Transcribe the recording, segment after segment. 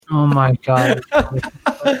Oh my God.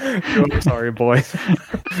 I'm sorry, boys.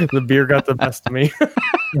 The beer got the best of me.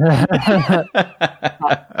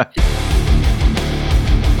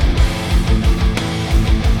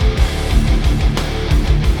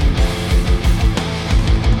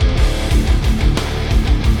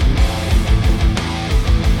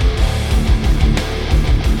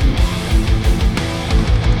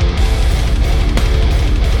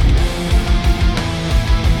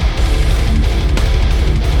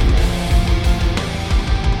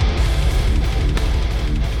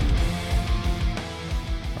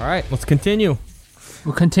 All right, let's continue.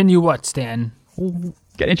 We'll continue what, Stan?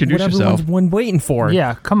 Get introduce What yourself. everyone's been waiting for.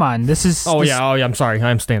 Yeah, come on. This is. Yeah. I'm sorry.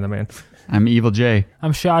 I'm Stan the Man. I'm Evil J.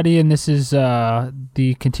 I'm Shoddy, and this is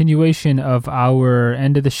the continuation of our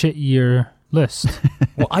end of the shit year list.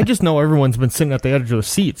 Well, I just know everyone's been sitting at the edge of the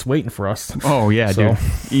seats waiting for us. Oh, yeah, So- dude.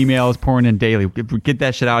 Emails pouring in daily. Get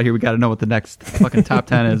that shit out here. We got to know what the next fucking top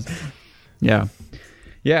 10 is. Yeah.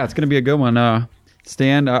 Yeah, it's going to be a good one.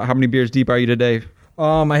 Stan, how many beers deep are you today?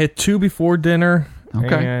 I had 2 before dinner,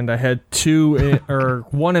 Okay. and I had 2 or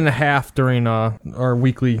 1.5 during our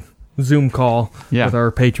weekly Zoom call with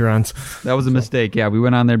our Patreons. That was a mistake. Yeah, we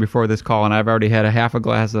went on there before this call, and I've already had a half a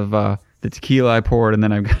glass of the tequila I poured, and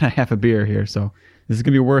then I've got a half a beer here. So this is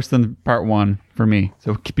going to be worse than part 1 for me.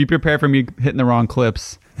 So be prepared for me hitting the wrong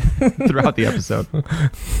clips throughout the episode.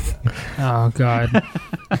 Oh, God.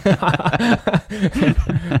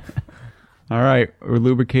 All right, we're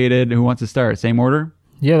lubricated. Who wants to start? Same order?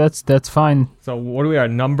 Yeah, that's fine. So what do we got?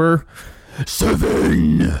 Number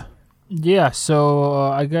 7. Yeah, so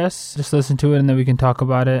I guess just listen to it and then we can talk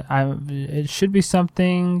about it. It should be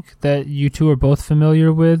something that you two are both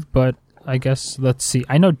familiar with, but I guess let's see.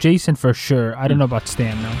 I know Jason for sure. I don't know about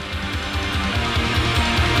Stan though.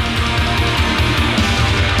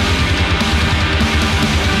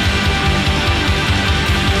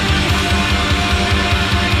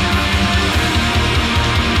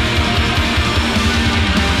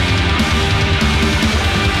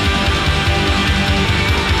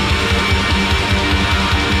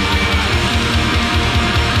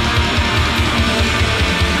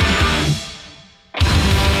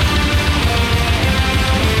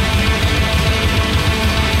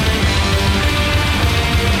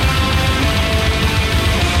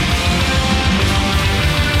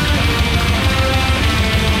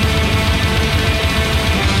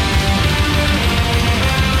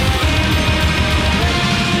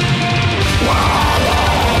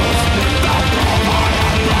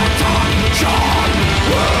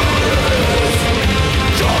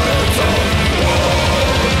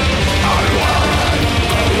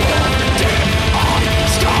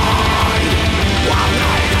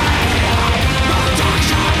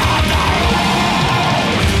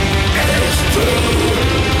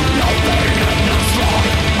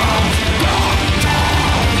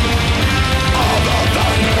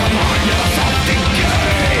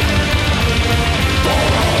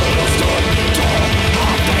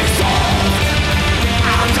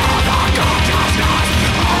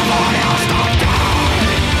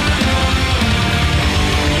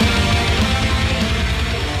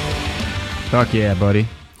 Fuck yeah, buddy.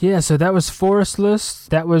 Yeah, so that was Forest List.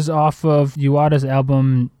 That was off of Uada's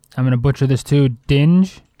album, I'm going to butcher this too,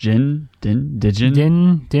 Dinge. Digin?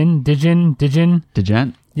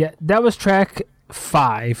 Digin. Yeah, that was track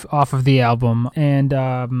 5 off of the album. And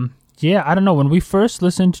yeah, I don't know. When we first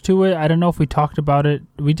listened to it, I don't know if we talked about it.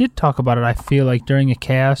 We did talk about it, I feel like, during a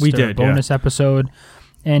cast a bonus episode.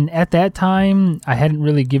 And at that time, I hadn't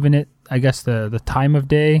really given it, I guess, the time of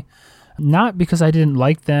day. Not because I didn't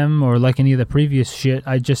like them or like any of the previous shit.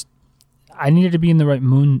 I needed to be in the right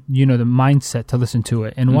mood, the mindset to listen to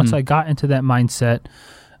it. And once I got into that mindset,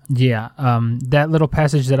 that little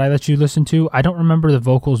passage that I let you listen to, I don't remember the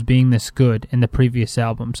vocals being this good in the previous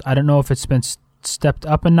albums. I don't know if it's been stepped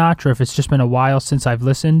up a notch or if it's just been a while since I've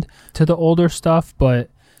listened to the older stuff,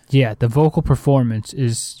 but yeah, the vocal performance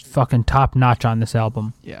is fucking top notch on this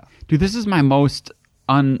album. Yeah. Dude, this is my most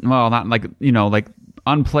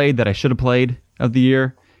unplayed that I should have played of the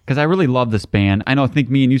year, because I really love this band. I think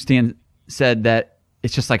me and you, Stan, said that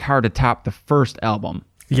it's just like hard to top the first album.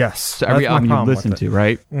 Yes. So every album you listen to,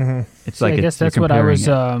 right? Mm-hmm. It's like, I guess that's what I was.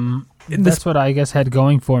 That's what I guess had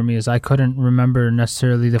going for me, is I couldn't remember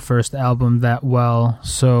necessarily the first album that well.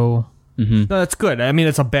 So no, that's good. I mean,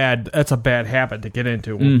 that's a bad habit to get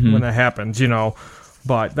into when that happens,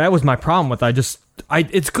 But that was my problem with.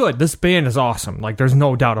 It's good. This band is awesome. Like, there's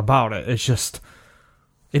no doubt about it. It's just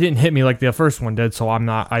it didn't hit me like the first one did, so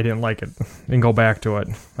I didn't like it and go back to it.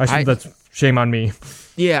 That's shame on me.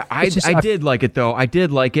 Yeah, I did like it though. I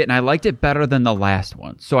did like it, and I liked it better than the last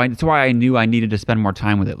one. So that's why I knew I needed to spend more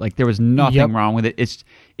time with it. Like there was nothing wrong with it.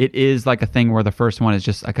 It is like a thing where the first one is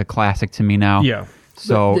just like a classic to me now. Yeah.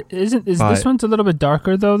 So this one's a little bit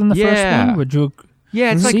darker though than the first one? Would you?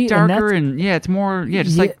 Yeah, it's like darker and it's more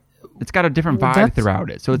like it's got a different vibe throughout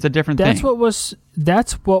it. So it's a different thing. That's what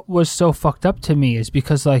was so fucked up to me is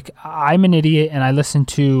because like I'm an idiot and I listen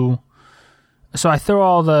to. So I throw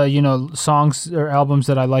all the, songs or albums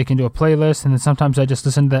that I like into a playlist, and then sometimes I just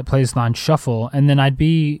listen to that playlist on shuffle, and then I'd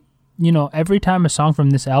be, every time a song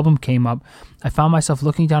from this album came up, I found myself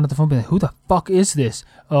looking down at the phone being like, who the fuck is this?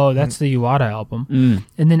 Oh, that's the Uada album.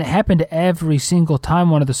 And then it happened every single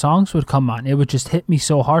time one of the songs would come on. It would just hit me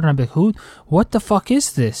so hard, and I'd be like, what the fuck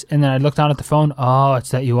is this? And then I'd look down at the phone, oh,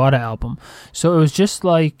 it's that Uada album. So it was just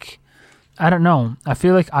like, I don't know. I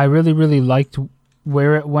feel like I really, really liked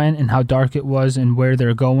where it went and how dark it was and where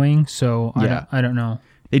they're going. So I don't know.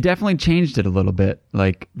 They definitely changed it a little bit.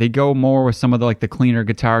 Like they go more with some of the cleaner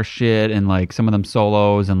guitar shit and like some of them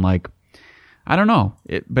solos and like I don't know.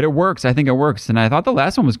 But it works. I think it works. And I thought the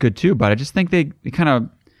last one was good too, but I just think they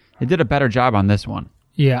did a better job on this one.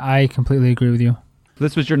 Yeah, I completely agree with you.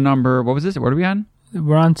 This was your number. What was this? What are we on?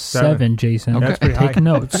 We're on 7, Jason. Okay. That's Take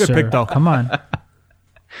notes, That's a good pick, though. Come on.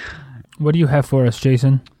 What do you have for us,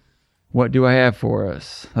 Jason? What do I have for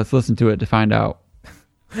us? Let's listen to it to find out.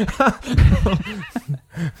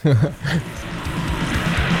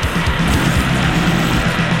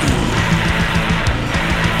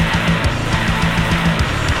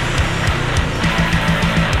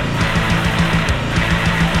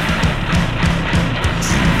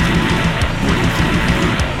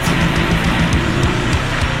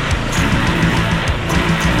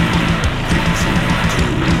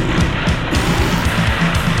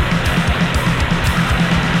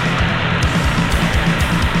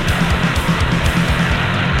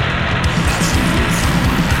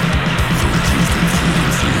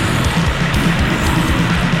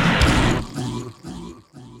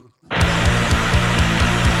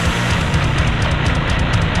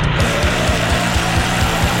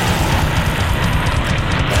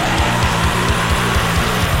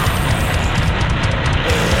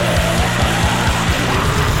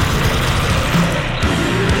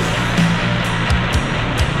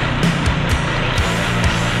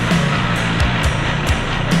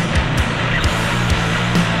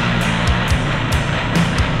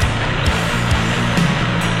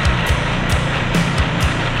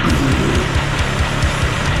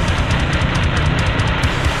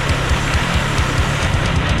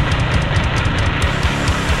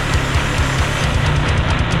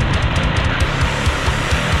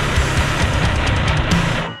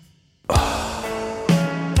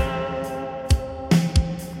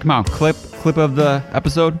 Come on, clip of the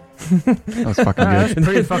episode. That was fucking good. That's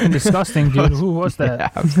pretty fucking disgusting, dude. Who was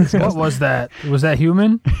that? Yeah, what was that? Was that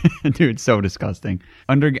human? Dude, so disgusting.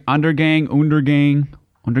 Undergang. Rundergang.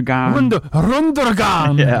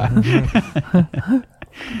 Yeah.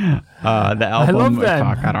 The album. I love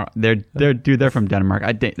them. Fuck, I don't. They're from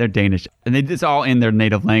Denmark. They're Danish, and it's all in their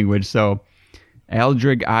native language. So,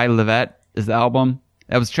 Aldrig I Levet is the album.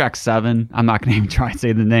 That was track 7. I'm not gonna even try and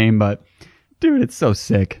say the name, but dude, it's so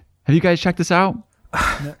sick. Have you guys checked this out?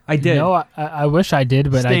 I did. No, I wish I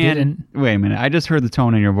did, but I didn't. Wait a minute. I just heard the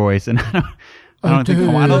tone in your voice, and I don't think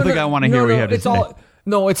I want to hear what you have to say.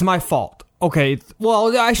 No, it's my fault. Okay,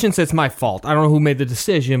 well, I shouldn't say it's my fault. I don't know who made the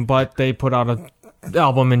decision, but they put out an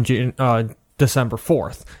album in December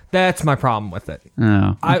 4th. That's my problem with it.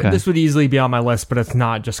 Oh, okay. This would easily be on my list, but it's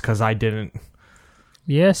not just because I didn't.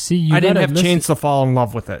 Yeah, see, I didn't have a chance to fall in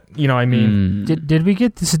love with it. You know what I mean? Did we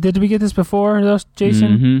get this? Did we get this before,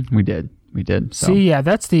 Jason? Mm-hmm. We did. So. See, yeah,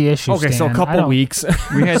 that's the issue. Okay, Stan. so a couple weeks.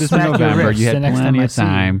 We had this in November. You had plenty of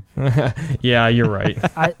time. Yeah, you're right.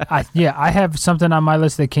 I have something on my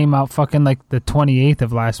list that came out fucking like the 28th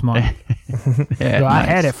of last month. Yeah, so nice. I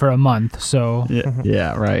had it for a month. So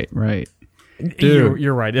yeah, right. Dude.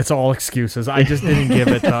 You're right. It's all excuses. I just didn't give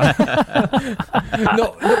it.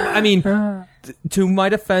 No, I mean, to my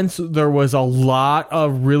defense, there was a lot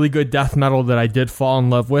of really good death metal that I did fall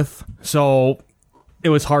in love with. So it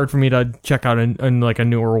was hard for me to check out like a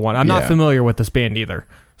newer one. I'm not familiar with this band either,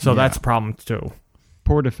 so that's a problem too.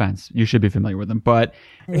 Poor defense. You should be familiar with them, but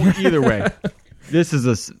either way, this is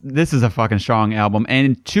a fucking strong album.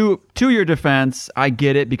 And to your defense, I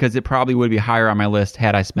get it because it probably would be higher on my list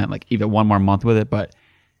had I spent like even one more month with it. But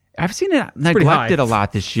I've seen it neglected a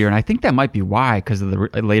lot this year, and I think that might be why because of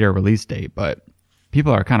the later release date. But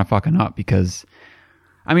people are kind of fucking up because,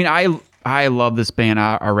 I mean, I love this band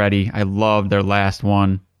already. I love their last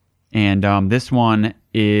one. And this one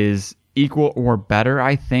is equal or better,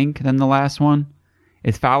 I think, than the last one.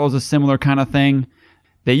 It follows a similar kind of thing.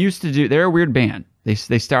 They're a weird band. They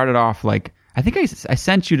started off like, I think I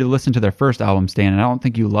sent you to listen to their first album, Stan, and I don't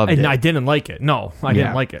think you loved it. I didn't like it. No, I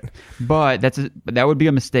didn't like it. But that would be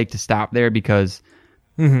a mistake to stop there because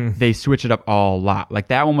they switch it up a lot. Like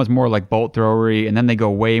that one was more like bolt throwery, and then they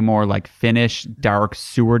go way more like Finnish dark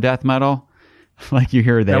sewer death metal, like you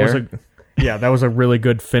hear there. That was a really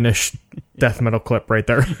good Finnish death metal clip right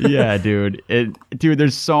there. Yeah, dude.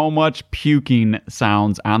 There's so much puking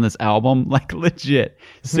sounds on this album. Like legit,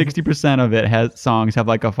 60% of it songs have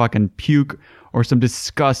like a fucking puke or some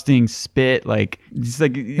disgusting spit. Like it's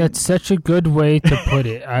like that's such a good way to put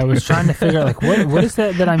it. I was trying to figure out like what is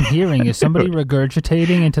that I'm hearing? Is somebody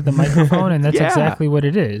regurgitating into the microphone? And that's exactly what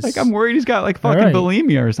it is. Like I'm worried he's got like fucking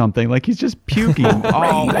bulimia or something. Like he's just puking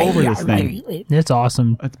all over this thing. It's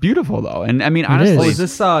awesome. It's beautiful though, and I mean honestly, is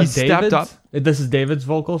this David's? Stepped up. This is David's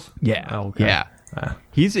vocals? Yeah. Oh, okay. Yeah.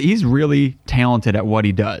 He's really talented at what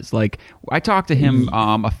he does. Like I talked to him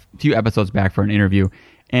a few episodes back for an interview,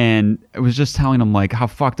 and I was just telling him like how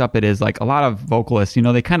fucked up it is. Like a lot of vocalists,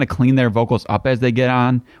 they kind of clean their vocals up as they get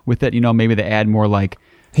on with it. Maybe they add more like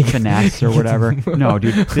finesse or whatever. No,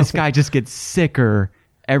 dude, this guy just gets sicker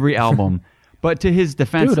every album. But to his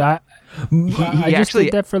defense, dude, I just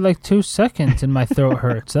did that for like 2 seconds and my throat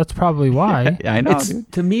hurts. That's probably why. Yeah, I know.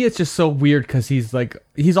 To me, it's just so weird because he's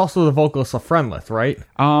also the vocalist of Friendless, right?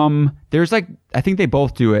 There's like, I think they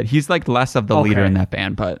both do it. He's like less of the leader in that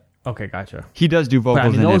band, but okay, gotcha. He does do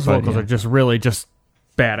vocals. But, those vocals are just really just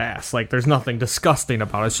badass. Like there's nothing disgusting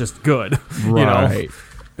about it. It's just good, right?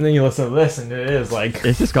 And then you listen to this, and it is like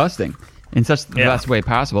it's disgusting. In such the best way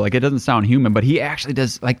possible. Like it doesn't sound human, but he actually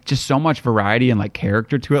does like just so much variety and like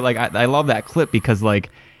character to it. Like I love that clip because like,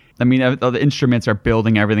 I mean, the instruments are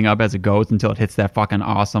building everything up as it goes until it hits that fucking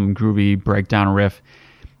awesome groovy breakdown riff.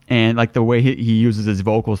 And like the way he uses his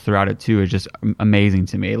vocals throughout it too is just amazing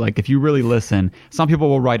to me. Like if you really listen, some people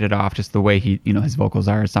will write it off just the way his vocals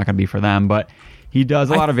are. It's not going to be for them, but he does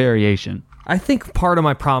a lot of variation. I think part of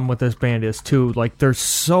my problem with this band is too, like they're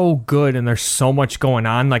so good and there's so much going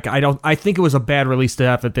on. Like I think it was a bad release to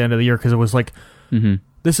have at the end of the year because it was like,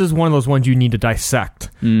 this is one of those ones you need to dissect.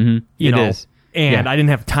 Mm-hmm. It is. And I didn't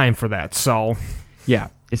have time for that. So yeah,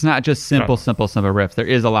 it's not just simple riffs. There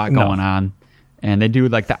is a lot going on, and they do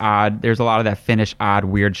like there's a lot of that Finnish odd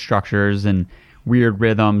weird structures and weird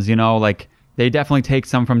rhythms. Like. They definitely take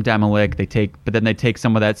some from Demilich. But then they take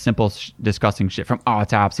some of that simple, disgusting shit from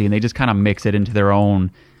Autopsy, and they just kind of mix it into their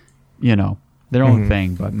own, their own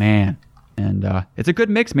thing. But man, and it's a good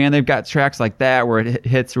mix, man. They've got tracks like that where it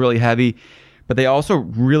hits really heavy, but they also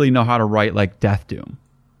really know how to write like Death Doom.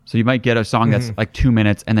 So you might get a song that's like 2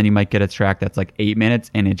 minutes, and then you might get a track that's like 8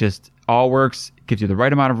 minutes, and it just all works. Gives you the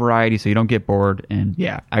right amount of variety, so you don't get bored. And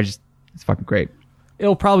it's fucking great.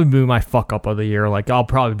 It'll probably be my fuck up of the year. Like I'll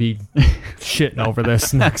probably be shitting over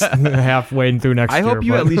this next halfway through next year. I hope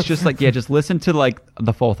you at least just listen to like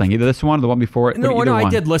the full thing, either this one or the one before it. No, I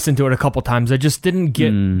did listen to it a couple times. I just didn't get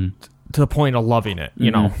to the point of loving it.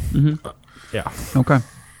 Yeah. Okay.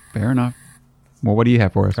 Fair enough. Well, what do you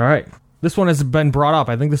have for us? All right. This one has been brought up.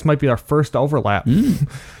 I think this might be our first overlap.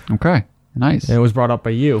 Okay. Nice. And it was brought up by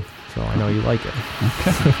you, so I know you like it.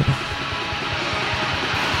 Okay.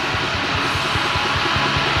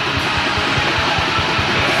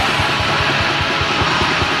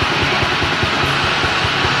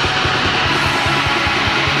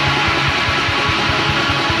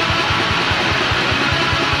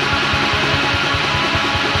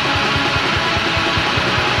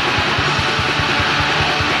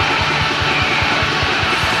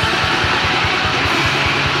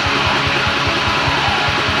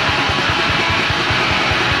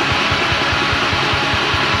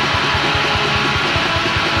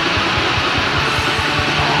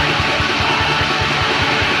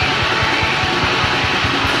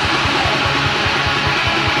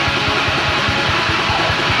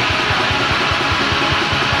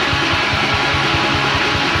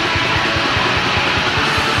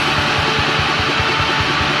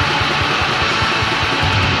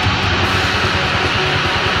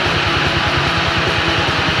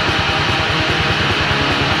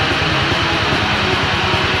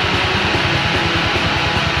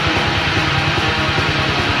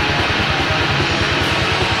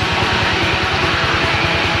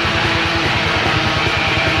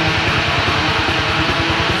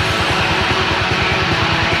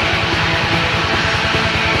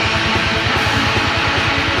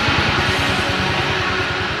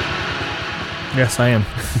 Yes, I am.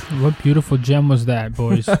 What beautiful gem was that,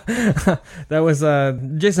 boys? That was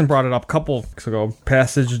Jason brought it up a couple weeks ago.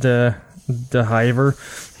 Passage to Hiver.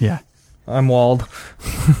 Yeah. I'm walled.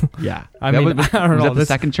 Yeah. I don't was know. that the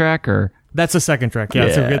second track or? That's the second track.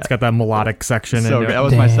 Yeah. So it's got that melodic section. So in there. that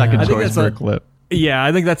was my second I think choice for a clip. Yeah,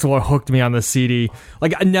 I think that's what hooked me on the CD.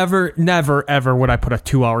 Like, I never, ever would I put a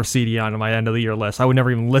 2-hour CD on my end of the year list. I would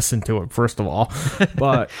never even listen to it, first of all.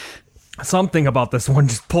 But something about this one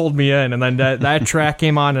just pulled me in, and then that track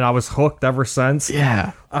came on, and I was hooked ever since.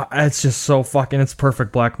 Yeah. It's just so it's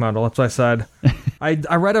perfect black metal. That's what I said.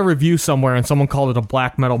 I read a review somewhere, and someone called it a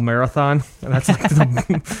black metal marathon, and that's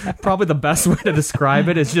like probably the best way to describe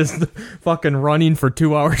it. It's just fucking running for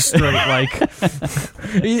 2 hours straight. Like,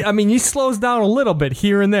 I mean, he slows down a little bit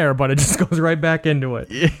here and there, but it just goes right back into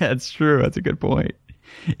it. Yeah, it's true. That's a good point.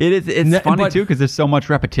 It's funny, too, because there's so much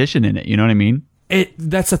repetition in it. You know what I mean?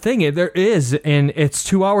 That's the thing. There is, and it's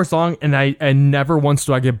 2 hours long, and never once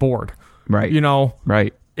do I get bored. Right. You know?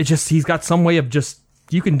 Right. It's just, he's got some way of just,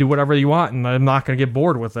 you can do whatever you want, and I'm not going to get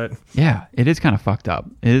bored with it. Yeah, it is kind of fucked up.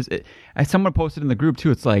 Someone posted in the group,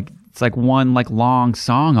 too, it's like one like long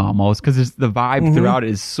song almost, because the vibe throughout it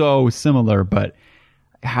is so similar, but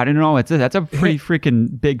I don't know. That's a pretty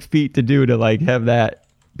freaking big feat to do, to like have that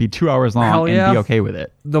be 2 hours long and be okay with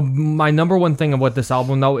it. My number one thing about this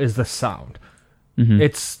album, though, is the sound. Mm-hmm.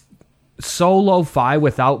 It's so lo-fi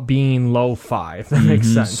without being lo-fi, if that makes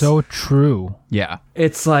sense. So true. Yeah.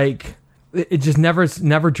 It's like, it just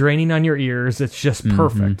never draining on your ears. It's just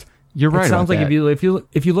perfect. You're right. It sounds like that.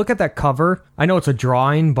 if you look at that cover, I know it's a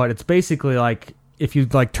drawing, but it's basically like, if you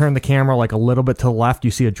like turn the camera like a little bit to the left,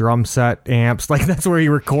 you see a drum set, amps. Like, that's where he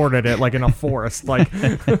recorded it, like in a forest. Like,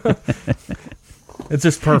 it's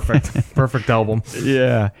just perfect. Perfect album.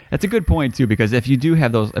 Yeah. That's a good point, too, because if you do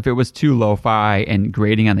have those, if it was too lo-fi and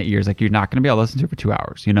grating on the ears, like, you're not going to be able to listen to it for 2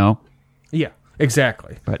 hours, you know? Yeah,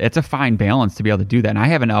 exactly. But it's a fine balance to be able to do that. And I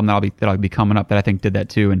have an album that'll be coming up that I think did that,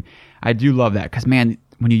 too. And I do love that because, man,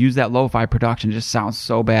 when you use that lo-fi production, it just sounds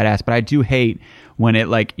so badass. But I do hate when it,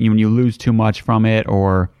 like, when you lose too much from it,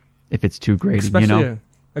 or if it's too grating, you know?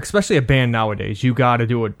 Especially a band nowadays. You got to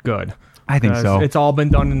do it good. I think so. It's all been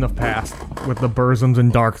done in the past with the Burzums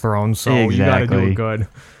and Dark Thrones, so exactly. You got to do it good.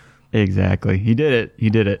 Exactly. He did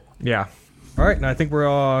it. Yeah. All right, and I think we're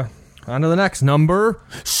on to the next number.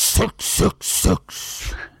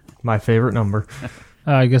 666. My favorite number.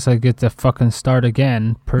 I guess I get to fucking start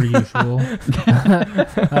again, per usual.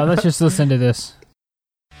 Let's just listen to this.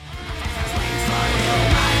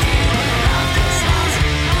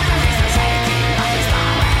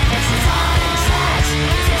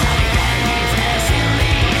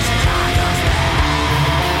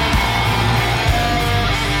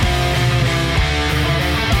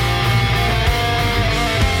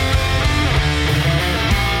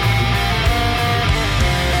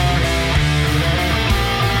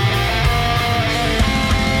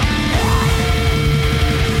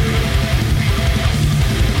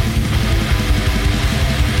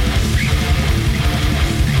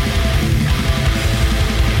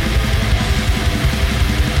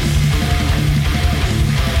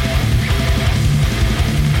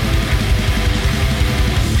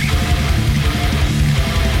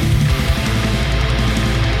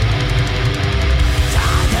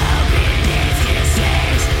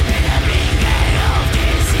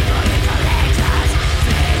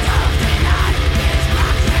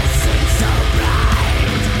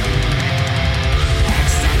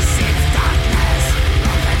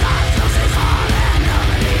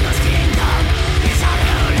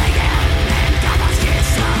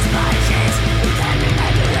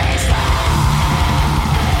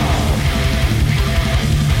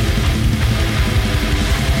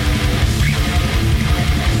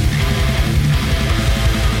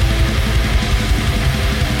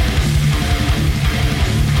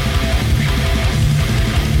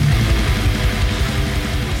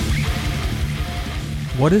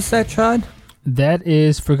 What is that, Chad? That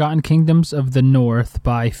is Forgotten Kingdoms of the North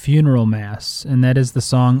by Funeral Mass, and that is the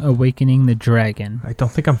song Awakening the Dragon. I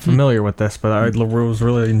don't think I'm familiar with this, but I was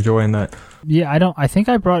really enjoying that. Yeah, I think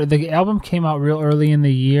I brought it. The album came out real early in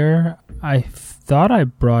the year. I thought I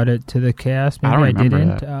brought it to the cast. Maybe I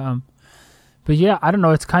didn't. But yeah, I don't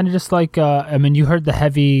know. It's kind of just like, I mean, you heard the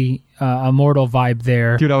heavy Immortal vibe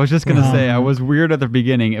there. Dude, I was just going to say, I was weird at the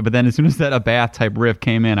beginning, but then as soon as that Abath type riff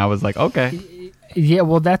came in, I was like, okay. Yeah,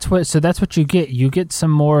 well, that's what you get. You get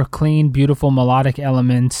some more clean, beautiful melodic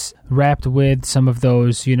elements wrapped with some of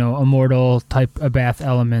those, Immortal type Abath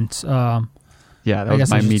elements. Yeah, that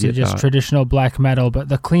was my immediate just thought. Traditional black metal, but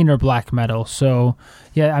the cleaner black metal. So,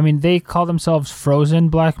 yeah, I mean, they call themselves Frozen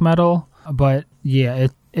black metal, but yeah,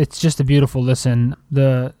 it's just a beautiful listen.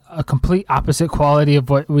 A complete opposite quality of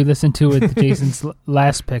what we listened to with Jason's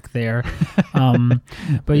last pick there.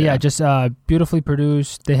 But yeah, just beautifully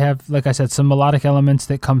produced. They have, like I said, some melodic elements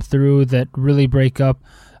that come through that really break up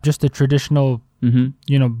just the traditional,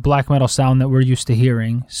 black metal sound that we're used to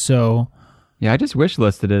hearing. So yeah, I just wish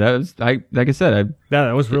listed it. Like I said,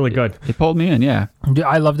 that was really good. It pulled me in, yeah.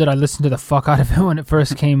 I loved it. I listened to the fuck out of it when it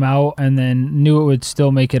first came out, and then knew it would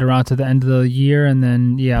still make it around to the end of the year, and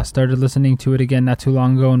then started listening to it again not too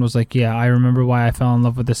long ago, and was like, I remember why I fell in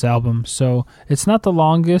love with this album. So it's not the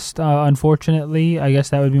longest, unfortunately. I guess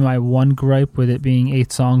that would be my one gripe with it being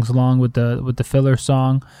 8 songs long with the filler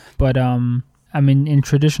song, but I mean, in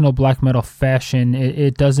traditional black metal fashion,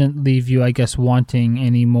 it doesn't leave you, I guess, wanting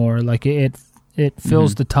anymore. Like it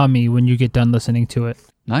fills the tummy when you get done listening to it.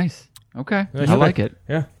 Nice. Okay. I like it.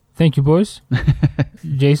 Yeah. Thank you, boys.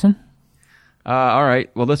 Jason? All right.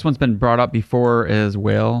 Well, this one's been brought up before as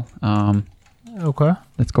well. Okay.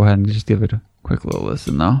 Let's go ahead and just give it a quick little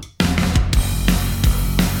listen, though.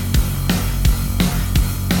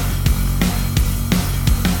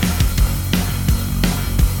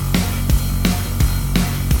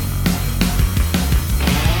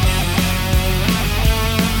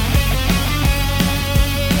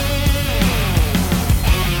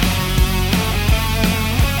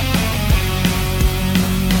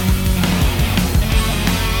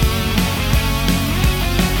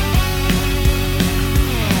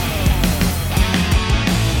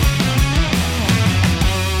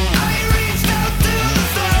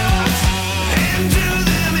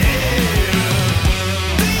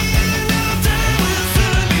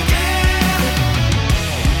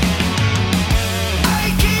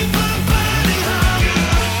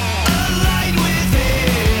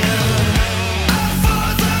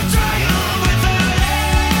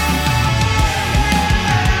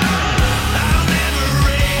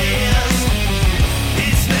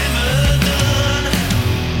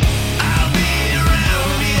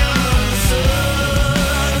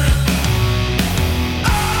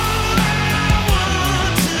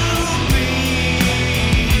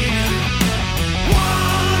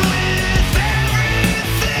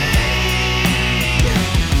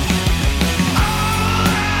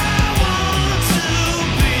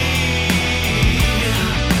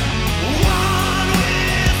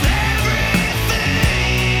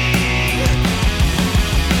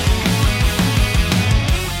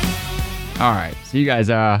 All right, so you guys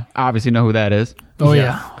obviously know who that is. Oh,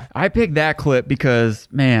 yeah. I picked that clip because,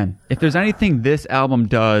 man, if there's anything this album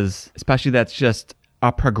does, especially that's just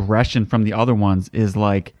a progression from the other ones, is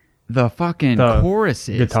like the fucking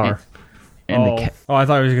choruses. Guitar. I thought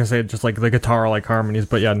I was going to say just like the guitar like harmonies,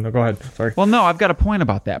 but yeah, no, go ahead. Sorry. Well, no, I've got a point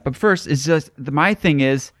about that. But first, it's just, my thing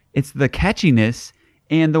is, it's the catchiness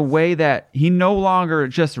and the way that he no longer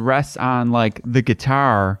just rests on like the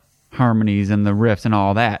guitar harmonies and the riffs and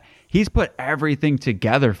all that. He's put everything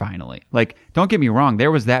together finally. Like, don't get me wrong, there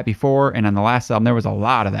was that before, and on the last album, there was a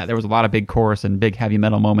lot of that. There was a lot of big chorus and big heavy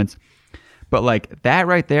metal moments. But like that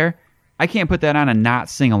right there, I can't put that on and not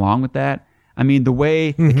sing along with that. I mean, the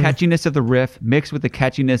way the catchiness of the riff mixed with the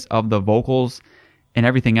catchiness of the vocals and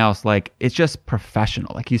everything else, like, it's just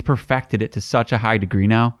professional. Like, he's perfected it to such a high degree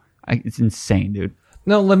now. It's insane, dude.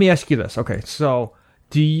 Now, let me ask you this. Okay, so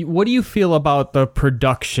what do you feel about the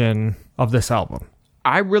production of this album?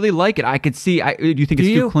 I really like it. I could see. Do you think it's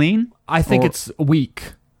too clean? I think it's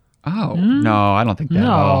weak. Oh no, I don't think that. No. At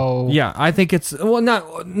all. Yeah, I think it's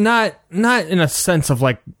not in a sense of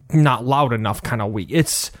like not loud enough, kind of weak.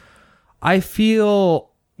 I feel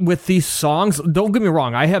with these songs. Don't get me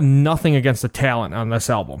wrong. I have nothing against the talent on this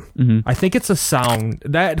album. Mm-hmm. I think it's a sound.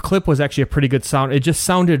 That clip was actually a pretty good sound. It just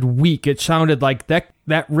sounded weak. It sounded like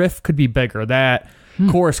that riff could be bigger. That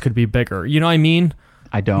chorus could be bigger. You know what I mean?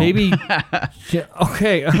 I don't. Maybe.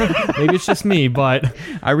 Okay. Maybe it's just me, but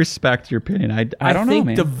I respect your opinion. I don't know,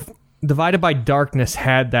 man. Divided by Darkness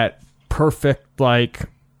had that perfect like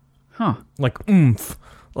oomph.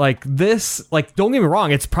 Like this, like, don't get me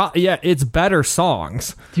wrong, it's it's better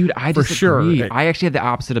songs. Dude, I disagree. Sure. I actually had the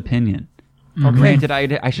opposite opinion. Okay. Granted,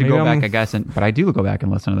 I should go back, I guess, but I do go back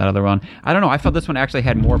and listen to that other one. I don't know. I felt this one actually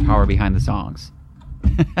had more power behind the songs.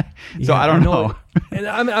 So I don't know. And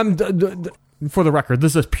I'm for the record,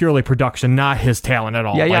 this is purely production, not his talent at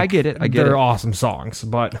all. Yeah, I get it. They're awesome songs,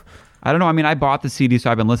 but I don't know. I mean, I bought the CD,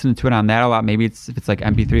 so I've been listening to it on that a lot. Maybe if it's like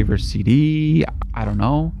MP3 versus CD, I don't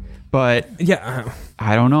know. But yeah,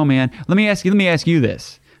 I don't know, man. Let me ask you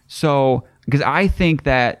this. So, because I think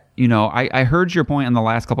that, I heard your point on the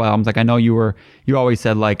last couple albums. Like, I know you always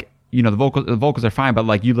said, like, the vocals are fine, but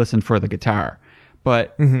like you listen for the guitar.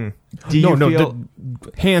 But do you feel...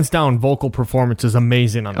 hands down, vocal performance is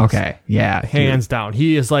amazing on this. Okay, yeah. Hands down.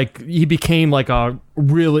 He became like a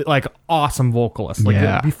really like awesome vocalist.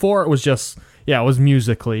 Like before it was just, it was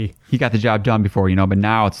musically. He got the job done before, but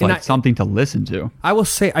now it's like something to listen to. I will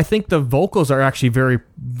say, I think the vocals are actually very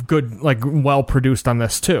good, like well produced on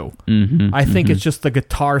this too. Mm-hmm, I think it's just the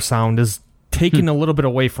guitar sound is taking a little bit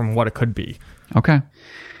away from what it could be. Okay.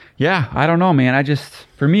 Yeah, I don't know, man.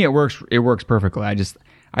 For me, it works. It works perfectly. I just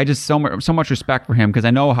so much respect for him because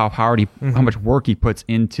I know how hard how much work he puts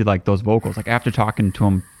into like those vocals. Like after talking to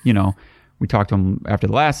him, we talked to him after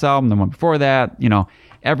the last album, the one before that.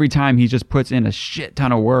 Every time he just puts in a shit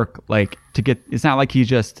ton of work, like to get. It's not like he's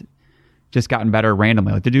just gotten better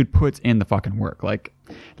randomly. Like the dude puts in the fucking work. Like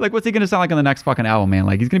what's he gonna sound like on the next fucking album, man?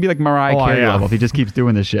 Like he's gonna be like Mariah Carey level if he just keeps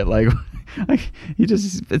doing this shit. Like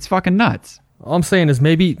it's fucking nuts. All I'm saying is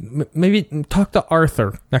maybe talk to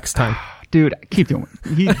Arthur next time. Dude, keep doing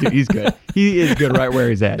it. He's good. He is good right where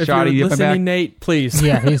he's at. If Shoddy, you're listening, Nate, please.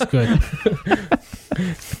 Yeah, he's good.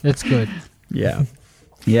 It's good. Yeah.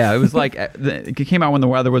 Yeah, it was like, it came out when the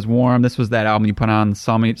weather was warm. This was that album you put on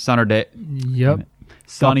sunny summer day. Yep.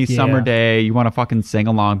 Sunny summer day. You want to fucking sing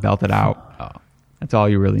along, belt it out. Oh, that's all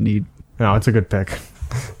you really need. No, it's a good pick.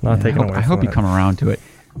 Not taking away. I hope you come around to it.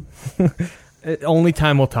 Only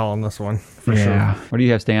time will tell on this one, for sure. What do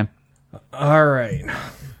you have, Stan? All right.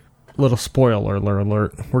 Little spoiler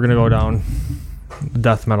alert. We're going to go down the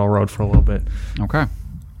death metal road for a little bit. Okay.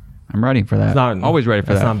 I'm ready for that. Always ready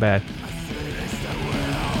for that. That's not bad.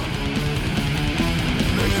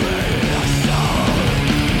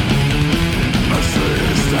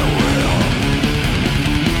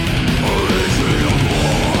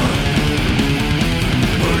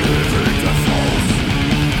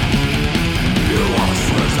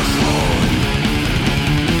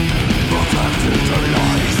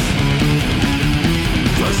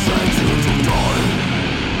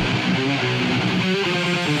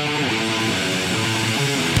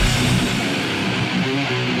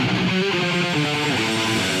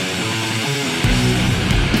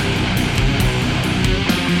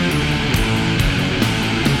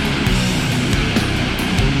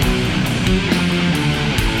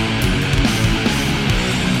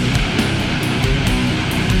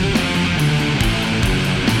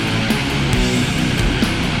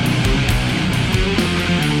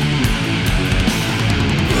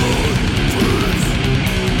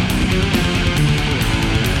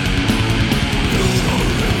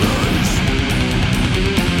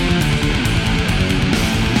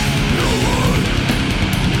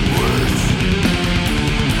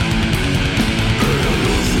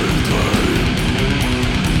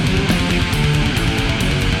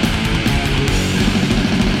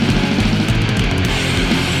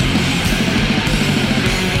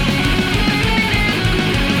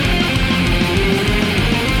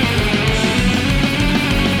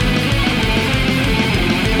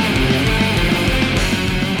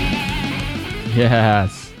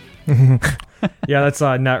 Yes. Yeah, that's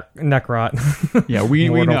Necrot. Yeah, we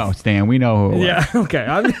know, Stan. We know who it was. Yeah, okay.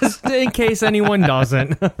 I'm just in case anyone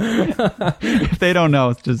doesn't. If they don't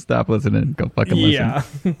know, just stop listening. Go fucking listen.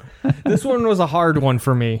 Yeah. This one was a hard one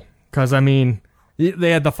for me because,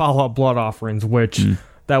 they had the follow-up Blood Offerings, which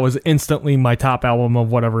that was instantly my top album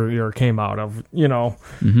of whatever year it came out of,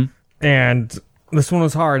 Mm-hmm. And this one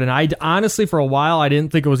was hard, and I honestly, for a while, I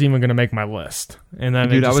didn't think it was even going to make my list. And then,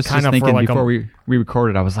 dude, I was just thinking before we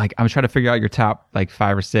recorded, I was trying to figure out your top like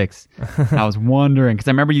 5 or 6. And I was wondering because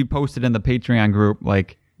I remember you posted in the Patreon group,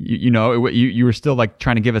 like you were still like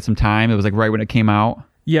trying to give it some time. It was like right when it came out.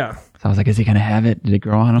 Yeah. So I was like, is he gonna have it? Did it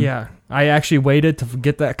grow on him? Yeah. I actually waited to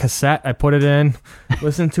get that cassette. I put it in,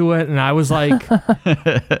 listened to it, and I was like,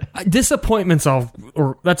 disappointment's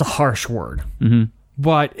that's a harsh word. Mm-hmm.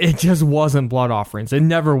 But it just wasn't Blood Offerings. It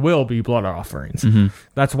never will be Blood Offerings. Mm-hmm.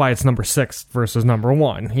 That's why it's number 6 versus number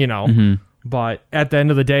 1, Mm-hmm. But at the end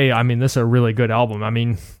of the day, this is a really good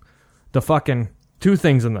album. The fucking 2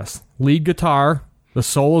 things in this. Lead guitar, the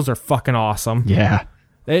solos are fucking awesome. Yeah.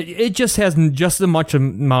 It just has just as much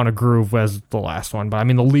amount of groove as the last one. But,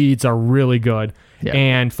 the leads are really good. Yeah.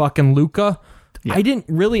 And fucking Luca, yeah. I didn't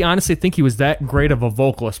really honestly think he was that great of a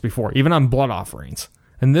vocalist before, even on Blood Offerings.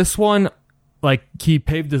 And this one... like he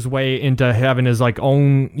paved his way into having his like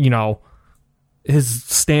own, his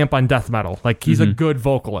stamp on death metal. Like he's a good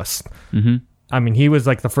vocalist. Mm-hmm. He was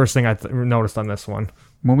like the first thing I noticed on this one.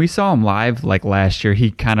 When we saw him live like last year,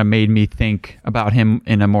 he kind of made me think about him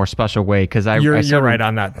in a more special way because you're right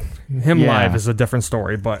on that. Him live is a different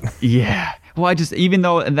story, but yeah. Well,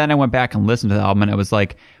 and then I went back and listened to the album and it was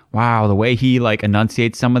like, wow, the way he like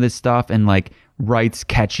enunciates some of this stuff and like writes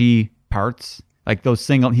catchy parts. Like those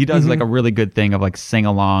he does like a really good thing of like sing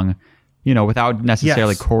along, without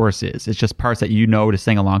necessarily choruses. It's just parts that to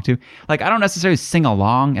sing along to. Like I don't necessarily sing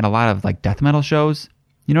along in a lot of like death metal shows.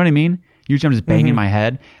 You know what I mean? Usually I'm just banging my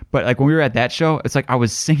head. But like when we were at that show, it's like I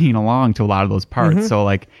was singing along to a lot of those parts. So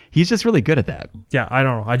like he's just really good at that. Yeah, I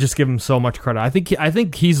don't know. I just give him so much credit. I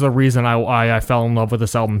think he's the reason I fell in love with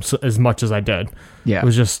this album as much as I did. Yeah. It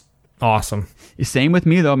was just awesome. Same with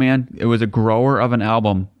me though, man. It was a grower of an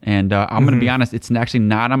album. And I'm going to be honest, it's actually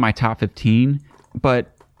not on my top 15.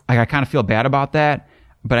 But like I kind of feel bad about that.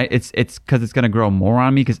 But it's because it's going to grow more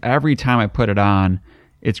on me because every time I put it on,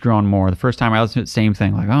 it's grown more. The first time I listened to it, same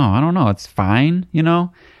thing. Like, oh, I don't know. It's fine,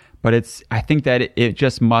 But I think that it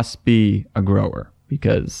just must be a grower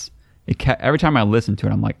because every time I listen to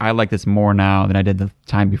it, I'm like, I like this more now than I did the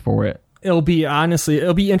time before it. It'll be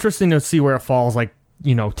interesting to see where it falls, like,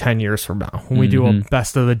 10 years from now when we do a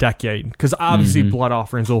best of the decade. Because obviously Blood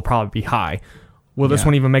Offerings will probably be high. Will this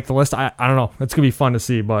one even make the list? I don't know. It's going to be fun to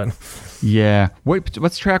see, but... Yeah.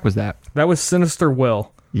 What's track was that? That was Sinister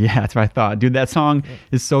Will. Yeah, that's what I thought. Dude, that song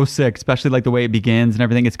is so sick, especially like the way it begins and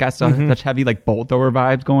everything. It's got such heavy like bolt thrower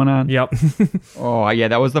vibes going on. Yep. Oh, yeah,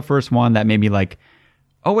 that was the first one that made me like,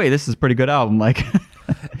 oh, wait, this is a pretty good album. Like,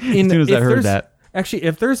 as soon as I heard that. Actually,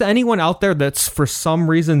 if there's anyone out there that's for some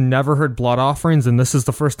reason never heard Blood Offerings and this is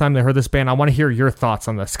the first time they heard this band, I want to hear your thoughts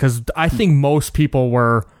on this because I think most people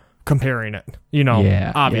were comparing it.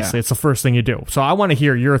 Obviously, it's the first thing you do. So I want to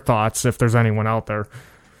hear your thoughts if there's anyone out there.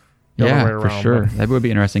 Yeah, for sure. That would be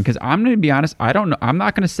interesting because I'm going to be honest. I don't know. I'm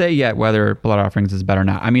not going to say yet whether Blood Offerings is better or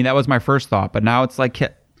not. I mean, that was my first thought, but now it's like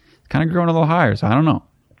kind of growing a little higher. So I don't know.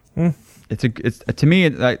 It's to me,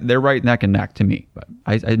 they're right neck and neck to me, but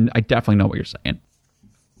I definitely know what you're saying.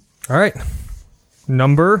 All right,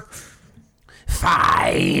 number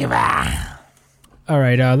 5. All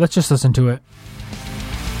right, let's just listen to it.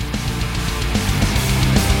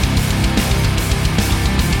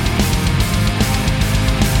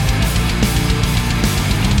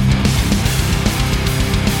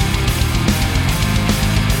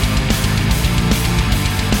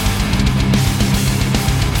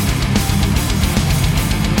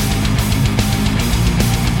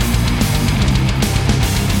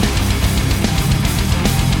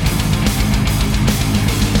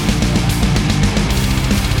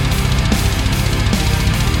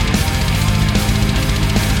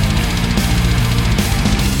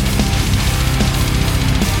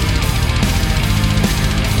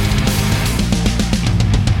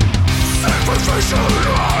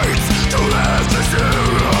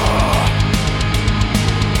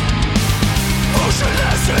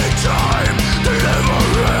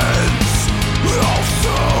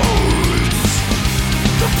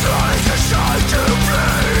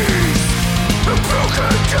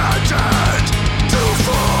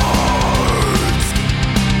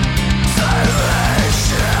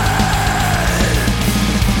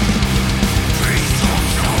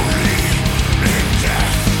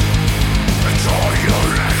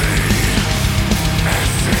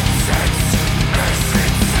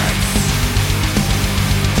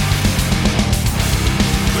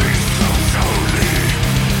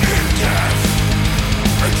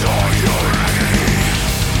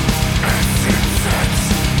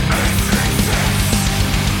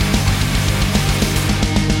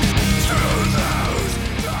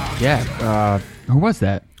 Who was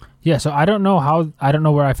that? Yeah, so I don't know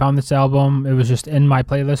where I found this album. It was just in my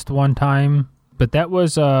playlist one time. But that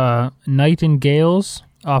was Nightingales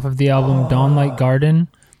off of the album Dawnlight Garden.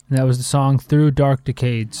 And that was the song Through Dark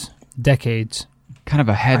Decades. Kind of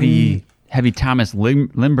a heavy Thomas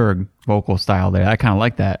Lindbergh vocal style there. I kind of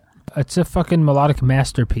like that. It's a fucking melodic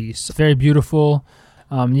masterpiece. Very beautiful.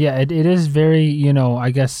 It is very,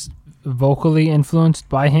 I guess, vocally influenced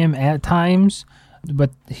by him at times.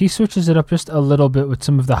 But he switches it up just a little bit with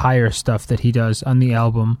some of the higher stuff that he does on the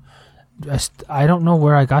album. I don't know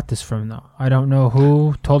where I got this from, though. I don't know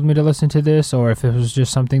who told me to listen to this or if it was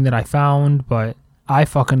just something that I found, but I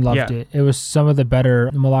fucking loved it. It was some of the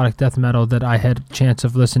better melodic death metal that I had a chance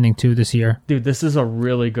of listening to this year. Dude, this is a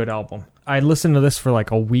really good album. I listened to this for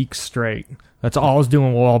like a week straight. That's all I was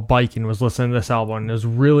doing while biking was listening to this album. And it was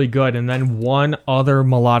really good. And then one other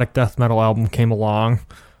melodic death metal album came along.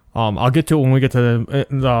 I'll get to it when we get to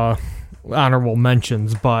the honorable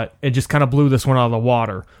mentions, but it just kind of blew this one out of the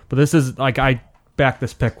water. But this is like I back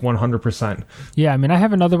this pick 100%. Yeah, I mean I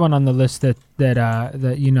have another one on the list that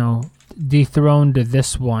dethroned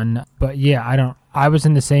this one, but yeah, I was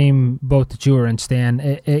in the same boat that you were in, Stan.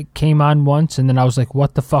 It came on once, and then I was like,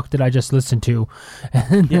 what the fuck did I just listen to?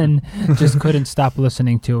 And then just couldn't stop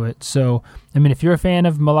listening to it. So, I mean, if you're a fan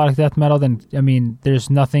of melodic death metal, then, I mean, there's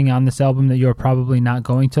nothing on this album that you're probably not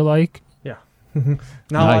going to like. Yeah. Not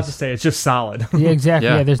a lot to say. It's just solid. Yeah, exactly.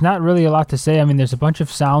 Yeah, there's not really a lot to say. I mean, there's a bunch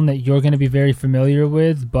of sound that you're going to be very familiar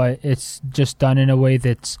with, but it's just done in a way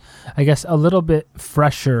that's, I guess, a little bit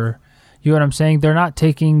fresher. You know what I'm saying? They're not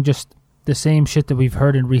taking just the same shit that we've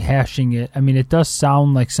heard and rehashing it. I mean, it does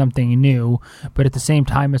sound like something new, but at the same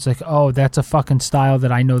time, it's like, oh, that's a fucking style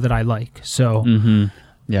that I know that I like. So,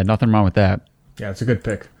 yeah, nothing wrong with that. Yeah, it's a good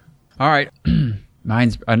pick. All right,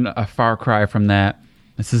 mine's a far cry from that.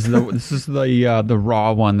 This is the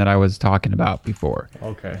raw one that I was talking about before.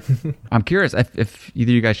 Okay. I'm curious if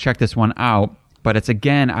either of you guys check this one out, but it's,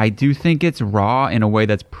 again, I do think it's raw in a way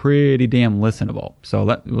that's pretty damn listenable.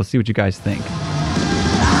 So we'll see what you guys think.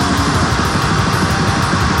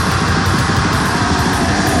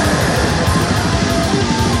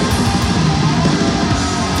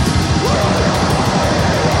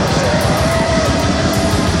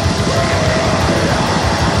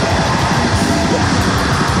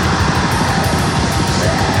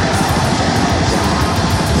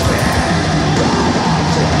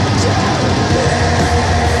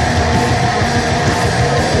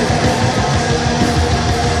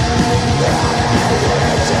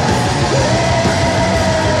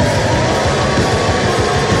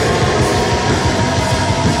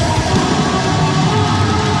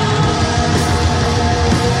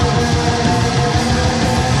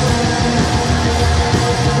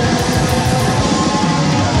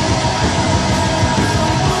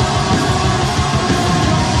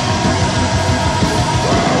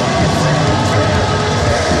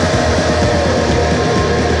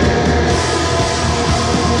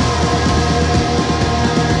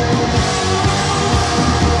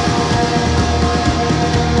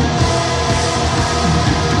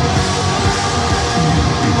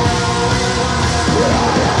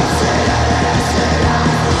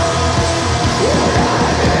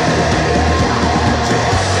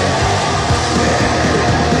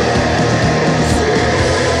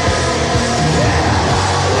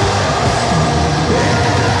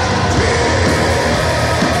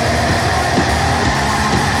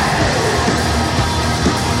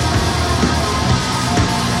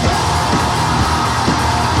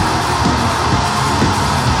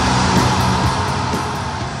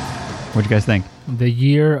 What'd you guys think? The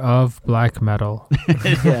year of black metal.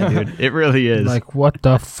 Yeah, dude, it really is. Like, what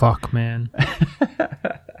the fuck, man?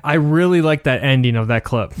 I really like that ending of that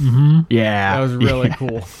clip. Mm-hmm. Yeah. That was really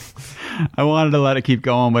cool. I wanted to let it keep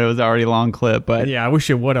going, but it was already a long clip. But yeah, I wish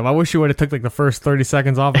it would have. I wish you would have took like the first 30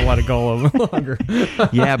 seconds off and let it go a little longer.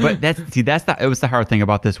 Yeah, but it was the hard thing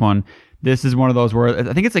about this one. This is one of those where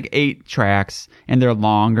I think it's like 8 tracks and they're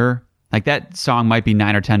longer. Like that song might be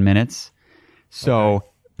 9 or 10 minutes. So, okay.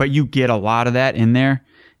 But you get a lot of that in there.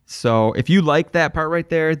 So if you like that part right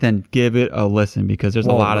there, then give it a listen because there's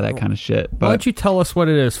a lot of that kind of shit. But, why don't you tell us what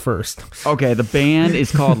it is first? Okay, the band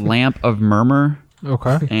is called Lamp of Murmur.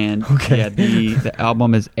 Okay. And yeah, the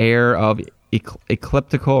album is Air of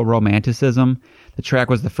Ecliptical Romanticism. The track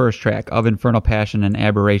was the first track, Of Infernal Passion and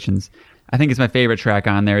Aberrations. I think it's my favorite track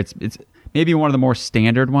on there. It's maybe one of the more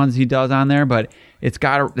standard ones he does on there, but it's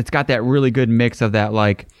got that really good mix of that,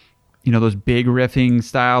 like, you know, those big riffing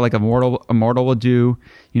style like Immortal would do,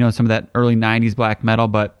 you know, some of that early 90s black metal,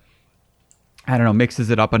 but I don't know, mixes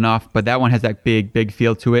it up enough. But that one has that big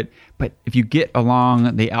feel to it. But if you get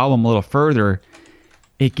along the album a little further,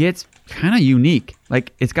 it gets kind of unique.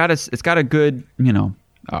 Like it's got a good, you know,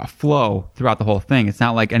 flow throughout the whole thing. It's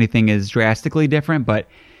not like anything is drastically different, but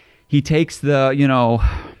he takes the, you know,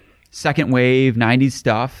 second wave 90s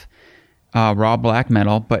stuff, raw black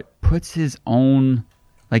metal, but puts his own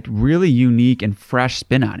like really unique and fresh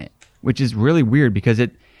spin on it, which is really weird because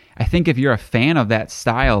I think if you're a fan of that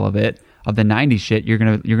style of it, of the 90s shit, you're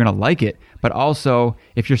gonna like it. But also,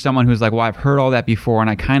 if you're someone who's like, well, I've heard all that before and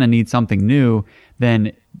I kind of need something new,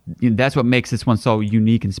 then that's what makes this one so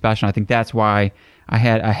unique and special. I think that's why I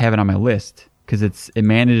have it on my list because it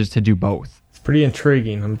manages to do both. It's pretty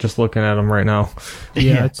intriguing. I'm just looking at him right now.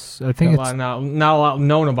 Yeah, I think it's not a lot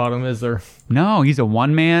known about him, is there? No, he's a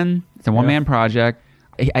one-man. It's a one-man project.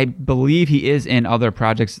 I believe he is in other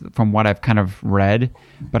projects from what I've kind of read,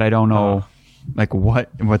 but I don't know like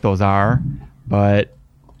what those are. But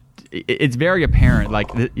it's very apparent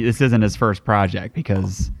like this isn't his first project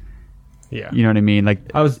because, you know what I mean?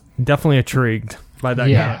 Like I was definitely intrigued by that.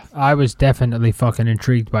 Yeah, I was definitely fucking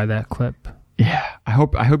intrigued by that clip. Yeah, I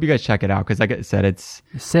hope you guys check it out because, like I said,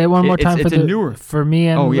 say it one more time for me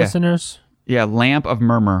and listeners. Yeah, Lamp of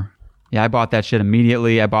Murmur. Yeah, I bought that shit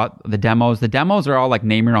immediately. I bought the demos. The demos are all like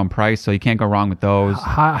name your own price, so you can't go wrong with those.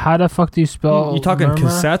 How the fuck do you spell? You talking Murmur?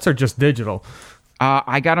 cassettes or just digital?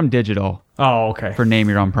 I got them digital. Oh, okay. For name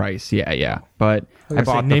your own price. Yeah. But I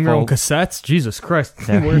bought name the your own full... cassettes. Jesus Christ!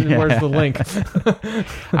 Where's the link?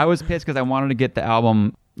 I was pissed because I wanted to get the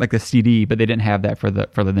album, like the CD, but they didn't have that for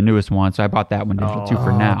the newest one, so I bought that one digital too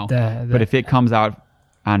for now. But if it comes out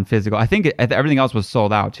on physical, I think everything else was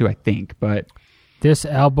sold out too. I think, but this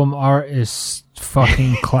album art is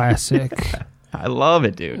fucking classic. I love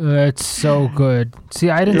it, dude. It's so good. See,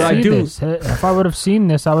 I didn't see this. If I would have seen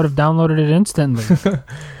this, I would have downloaded it instantly.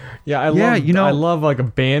 I love like a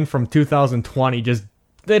band from 2020. Just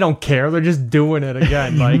they don't care. They're just doing it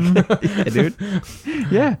again. Like, yeah, dude.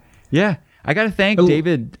 Yeah. I got to thank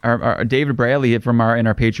David Bradley in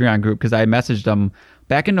our Patreon group, because I messaged him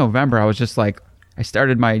back in November. I was just like, I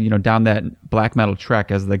started my down that black metal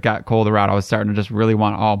trek as the got colder out. I was starting to just really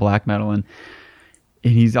want all black metal, and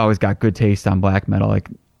he's always got good taste on black metal, like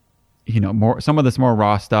more some of this more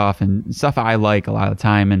raw stuff and stuff I like a lot of the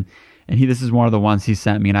time, and this is one of the ones he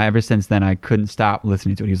sent me, and ever since then I couldn't stop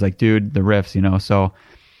listening to it. He was like, dude, the riffs, so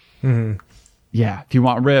yeah, if you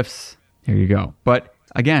want riffs, here you go. But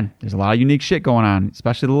again, there's a lot of unique shit going on,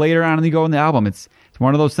 especially later on you go in the album. It's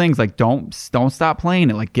one of those things, like don't stop playing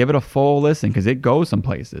it, like give it a full listen, because it goes some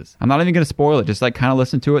places. I'm not even going to spoil it, just like kind of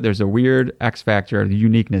listen to it. There's a weird X factor, the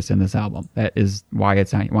uniqueness in this album. That is why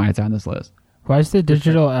it's on this list. Why is the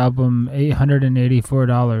digital album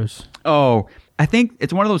 $884? Oh, I think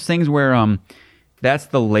it's one of those things where that's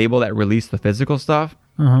the label that released the physical stuff.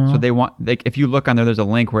 So they want, if you look on there's a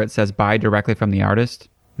link where it says buy directly from the artist.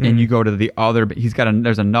 And you go to the other,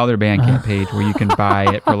 there's another Bandcamp page where you can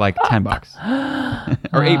buy it for like $10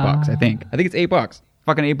 or $8. I think it's $8.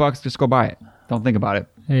 Fucking $8. Just go buy it. Don't think about it.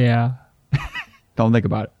 Yeah. Don't think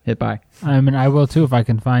about it. Hit buy. I mean, I will too if I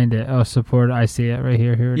can find it. Oh, support. I see it right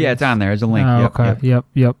here. Here it is. It's on there. There's a link. Okay.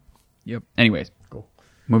 Yep. Anyways, cool.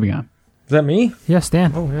 Moving on. Is that me? Yes,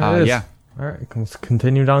 Dan. Oh, yeah. It is. Yeah. All right. Let's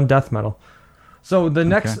continue down death metal. So the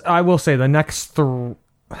next, I will say the next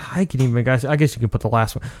I guess you can put the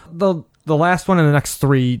last one. The last one and the next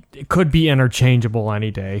three, it could be interchangeable any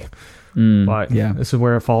day. But this is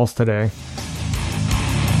where it falls today.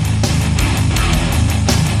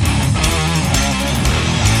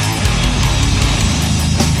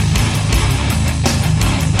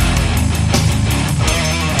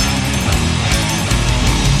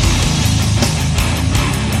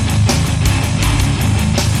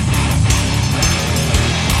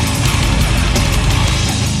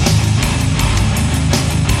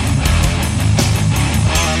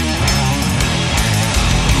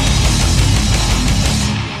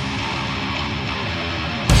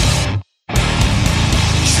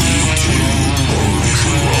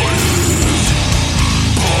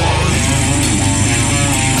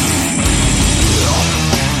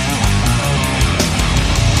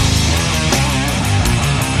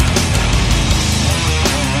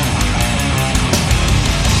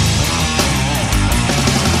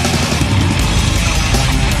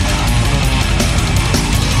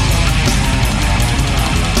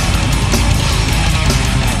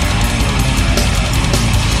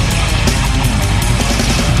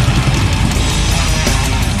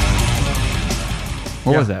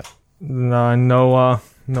 What was that?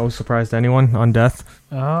 No surprise to anyone on death.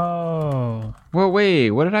 Oh. Well,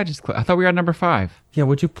 wait. What did I just click? I thought we were at number 5. Yeah,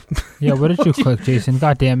 would you? Yeah, what did you click, Jason?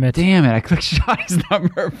 God damn it. Damn it. I clicked Shawty's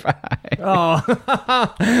number 5. Oh.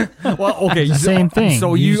 Well, okay. Same thing.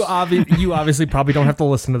 So you obviously probably don't have to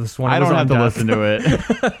listen to this one. I don't have to listen to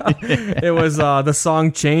it. It was the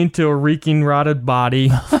song Chained to a Reeking Rotted Body.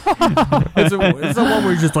 It's the one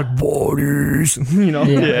where you're just like, bodies.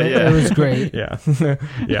 Yeah, it was great. Yeah.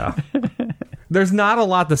 Yeah. There's not a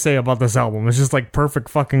lot to say about this album. It's just like perfect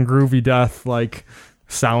fucking groovy death, like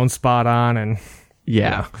sound spot on, and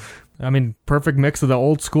yeah. I mean, perfect mix of the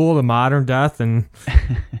old school, the modern death, and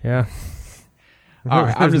yeah. All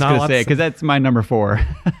right, I'm just gonna say it because that's my number 4.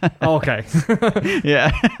 Oh, okay.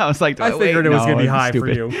 Yeah, I was like, I figured it was gonna be high for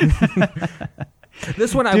you.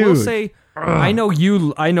 This one, I will say, I know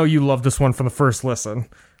you love this one from the first listen.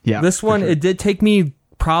 Yeah, this one, it did take me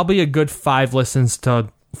probably a good 5 listens to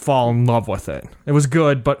fall in love with it. It was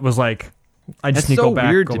good, but was like, I just need to go back. That's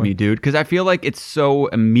so weird to me, dude, because I feel like it's so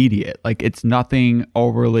immediate. Like it's nothing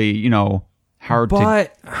overly, hard to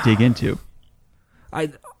dig into.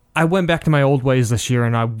 I went back to my old ways this year,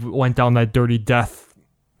 and I went down that Dirty Death.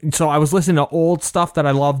 So I was listening to old stuff that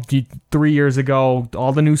I loved 3 years ago,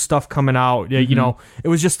 all the new stuff coming out. Mm-hmm. It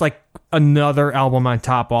was just like another album on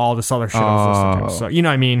top of all this other shit I was listening to. So, you know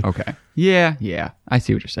what I mean? Okay. Yeah. I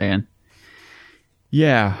see what you're saying.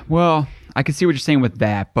 Yeah, well, I can see what you're saying with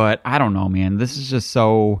that, but I don't know, man. This is just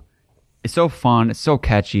it's so fun. It's so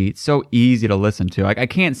catchy. It's so easy to listen to. Like, I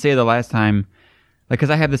can't say the last time, like, because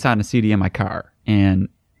I have this on a CD in my car, and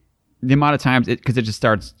the amount of times, because it just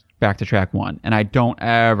starts back to track 1, and I don't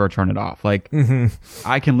ever turn it off. Like,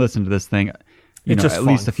 I can listen to this thing, at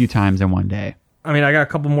least a few times in one day. I mean, I got a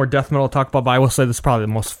couple more death metal to talk about, but I will say this is probably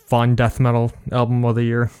the most fun death metal album of the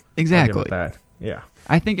year. Exactly. I'll give it that. Yeah.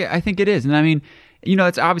 I think it is. And I mean,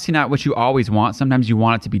 it's obviously not what you always want. Sometimes you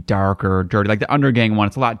want it to be darker or dirty. Like the Undergang one,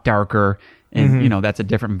 it's a lot darker, and, that's a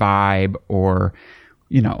different vibe. Or,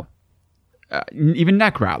 even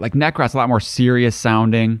Necrot. Like Necrot's a lot more serious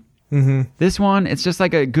sounding. This one, it's just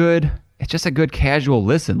like a good casual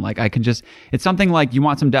listen. Like it's something like you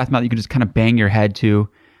want some death metal you can just kind of bang your head to.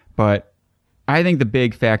 But I think the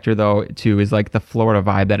big factor, though, too, is like the Florida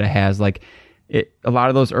vibe that it has. Like, a lot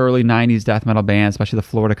of those early 90s death metal bands, especially the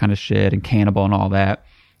Florida kind of shit and Cannibal and all that,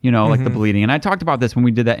 like the Bleeding. And I talked about this when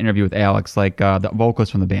we did that interview with Alex, like the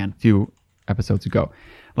vocalist from the band a few episodes ago.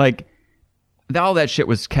 Like, all that shit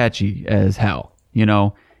was catchy as hell,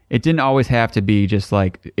 It didn't always have to be just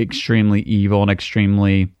like extremely evil and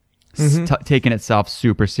extremely taking itself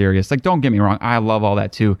super serious. Like, don't get me wrong, I love all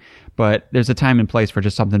that too. But there's a time and place for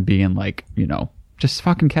just something being like, just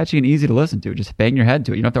fucking catchy and easy to listen to. Just bang your head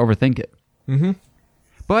to it. You don't have to overthink it.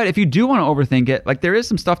 But if you do want to overthink it, like there is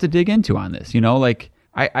some stuff to dig into on this. Like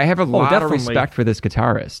I have a lot of respect for this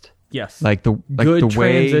guitarist. Yes. Like the good the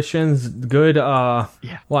way transitions, good. Well,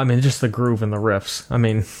 I mean, just the groove and the riffs. I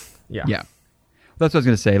mean, yeah. That's what I was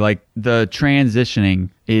gonna say. Like the transitioning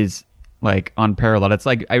is like unparalleled. It's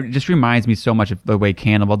like it just reminds me so much of the way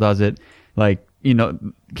Cannibal does it. Like,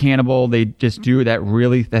 Cannibal, they just do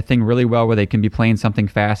that thing really well where they can be playing something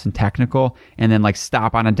fast and technical and then like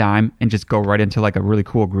stop on a dime and just go right into like a really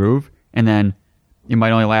cool groove. And then it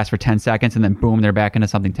might only last for 10 seconds and then boom, they're back into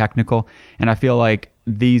something technical. And I feel like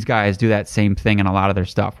these guys do that same thing in a lot of their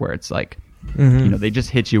stuff where it's like, they just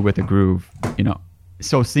hit you with a groove,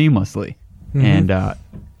 so seamlessly. And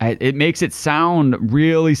it makes it sound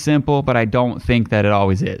really simple, but I don't think that it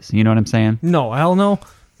always is. You know what I'm saying? No, hell no.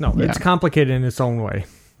 No, It's complicated in its own way.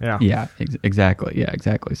 Yeah. Yeah, exactly. Yeah,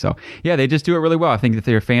 exactly. So, yeah, they just do it really well. I think if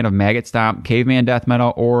they're a fan of Maggot Stomp, caveman death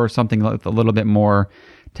metal, or something with a little bit more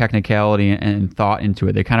technicality and thought into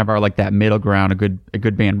it, they kind of are like that middle ground, a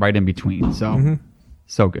good band right in between. So,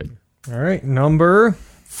 so good. All right, number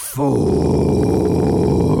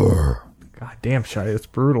 4. God damn, Shai, it's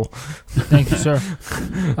brutal. Thank you, sir.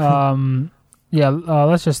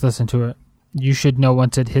 Let's just listen to it. You should know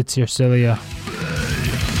once it hits your cilia.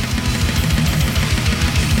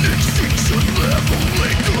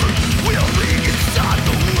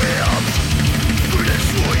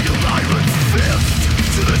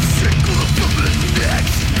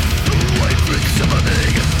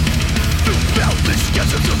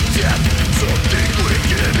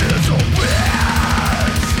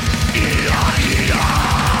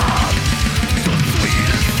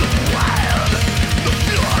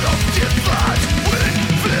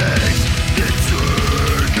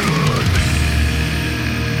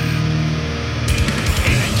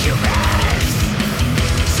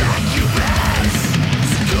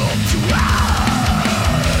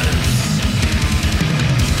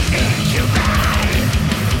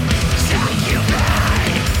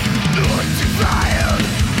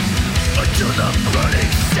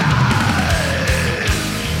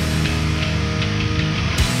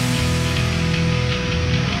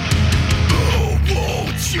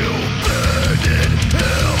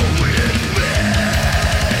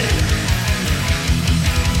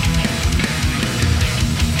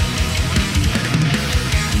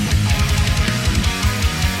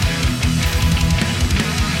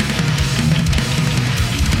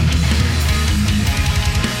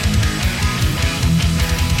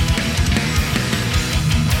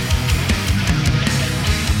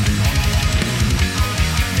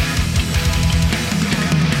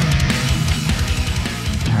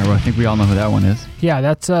 We all know who that one is. Yeah,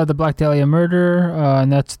 that's the Black Dahlia Murder,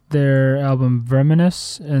 and that's their album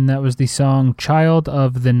Verminous, and that was the song Child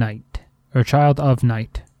of the Night, or Child of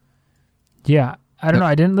Night. Yeah, I don't know,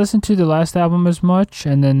 I didn't listen to the last album as much,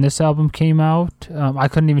 and then this album came out. I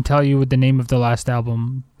couldn't even tell you what the name of the last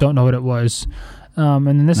album, don't know what it was. And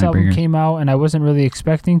then this album came out, and I wasn't really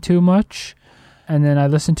expecting too much, and then I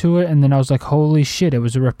listened to it, and then I was like, holy shit, it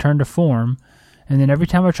was a return to form. And then every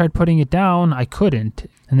time I tried putting it down, I couldn't.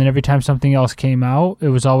 And then every time something else came out, it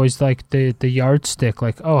was always like the yardstick.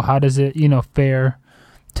 Like, oh, how does it, fare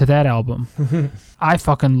to that album? I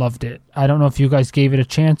fucking loved it. I don't know if you guys gave it a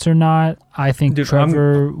chance or not. I think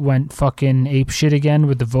Trevor went fucking ape shit again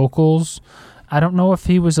with the vocals. I don't know if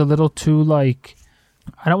he was a little too like,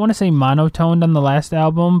 I don't want to say monotoned on the last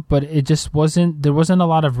album, but it just wasn't, there wasn't a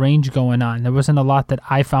lot of range going on. There wasn't a lot that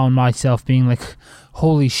I found myself being like,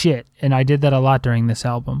 holy shit. And I did that a lot during this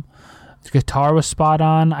album. The guitar was spot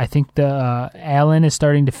on. I think the Alan is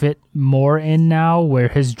starting to fit more in now, where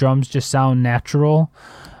his drums just sound natural.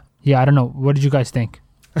 Yeah, I don't know. What did you guys think?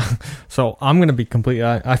 So I'm going to be completely,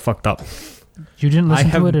 I fucked up. You didn't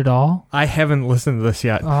listen to it at all? I haven't listened to this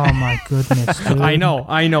yet. Oh my goodness, dude. I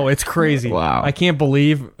know. It's crazy. Wow. I can't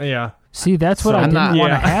believe, yeah. See, that's what I didn't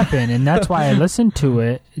want to happen, and that's why I listened to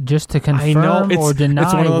it, just to confirm or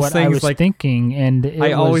deny what I was thinking. And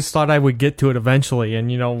I always thought I would get to it eventually,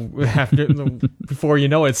 and after before you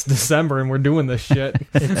know it's December and we're doing this shit.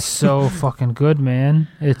 It's so fucking good, man.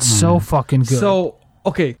 It's so fucking good. So,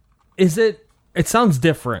 okay, it sounds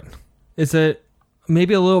different. Is it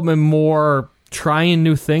maybe a little bit more trying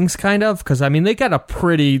new things, kind of? Because, I mean, they got a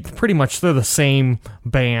pretty much, they're the same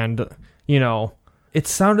band, It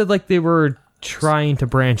sounded like they were trying to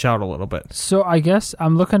branch out a little bit. So I guess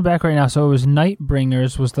I'm looking back right now. So it was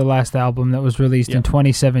Nightbringers was the last album that was released in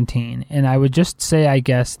 2017. And I would just say, I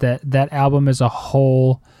guess, that album as a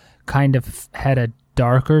whole kind of had a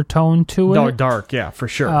darker tone to it. Dark, yeah, for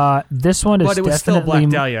sure. This one is but it was still Black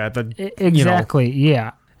Dahlia. Exactly,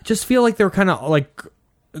 yeah. Just feel like they were kind of like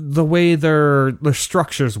the way their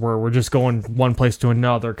structures were just going one place to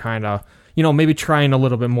another, kind of. Maybe trying a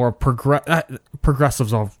little bit more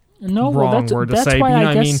progressive's a wrong word to say.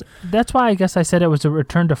 That's why I guess I said it was a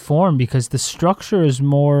return to form, because the structure is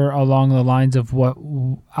more along the lines of what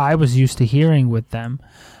I was used to hearing with them.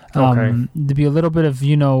 There'd be a little bit of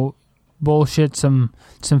bullshit, some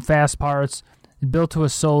fast parts, built to a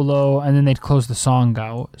solo, and then they'd close the song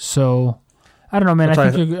out. So I don't know, man.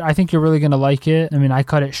 I think you're really gonna like it. I mean, I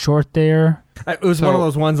cut it short there. It was one of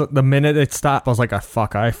those ones that the minute it stopped, I was like, I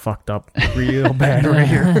fucked up real bad right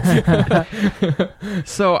here.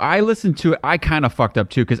 So I listened to it. I kind of fucked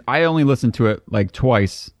up too, because I only listened to it like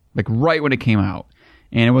twice, like right when it came out.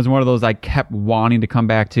 And it was one of those I kept wanting to come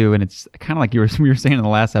back to. And it's kind of like we were saying in the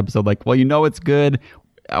last episode, like, well, it's good.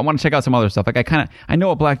 I want to check out some other stuff. Like I know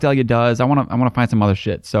what Black Dahlia does. I want to find some other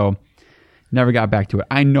shit. So never got back to it.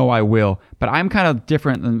 I know I will, but I'm kind of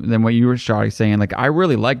different than what you were saying. Like, I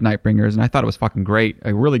really like Nightbringers, and I thought it was fucking great.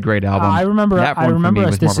 A really great album. I remember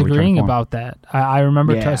us disagreeing about that. I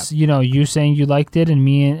remember you saying you liked it, and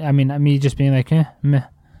me just being like, meh.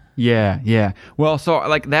 Yeah. Well, so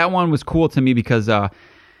like that one was cool to me because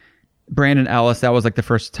Brandon Ellis, that was like the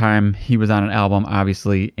first time he was on an album,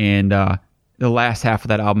 obviously, and the last half of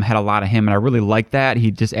that album had a lot of him, and I really liked that.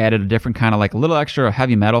 He just added a different kind of like a little extra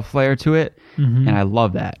heavy metal flair to it, and I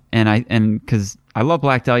love that. And because I love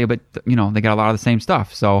Black Dahlia, but they got a lot of the same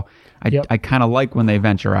stuff, so I kind of like when they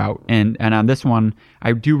venture out. And on this one,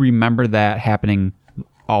 I do remember that happening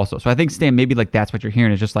also. So I think, Stan, maybe like that's what you're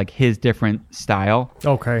hearing is just like his different style.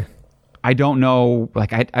 Okay. I don't know,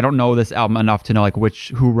 like I don't know this album enough to know like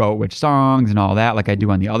who wrote which songs and all that, like I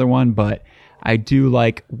do on the other one, but I do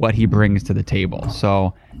like what he brings to the table.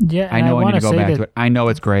 So I know I need to go back to it. I know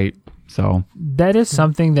it's great. So that is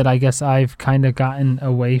something that I guess I've kind of gotten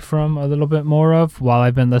away from a little bit more of while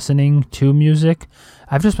I've been listening to music.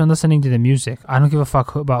 I've just been listening to the music. I don't give a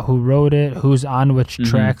fuck about who wrote it, who's on which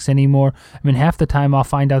tracks anymore. I mean, half the time I'll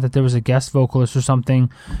find out that there was a guest vocalist or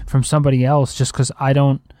something from somebody else just because I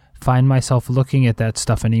don't find myself looking at that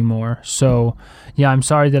stuff anymore. So yeah, I'm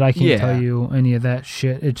sorry that I can't tell you any of that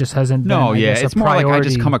shit. It just hasn't been it's more priority. like I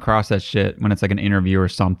just come across that shit when it's like an interview or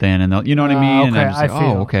something, and they'll, you know what I mean? And I'm just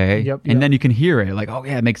like, okay. Yep. And then you can hear it like, oh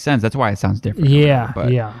yeah, it makes sense. That's why it sounds different. Yeah,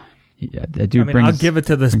 that dude brings, I'll give it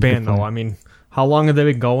to this band though. I mean, how long have they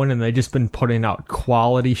been going, and they just been putting out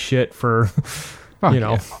quality shit for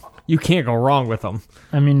you can't go wrong with them.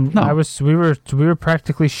 I mean, we were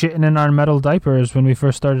practically shitting in our metal diapers when we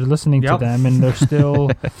first started listening to them, and they're still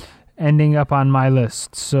ending up on my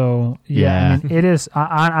list. So I mean, it is.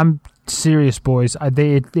 I'm serious, boys.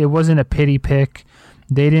 It wasn't a pity pick.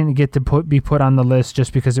 They didn't get to be put on the list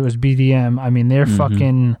just because it was BDM. I mean, they're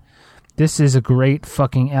fucking. This is a great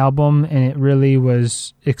fucking album, and it really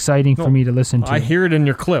was exciting for me to listen to. I hear it in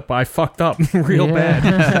your clip. I fucked up real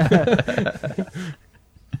bad.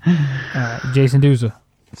 Jason Duza.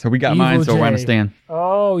 So we got mine, so why not Stan?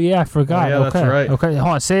 Oh, yeah, I forgot. That's right. Okay,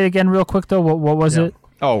 hold on. Say it again real quick, though. What was it?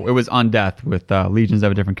 Oh, it was On Death with Legions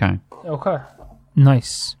of a Different Kind. Okay.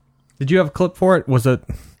 Nice. Did you have a clip for it? Was it?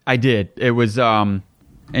 I did. It was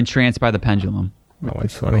Entranced by the Pendulum. Oh, I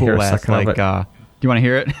just want to hear a second of it. Do you want to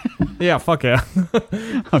hear it? Yeah, fuck yeah.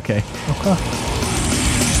 Okay.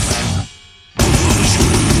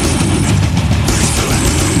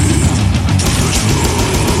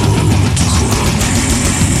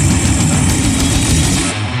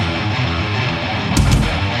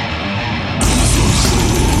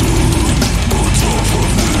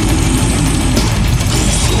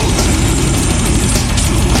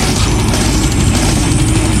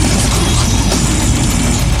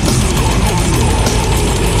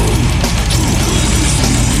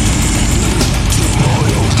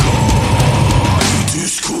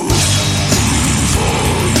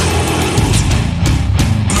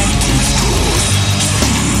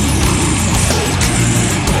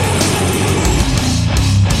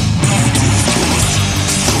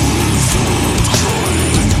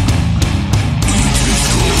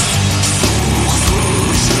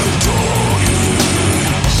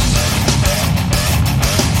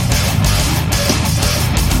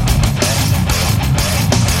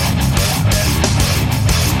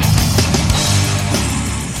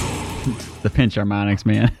 pinch harmonics,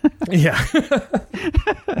 man. Yeah.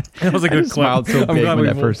 That was a good clip. Smiled so big when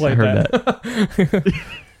I first heard that.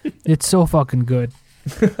 It's so fucking good.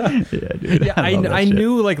 Yeah, dude. Yeah, I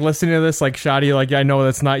knew, like, listening to this, like, Shoddy, like, I know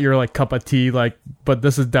that's not your, like, cup of tea, like, but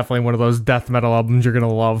this is definitely one of those death metal albums you're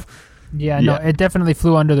gonna love. Yeah, no, it definitely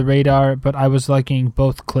flew under the radar, but I was liking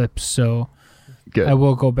both clips, so Good. I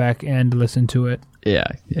will go back and listen to it. Yeah,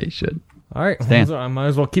 you should. All right, I might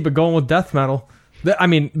as well keep it going with death metal. I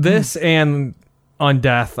mean, this and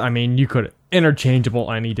Undeath, I mean, you could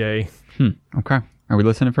interchangeable any day. Okay. Are we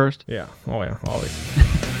listening first? Yeah. Oh, yeah, always.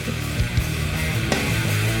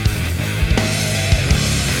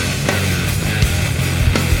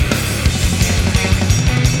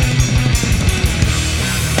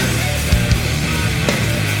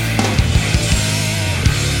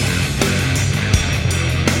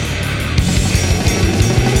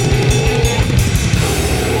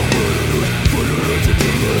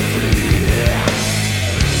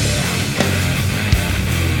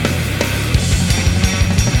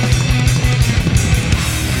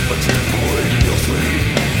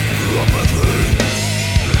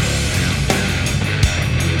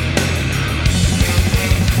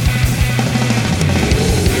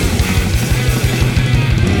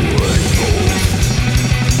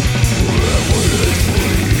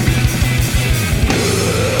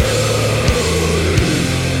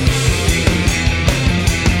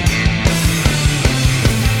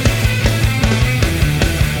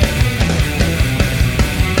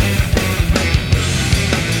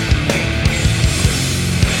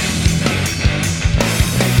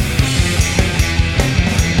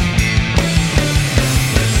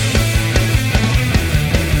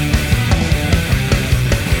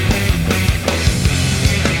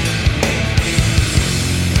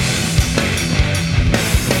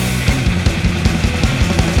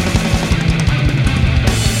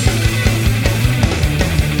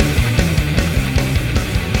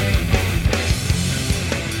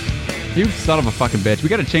 You son of a fucking bitch. We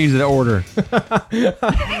got to change the order.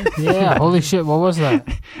 Yeah, holy shit, what was that?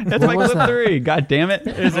 That's my clip 3. God damn it.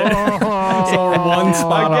 Is it? One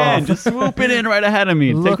spot Again, off. just swooping in right ahead of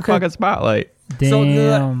me. Take the fucking spotlight.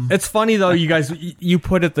 Damn. So it's funny though, you guys. You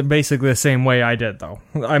put it basically the same way I did, though.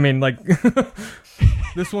 I mean, like,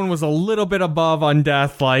 this one was a little bit above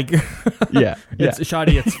Undeath. Like, Yeah. it's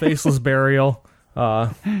Shoddy. It's Faceless Burial,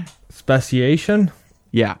 Speciation.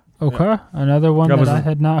 Yeah. Okay, another one that I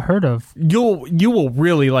had not heard of. You will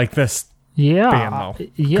really like this. Yeah, band, though.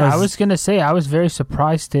 Yeah, I 'Cause- was gonna say I was very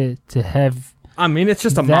surprised to have. I mean, it's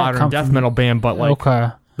just a That modern come death from- metal band, but like Okay,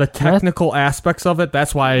 the technical aspects of it.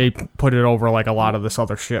 That's why I put it over like a lot of this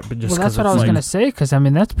other shit. But just well, that's 'cause what I it's was like, gonna say because I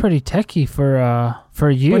mean that's pretty techy for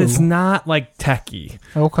you. But it's not like techie.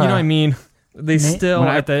 Okay, You know what I mean? They still, when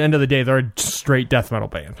I- at the end of the day, they're a straight death metal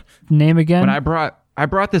band. Name again? When I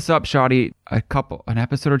brought this up, Shoddy, an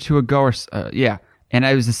episode or two ago, or yeah, and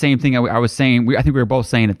it was the same thing I was saying. I think we were both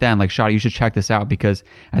saying it then. Like, Shoddy, you should check this out because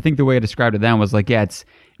I think the way I described it then was like, yeah,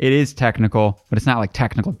 it is technical, but it's not like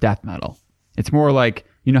technical death metal. It's more like,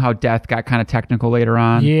 you know how Death got kind of technical later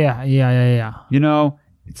on. Yeah. You know,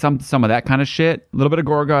 it's some of that kind of shit, a little bit of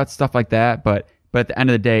Gorguts, stuff like that. But at the end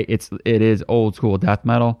of the day, it is old school death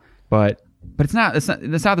metal, but. But it's not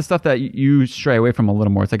the stuff that you stray away from a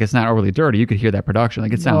little more. It's like it's not overly dirty. You could hear that production.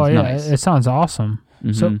 Like it sounds nice. It sounds awesome.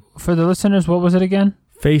 Mm-hmm. So for the listeners, what was it again?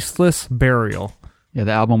 Faceless Burial. Yeah,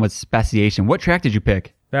 the album was Speciation. What track did you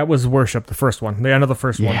pick? That was Worship, the first one. The end of the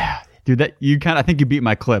first one. Yeah, dude, I think you beat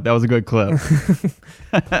my clip. That was a good clip.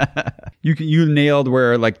 You nailed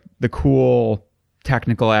where like the cool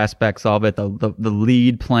technical aspects of it, the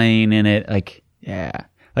lead playing in it, like yeah,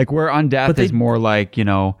 like where Undeath is more like, you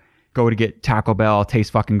know, go to get Taco Bell,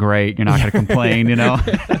 tastes fucking great. You're not gonna complain, you know.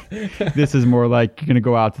 This is more like you're gonna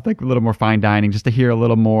go out to like a little more fine dining just to hear a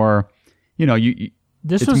little more, you know.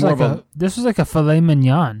 This it's was more like this was like a filet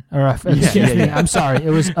mignon, or excuse me, I'm sorry, it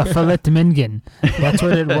was a filet mignon. That's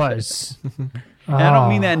what it was. And I don't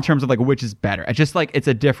mean that in terms of like which is better. It's just like it's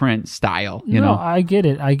a different style, you know. I get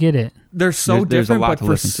it. They're so There's a different, lot but to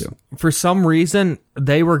listen to. for some reason,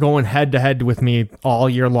 they were going head to head with me all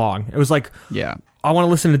year long. It was like, Yeah. I want to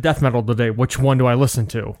listen to death metal today. Which one do I listen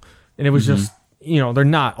to? And it was just, you know, they're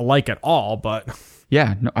not alike at all, but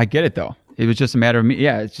Yeah, no, I get it though. It was just a matter of me.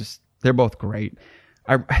 Yeah, it's just they're both great.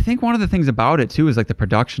 I think one of the things about it too is like the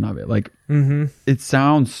production of it. Like, it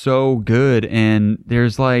sounds so good, and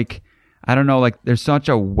there's like, I don't know, like there's such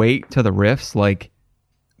a weight to the riffs. Like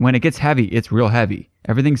when it gets heavy, it's real heavy.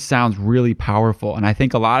 Everything sounds really powerful, and I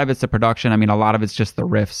think a lot of it's the production. I mean, a lot of it's just the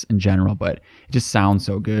riffs in general, but it just sounds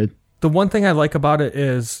so good. the one thing I like about it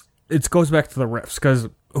is it goes back to the riffs, because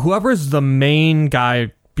whoever's the main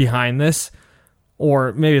guy behind this,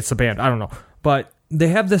 or maybe it's the band, I don't know. But they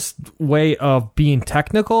have this way of being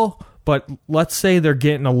technical, but let's say they're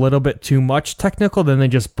getting a little bit too much technical, then they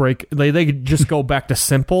just they just go back to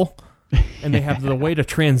simple, and they have the way to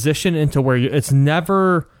transition into where it's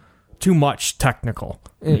never too much technical,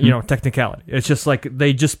 technicality. It's just like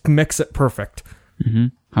they just mix it perfect.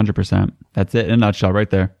 100%. That's it in a nutshell right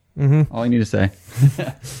there. All you need to say.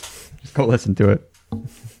 Just go listen to it. All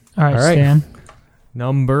right, Stan.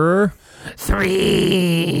 Number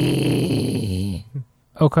 3.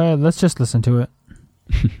 Okay, let's just listen to it.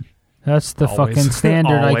 That's the Always. fucking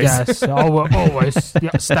standard, Always. I guess. Always.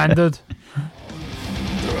 Yeah, standard.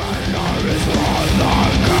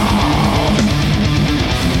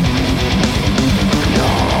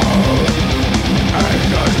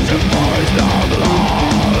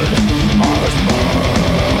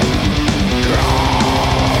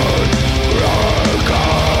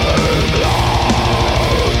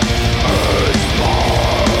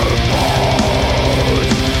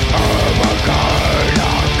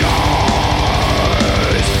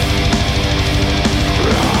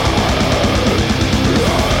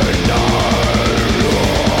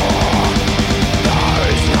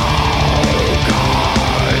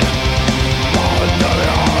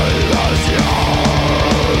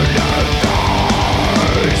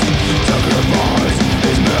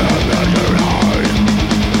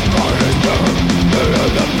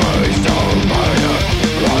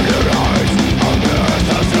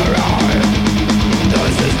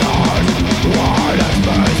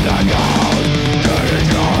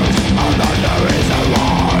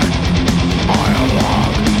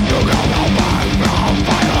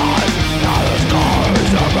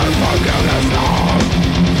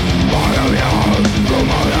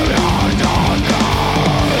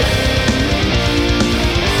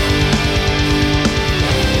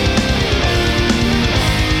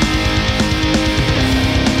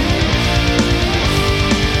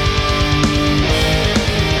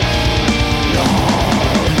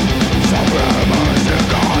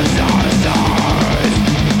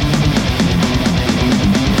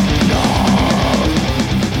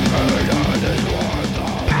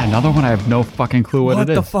 Another one I have no fucking clue what it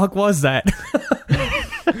is. What the fuck was that?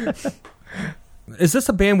 Is this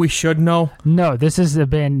a band we should know? No, this is a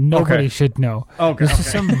band nobody should know. Okay. This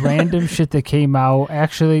is some random shit that came out.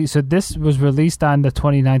 Actually, so this was released on the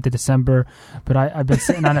 29th of December, but I've been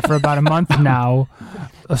sitting on it for about a month now.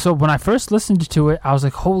 So when I first listened to it, I was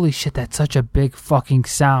like, holy shit, that's such a big fucking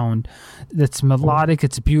sound. It's melodic,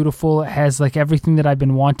 it's beautiful, it has like everything that I've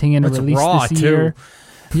been wanting in a release raw, this year. too.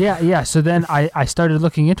 Yeah. So then I started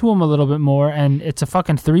looking into them a little bit more, and it's a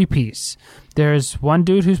fucking 3-piece. There's one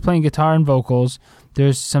dude who's playing guitar and vocals.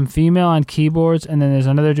 There's some female on keyboards, and then there's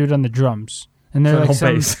another dude on the drums. And they're like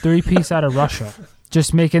some bass. 3-piece out of Russia,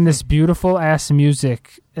 just making this beautiful ass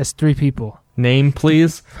music as 3 people. Name,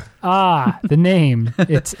 please. The name.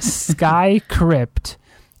 It's Sky Crypt,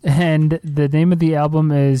 and the name of the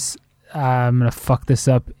album is I'm gonna fuck this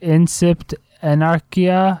up. Incept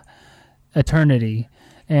Anarchia Eternity.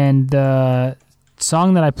 And the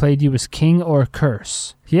song that I played you was King or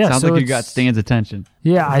Curse. Yeah, Sounds so like you got Stan's attention.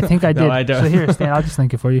 Yeah, I think I did. No, I don't. So here, Stan, I'll just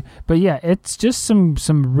link it for you. But yeah, it's just some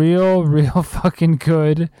real fucking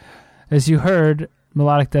good, as you heard,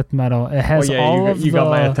 melodic death metal. It has you got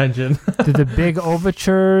my attention. the big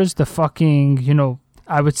overtures, the fucking,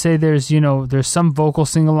 I would say there's some vocal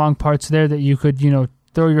sing-along parts there that you could,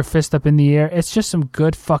 throw your fist up in the air. It's just some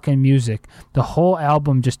good fucking music. The whole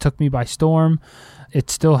album just took me by storm. It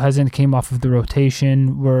still hasn't came off of the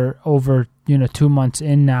rotation. We're over, 2 months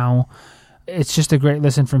in now. It's just a great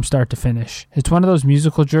listen from start to finish. It's one of those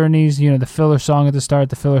musical journeys, the filler song at the start,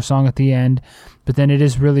 the filler song at the end, but then it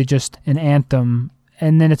is really just an anthem.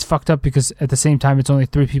 And then it's fucked up because at the same time, it's only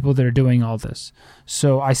 3 people that are doing all this.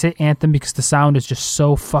 So I say anthem because the sound is just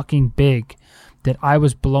so fucking big that I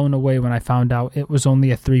was blown away when I found out it was only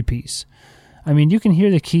a 3-piece. I mean, you can hear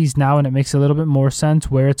the keys now and it makes a little bit more sense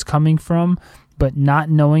where it's coming from, but not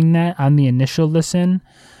knowing that on the initial listen,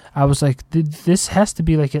 I was like, this has to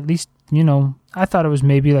be like at least, I thought it was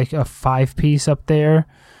maybe like a 5-piece up there.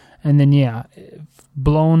 And then,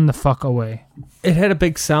 blown the fuck away. It had a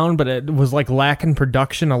big sound, but it was like lacking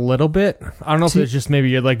production a little bit. I don't know if it's just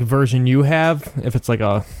maybe like version you have, if it's like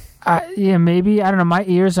a... maybe. I don't know. My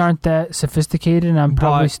ears aren't that sophisticated. And I'm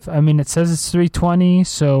probably... it says it's 320,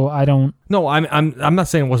 so I don't... No, I'm not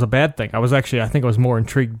saying it was a bad thing. I think I was more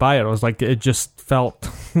intrigued by it. I was like, it just felt...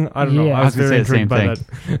 I don't know. I was very intrigued by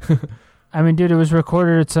that. I mean, dude, it was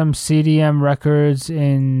recorded at some CDM Records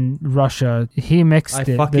in Russia. He mixed it.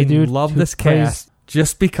 I fucking the dude love this cast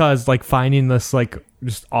just because, like, finding this, like,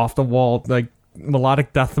 just off the wall, like,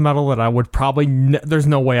 melodic death metal that I would probably there's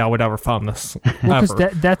no way I would ever find this. Well,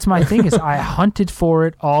 because that's my thing is I hunted for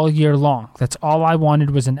it all year long. That's all I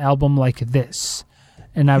wanted was an album like this.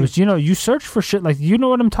 And I was, you search for shit like, you know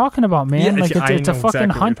what I'm talking about, man. Yeah, like it's a fucking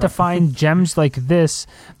exactly hunt to find gems like this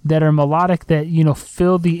that are melodic, that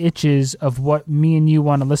fill the itches of what me and you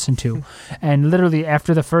want to listen to. And literally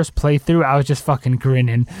after the first playthrough, I was just fucking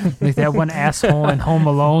grinning, like that one asshole in Home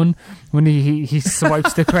Alone when he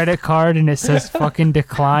swipes the credit card and it says fucking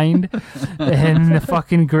declined, and the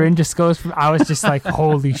fucking grin just goes from. I was just like,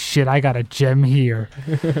 holy shit, I got a gem here.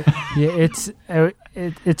 Yeah,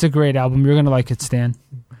 it's a great album. You're gonna like it, Stan.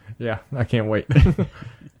 Yeah, I can't wait.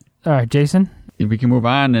 All right, Jason. We can move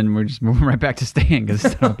on, and we're just moving right back to Stan because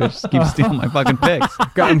this bitch keeps stealing my fucking picks.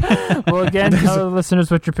 Well, again, tell the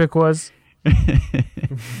listeners what your pick was.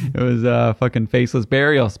 It was fucking Faceless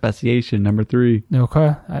Burial, Speciation, number 3.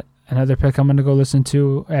 Okay. Another pick I'm going to go listen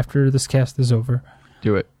to after this cast is over.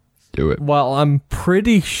 Do it. Well, I'm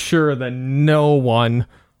pretty sure that no one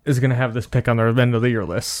is going to have this pick on their end of the year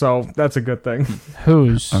list, so that's a good thing.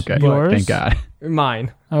 Whose? Okay. Yours? Thank God.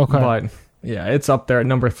 Mine. Okay. But, yeah, it's up there at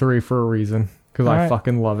number 3 for a reason, because I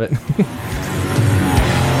fucking love it.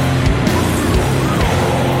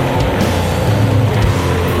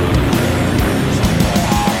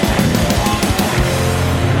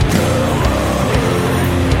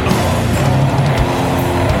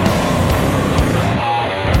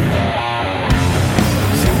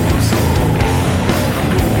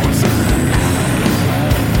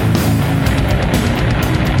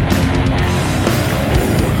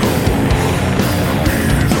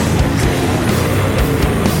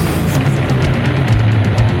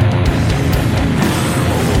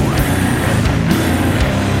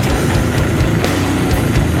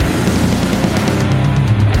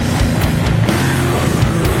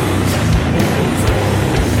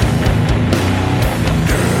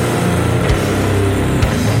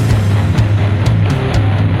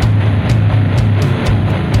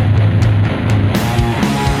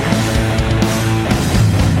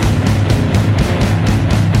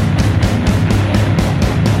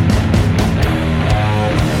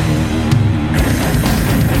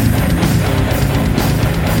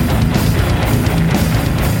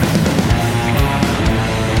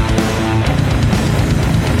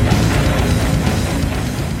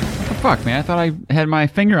 Fuck, man! I thought I had my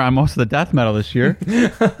finger on most of the death metal this year.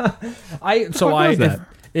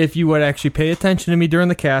 If you would actually pay attention to me during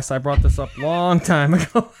the cast, I brought this up a long time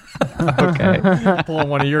ago. Okay, pull on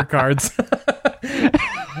one of your cards.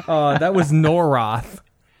 That was Noroth.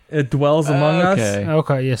 It Dwells Among Us.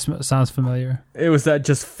 Okay, yes, sounds familiar. It was that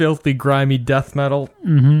just filthy, grimy death metal.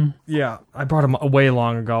 Mm-hmm. Yeah, I brought him way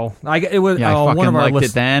long ago. I fucking liked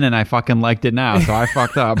it then, and I fucking liked it now, so I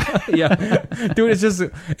fucked up. Yeah,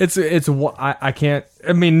 dude, I can't.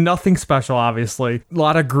 I mean, nothing special, obviously. A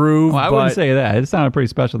lot of groove. Well, I wouldn't say that. It sounded pretty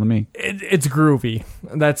special to me. It's groovy.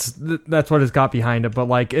 That's what has got behind it. But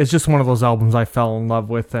like, it's just one of those albums I fell in love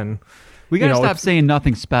with, and. We gotta stop saying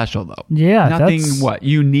nothing special, though. Yeah, nothing. What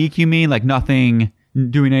unique? You mean like nothing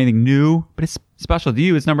doing anything new? But it's special to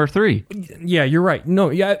you. It's number 3. Yeah, you're right. No,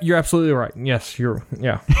 yeah, you're absolutely right. Yes,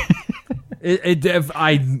 yeah.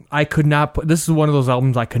 I could not put. This is one of those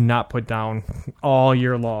albums I could not put down all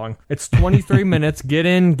year long. It's 23 minutes. Get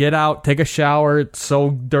in, get out, take a shower. It's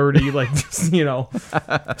so dirty, like just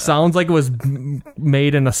sounds like it was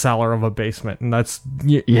made in a cellar of a basement, and that's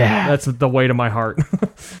the weight of my heart.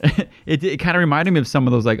 It kind of reminded me of some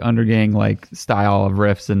of those like Undergang like style of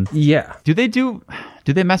riffs, and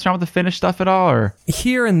do they mess around with the Finnish stuff at all, or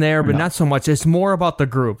here and there, but not so much. It's more about the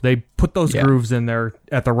groove. They put those grooves in there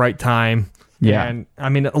at the right time. Yeah, and I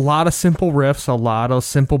mean a lot of simple riffs, a lot of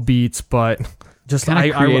simple beats, but just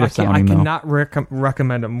I cannot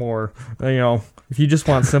recommend it more. If you just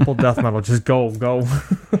want simple death metal, just go.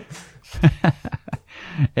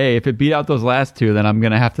 Hey, if it beat out those last 2, then I'm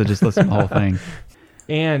gonna have to just listen to the whole thing.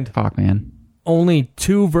 And fuck, man. Only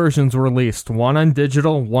 2 versions were released, one on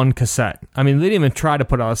digital, one cassette. I mean, they didn't even try to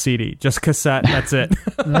put out a CD, just cassette, that's it.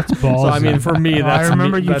 That's ballsy. So, I mean, for me, that's... I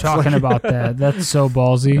remember you talking about that. That's so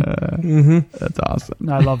ballsy. That's awesome.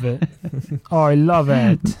 I love it. Oh, I love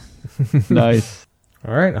it. Nice.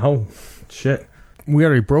 All right. Oh, shit. We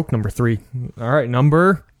already broke number 3. All right,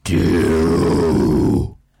 number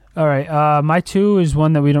 2. All right, my 2 is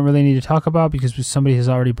one that we don't really need to talk about because somebody has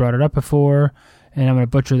already brought it up before. And I'm going to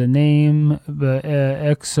butcher the name, but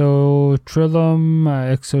Exotrillum.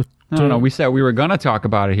 No, we said we were going to talk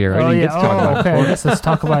about it here. I didn't get to talk about it. Okay, let's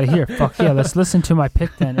talk about it here. Fuck yeah, let's listen to my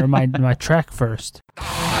pick then, or my track first.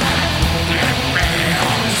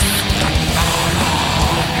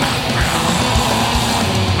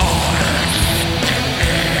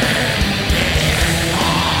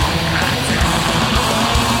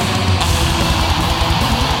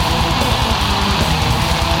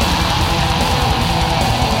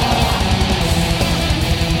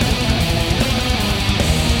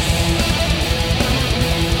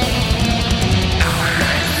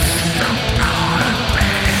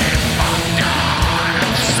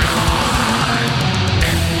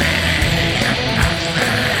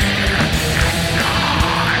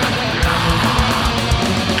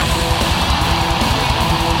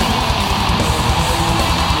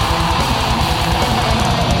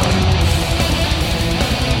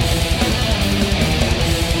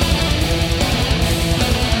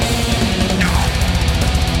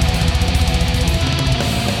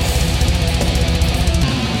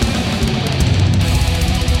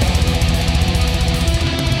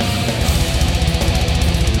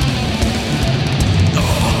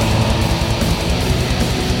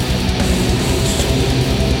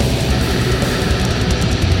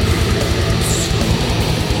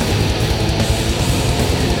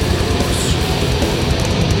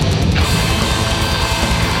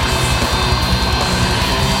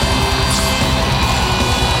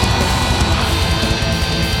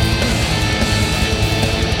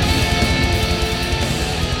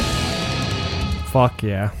 Fuck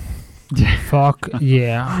yeah. Fuck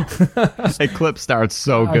yeah. That clip starts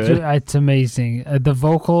so good. It's amazing. The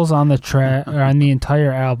vocals on the track or on the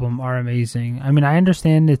entire album are amazing. I mean, I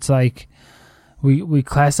understand it's like we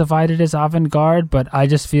classified it as avant-garde, but I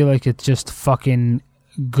just feel like it's just fucking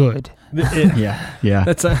good. Yeah.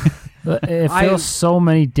 That's It feels so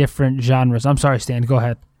many different genres. I'm sorry, Stan. Go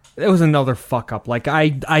ahead. It was another fuck up. Like I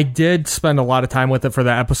did spend a lot of time with it for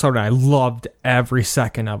that episode, and I loved every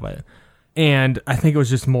second of it. And I think it was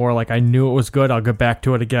just more like I knew it was good. I'll get back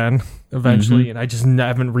to it again eventually, and I just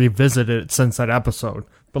haven't revisited it since that episode.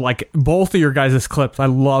 But like both of your guys' clips, I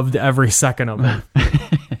loved every second of it.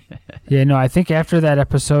 Yeah, no, I think after that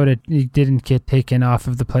episode, it didn't get taken off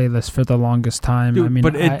of the playlist for the longest time. Dude, I mean,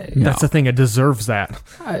 that's the thing. It deserves that.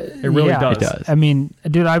 It really does. It does. I mean,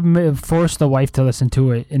 dude, I forced the wife to listen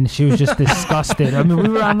to it, and she was just disgusted. I mean, we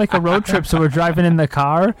were on like a road trip, so we're driving in the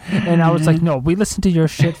car, and I was like, no, we listened to your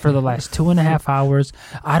shit for the last 2.5 hours.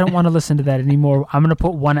 I don't want to listen to that anymore. I'm going to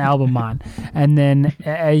put one album on. And then,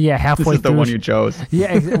 halfway through. This is the one you chose.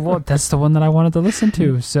 Yeah, well, that's the one that I wanted to listen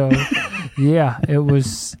to. So, yeah, it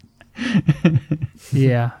was...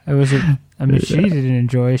 Yeah, it was. I mean, she didn't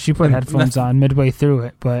enjoy it. She put headphones on midway through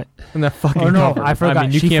it, but and that fucking cover. I forgot. I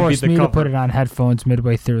mean, she forced me to put it on headphones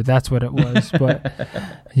midway through. That's what it was. But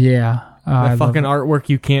yeah, that fucking artwork,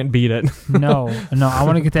 you can't beat it. No, I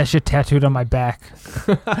want to get that shit tattooed on my back,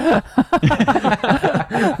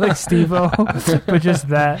 like Steve-O, but just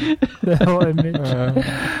the whole image.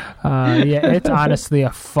 Yeah, it's honestly a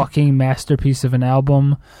fucking masterpiece of an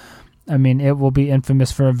album. I mean, it will be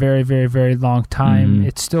infamous for a very, very, very long time.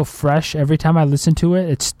 It's still fresh. Every time I listen to it,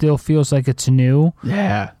 it still feels like it's new.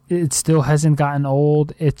 Yeah. It still hasn't gotten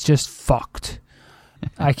old. It's just fucked.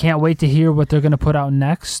 I can't wait to hear what they're going to put out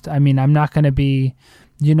next. I mean, I'm not going to be,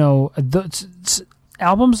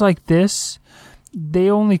 albums like this, they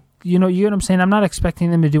only, you know what I'm saying? I'm not expecting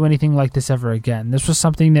them to do anything like this ever again. This was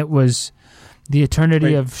something that was the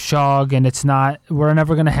eternity of Shog, and it's not. We're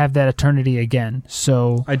never going to have that eternity again.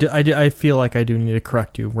 So I feel like I do need to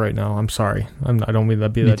correct you right now. I'm sorry. I don't mean to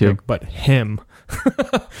be that dick, but him.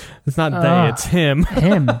 It's not they. It's him.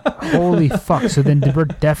 Him. Holy fuck! So then we're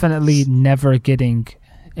definitely never getting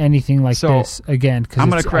anything like this again. I'm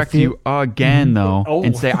going to correct you again though,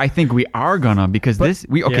 and say I think we are gonna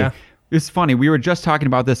It's funny. We were just talking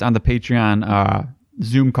about this on the Patreon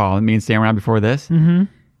Zoom call. Me and Sam were on before this,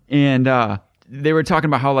 and they were talking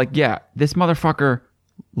about how, like, yeah, this motherfucker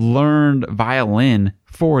learned violin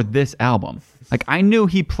for this album. Like, I knew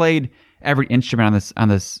he played every instrument on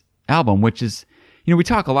this album, which is, we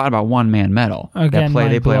talk a lot about one-man metal. Again,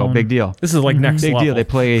 they play big deal. This is like next big level. Deal. They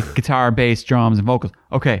play guitar, bass, drums, and vocals.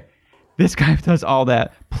 Okay, this guy does all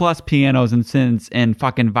that, plus pianos and synths and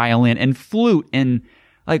fucking violin and flute and,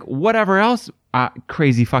 like, whatever else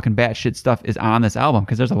crazy fucking batshit stuff is on this album,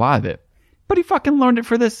 because there's a lot of it. But he fucking learned it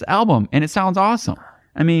for this album, and it sounds awesome.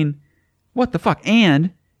 I mean, what the fuck?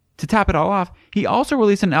 And to top it all off, he also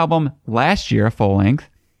released an album last year, a full length,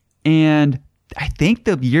 and I think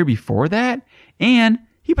the year before that, and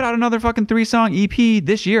he put out another fucking 3-song EP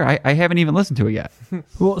this year. I haven't even listened to it yet.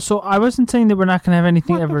 Well, so I wasn't saying that we're not going to have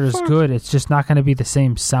anything ever as good. It's just not going to be the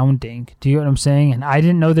same sounding. Do you know what I'm saying? And I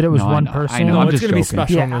didn't know that it was one person. I know. No, I'm it's just going to be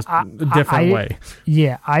special in a different way.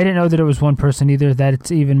 Yeah, I didn't know that it was one person either.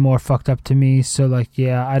 That's even more fucked up to me. So, like,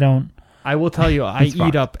 yeah, I don't... I will tell you, I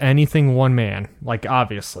eat up anything one man, like,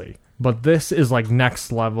 obviously. But this is, like,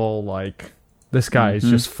 next level, like... This guy is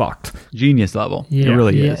just fucked. Genius level. Yeah, it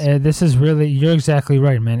really is. This is really... You're exactly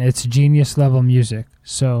right, man. It's genius level music.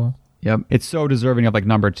 So... Yep. It's so deserving of, like,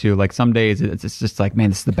 number 2. Like, some days it's just like, man,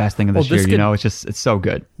 this is the best thing of this year, It's so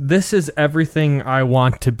good. This is everything I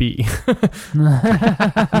want to be.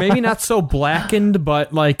 Maybe not so blackened,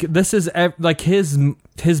 but, like, this is... like, his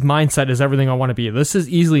mindset is everything I want to be. This is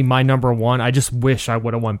easily my number 1. I just wish I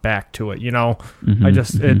would have went back to it,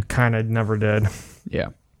 It kind of never did. Yeah.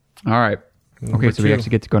 All right. Okay, so we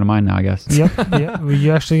actually get to go to mine now, I guess. Yep. Yeah,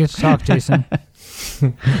 you actually get to talk, Jason.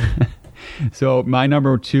 So my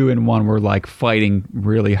number 2 and 1 were like fighting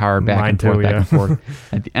really hard back and forth.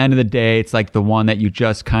 At the end of the day, it's like the one that you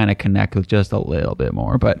just kind of connect with just a little bit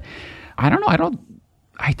more. But I don't know.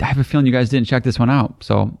 I have a feeling you guys didn't check this one out.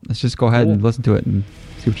 So let's just go ahead and listen to it and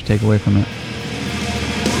see what you take away from it.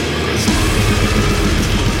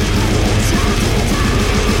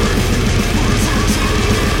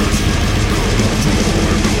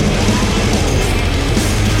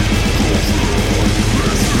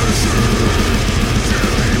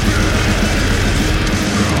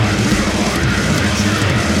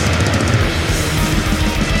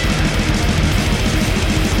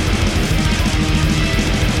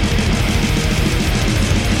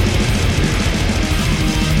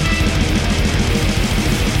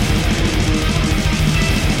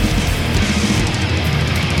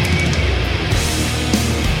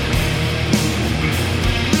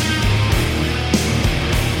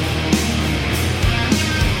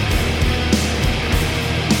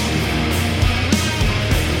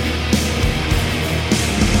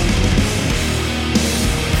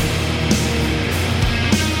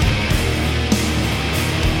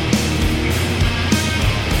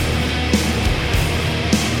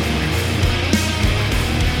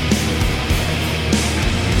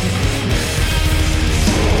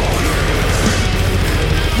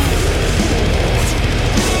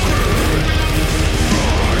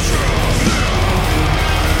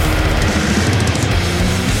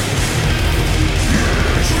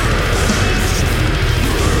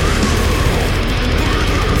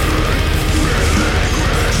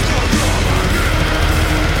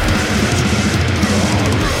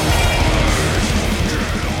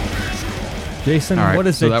 Jason, All right, what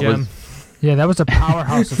is so it, that Jim? was- Yeah, that was a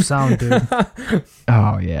powerhouse of sound, dude.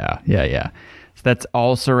 Oh yeah. So that's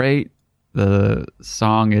Ulcerate. The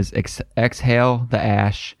song is Exhale the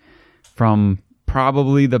Ash from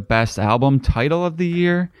probably the best album title of the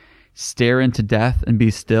year, Stare Into Death and Be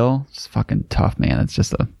Still. It's fucking tough, man. That's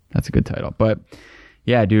a good title. But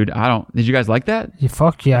yeah, dude, did you guys like that? Yeah,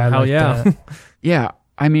 fuck yeah, I Hell like yeah. that. Yeah,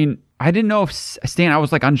 I mean, I didn't know if Stan, I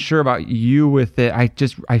was like unsure about you with it. I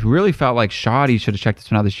really felt like Shoddy should have checked this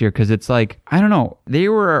one out this year because it's like, I don't know, they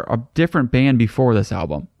were a different band before this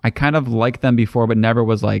album. I kind of liked them before, but never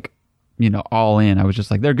was like, all in. I was just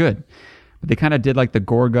like, they're good. But they kind of did like the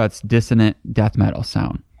Gorguts dissonant death metal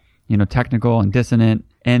sound, technical and dissonant.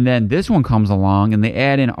 And then this one comes along and they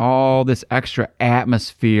add in all this extra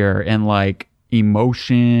atmosphere and like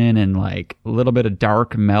emotion and like a little bit of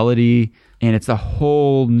dark melody. And it's a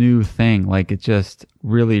whole new thing. Like it just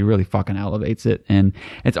really, really fucking elevates it. And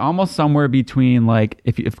it's almost somewhere between like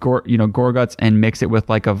if Gorguts and mix it with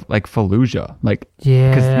like Fallujah, like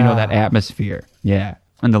because that atmosphere, yeah,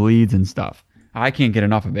 and the leads and stuff. I can't get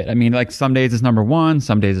enough of it. I mean, like some days it's number 1,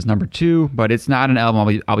 some days it's number 2, but it's not an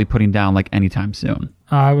album I'll be putting down like anytime soon.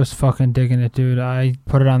 I was fucking digging it, dude. I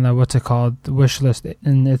put it on the wish list,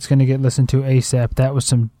 and it's gonna get listened to ASAP. That was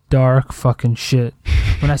some dark fucking shit.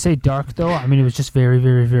 When I say dark, though, I mean it was just very,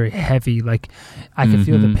 very, very heavy. Like I could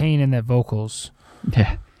feel the pain in the vocals.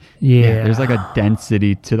 Yeah. There's like a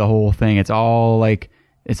density to the whole thing. It's all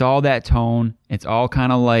that tone. It's all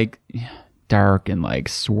kind of like dark and like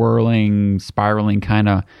swirling, spiraling kind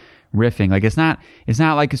of riffing. Like it's not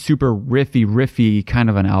like a super riffy kind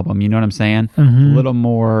of an album. You know what I'm saying? A little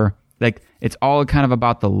more like it's all kind of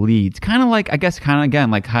about the leads. Kind of like, I guess, kind of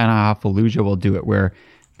again, like kind of how Fallujah will do it, where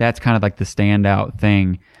that's kind of like the standout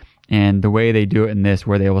thing. And the way they do it in this,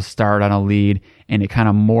 where they will start on a lead and it kind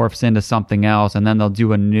of morphs into something else, and then they'll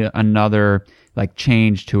do another like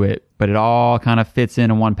change to it, but it all kind of fits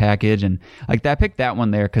in one package. And like I picked that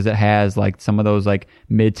one there because it has like some of those like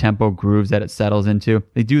mid-tempo grooves that it settles into.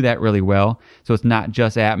 They do that really well. So it's not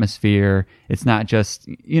just atmosphere. It's not just,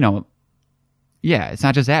 it's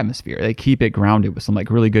not just atmosphere. They keep it grounded with some like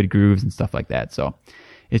really good grooves and stuff like that. So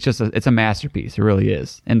it's just it's a masterpiece. It really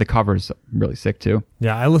is. And the cover's really sick too.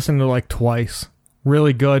 Yeah, I listened to it like twice.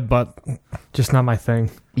 Really good, but just not my thing.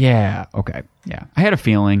 Yeah. Okay. Yeah. I had a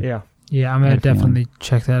feeling. Yeah. Yeah, I'm gonna definitely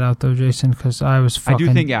check that out though, Jason, because I was fucking. I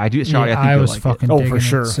do think, I do. Sorry, I was like fucking. Oh, for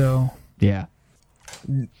sure. So yeah,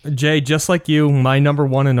 Jay, just like you, my number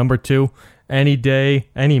 1 and number 2, any day,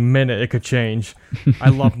 any minute, it could change. I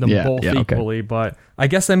love them both equally, but I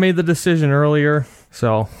guess I made the decision earlier,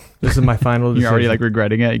 so this is my final decision. You're already like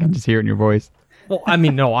regretting it. You can just hear it in your voice. Well, I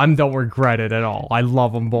mean, no, I don't regret it at all. I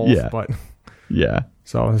love them both, but yeah.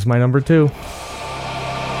 So this is my number 2.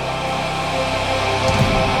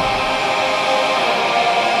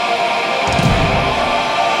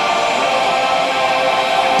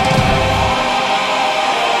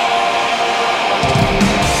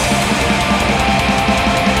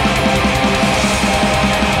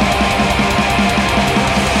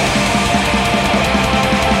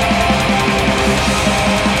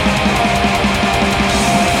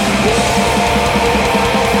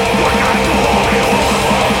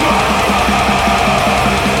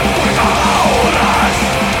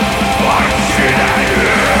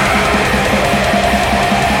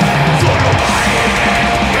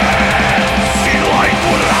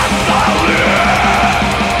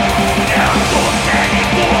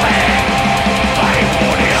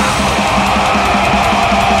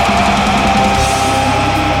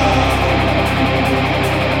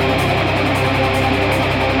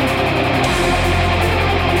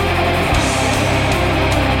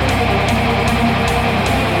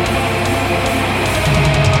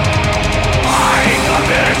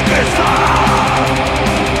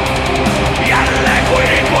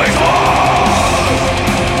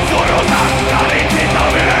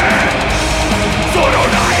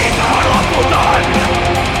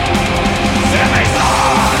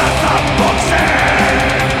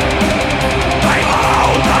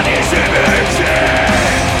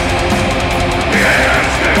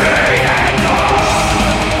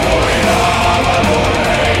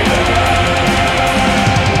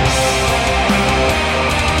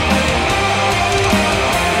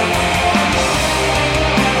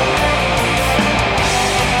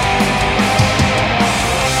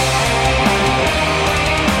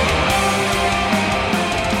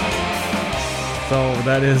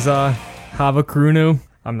 That is Havakrunu.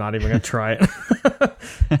 I'm not even going to try it.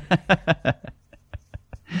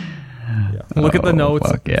 Look at the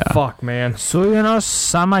notes. Fuck, man. Suyunos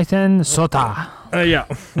Samaiten Sota. Yeah,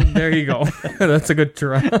 there you go. That's a good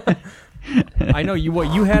try. I know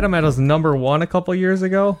you had him at his number 1 a couple years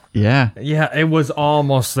ago. Yeah. Yeah, it was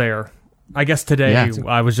almost there. I guess today Yeah.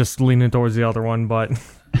 I was just leaning towards the other one, but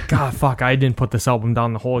God, fuck, I didn't put this album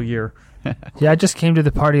down the whole year. Yeah, I just came to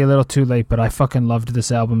the party a little too late, but I fucking loved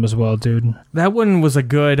this album as well, dude. That one was a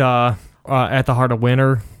good At the Heart of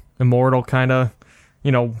Winter, Immortal kind of,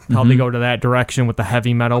 how they go to that direction with the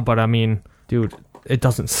heavy metal, but I mean, dude, it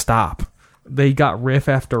doesn't stop. They got riff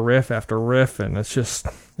after riff after riff, and it's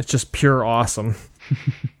just pure awesome.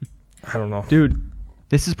 I don't know. Dude,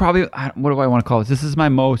 this is probably, what do I want to call this? This is my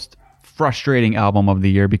most frustrating album of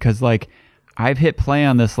the year because, like, I've hit play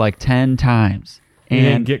on this like 10 times.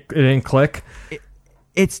 And it didn't click?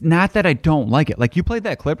 It's not that I don't like it. Like, you played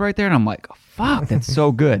that clip right there, and I'm like, oh, fuck, that's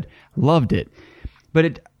so good. Loved it.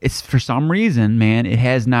 But it's for some reason, man, it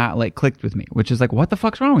has not, like, clicked with me, which is like, what the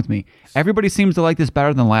fuck's wrong with me? Everybody seems to like this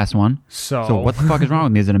better than the last one. So what the fuck is wrong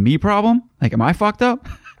with me? Is it a me problem? Like, am I fucked up?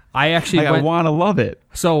 I actually I want to love it.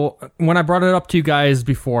 So when I brought it up to you guys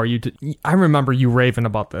before, I remember you raving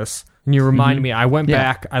about this, and you reminded me. I went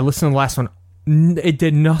back, I listened to the last one. It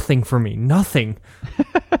did nothing for me. Nothing.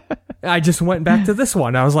 I just went back to this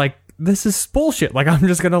one. I was like, this is bullshit. Like, I'm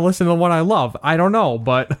just going to listen to the one I love. I don't know,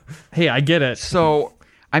 but hey, I get it. So,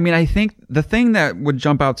 I mean, I think the thing that would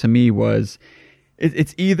jump out to me was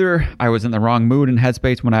it's either I was in the wrong mood and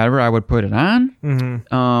headspace whenever I would put it on,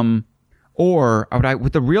 or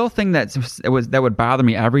with the real thing that would bother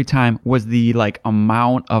me every time was the, like,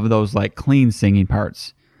 amount of those, like, clean singing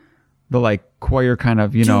parts. The, like, choir kind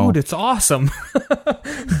of, Dude, it's awesome.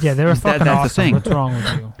 Yeah, they were fucking that's the awesome. thing. What's wrong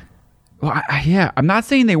with you? Well, yeah, I'm not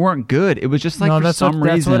saying they weren't good. It was just like, for some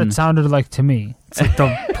reason. That's what it sounded like to me. It's like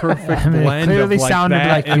the perfect blend. It clearly of, like, sounded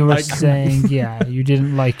that like you were like, saying, yeah, you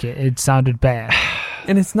didn't like it. It sounded bad.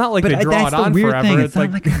 And it's not like they draw that's it the on weird forever. thing. It's It's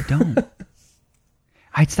not like I don't.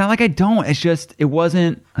 It's not like I don't. It's just, it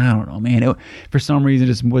wasn't, I don't know, man. For some reason,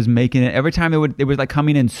 it just was making it, every time it was like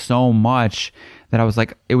coming in so much that I was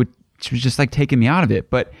like, it was just like taking me out of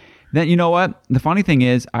it. But then, you know what? The funny thing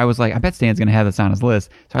is, I was like, I bet Stan's going to have this on his list.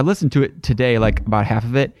 So I listened to it today, like about half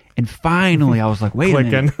of it. And finally, I was like, wait a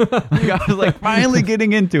minute. Like, I was like finally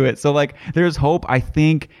getting into it. So, like, there's hope. I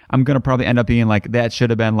think I'm going to probably end up being like, that should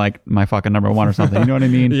have been like my fucking number 1 or something. You know what I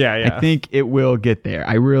mean? Yeah. I think it will get there.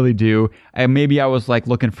 I really do. Maybe I was like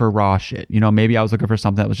looking for raw shit. Maybe I was looking for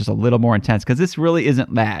something that was just a little more intense, because this really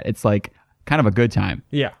isn't that. It's like kind of a good time.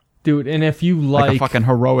 Yeah. Dude, and if you like a fucking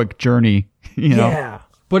heroic journey, Yeah.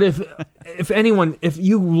 But if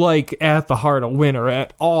you like At the Heart of Winter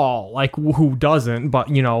at all, like, who doesn't? But,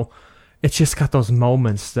 it's just got those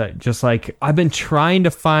moments that just, like, I've been trying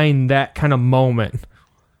to find that kind of moment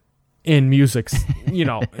in music.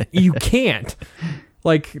 You can't.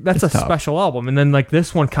 Like, that's it's a tough. special album. And then, like,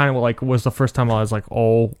 this one kind of, like, was the first time I was like,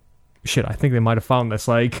 oh, shit, I think they might have found this.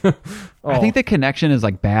 Like, I think the connection is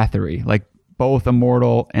like Bathory. Like, both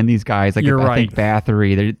Immortal and these guys, like, I think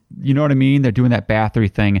Bathory, you know what I mean? They're doing that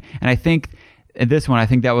Bathory thing. And I think in this one, I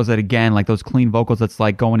think that was it again, like those clean vocals that's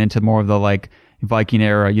like going into more of the like Viking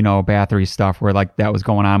era, Bathory stuff where like that was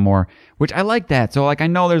going on more, which I like that. So like, I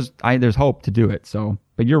know there's hope to do it. So,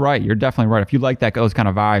 but you're right. You're definitely right. If you like those kind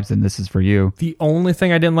of vibes, then this is for you. The only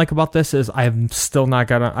thing I didn't like about this is I've still not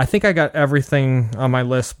got I think I got everything on my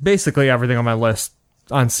list, basically everything on my list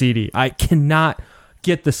on CD. I cannot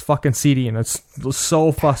get this fucking CD, and it's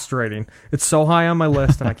so frustrating. It's so high on my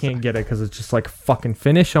list, and I can't get it because it's just like fucking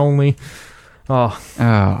finish only. Let's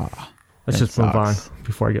just move on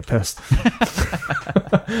before I get pissed.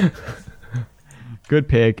 Good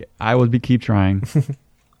pick. I will keep trying.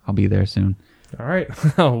 I'll be there soon. All right.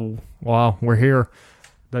 Oh, wow, we're here.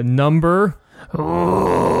 The number 1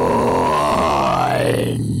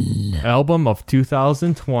 album of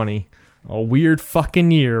 2020. A weird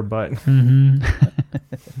fucking year, but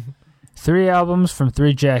 3 albums from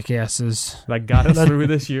 3 jackasses that got us through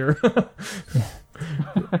this year. All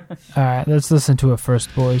right, let's listen to it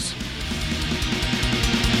first, boys.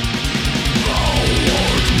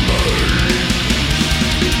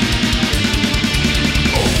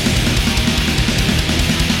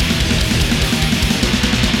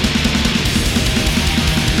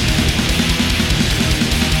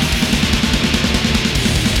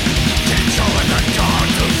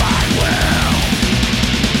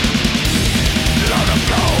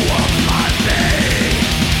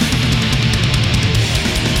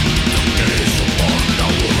 This upon the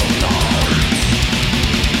world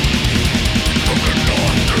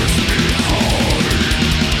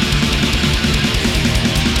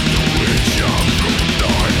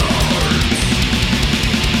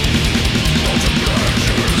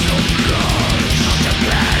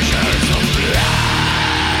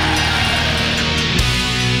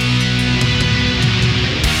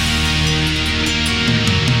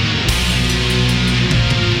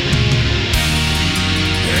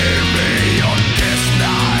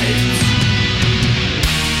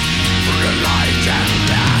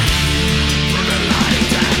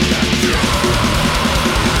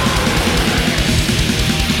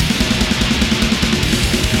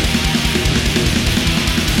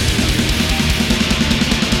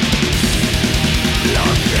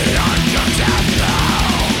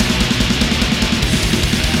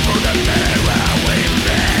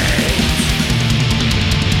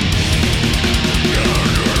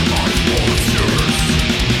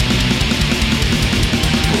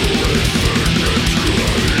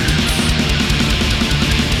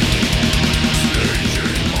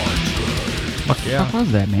What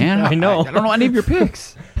was that, man? I know. I don't know any of your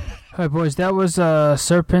picks. All right, boys, that was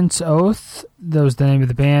Serpent's Oath. That was the name of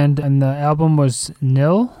the band, and the album was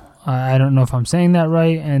Nil. I don't know if I'm saying that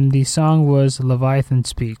right, and the song was Leviathan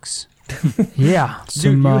Speaks. Yeah.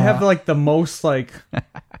 Dude, you have like the most like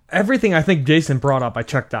everything I think Jason brought up I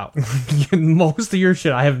checked out. Most of your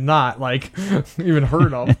shit I have not like even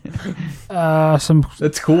heard of.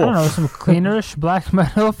 That's cool. I don't know, some cleanerish black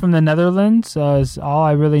metal from the Netherlands is all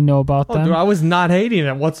I really know about them. Dude, I was not hating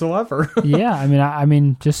it whatsoever. Yeah, I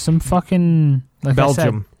mean just some fucking like Belgium.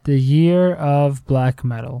 I said, the year of black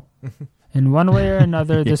metal. In one way or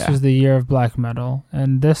another, this was the year of black metal.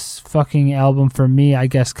 And this fucking album, for me, I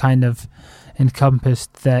guess kind of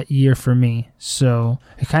encompassed that year for me. So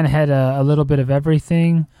it kind of had a little bit of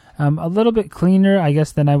everything. A little bit cleaner, I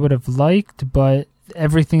guess, than I would have liked. But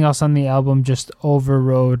everything else on the album just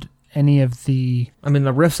overrode any of the... I mean,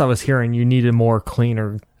 the riffs I was hearing, you needed more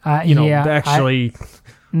cleaner, actually...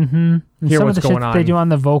 Mm-hmm. And hear some what's of the shit going on. they do on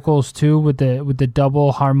the vocals too, with the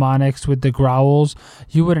double harmonics, with the growls,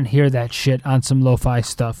 you wouldn't hear that shit on some lo-fi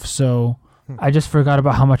stuff. So I just forgot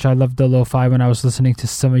about how much I loved the lo-fi when I was listening to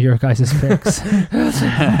some of your guys' picks.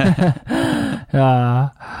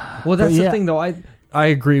 Well, that's the thing, though. I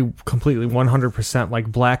agree completely, 100%.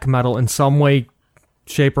 Like black metal, in some way,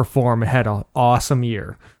 shape, or form, it had an awesome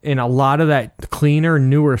year. And a lot of that cleaner,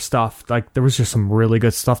 newer stuff, like there was just some really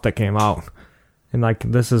good stuff that came out. And, like,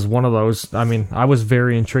 this is one of those. I mean, I was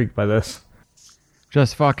very intrigued by this.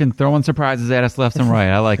 Just fucking throwing surprises at us left and right.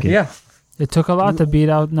 I like it. Yeah. It took a lot to beat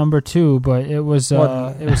out number 2, but it was such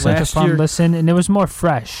a fun listen, and it was more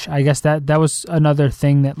fresh. I guess that was another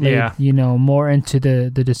thing that laid, more into the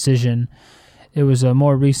decision. It was a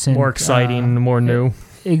more recent... More exciting, more new.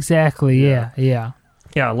 Exactly, yeah.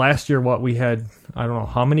 Yeah, last year, we had, I don't know,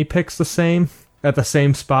 how many picks the same? At the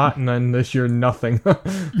same spot, and then this year nothing.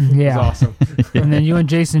 Yeah, awesome. And then you and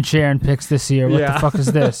Jason sharing picks this year. What the fuck is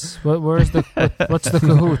this? What's the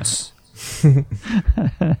cahoots?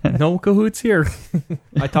 No cahoots here.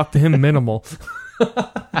 I talked to him minimal. All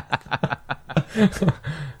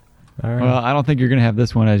right. Well, I don't think you're gonna have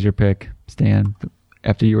this one as your pick, Stan.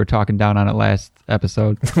 After you were talking down on it last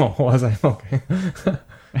episode. Oh, was I? Okay.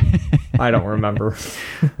 I don't remember.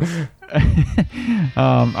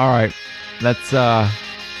 All right. Let's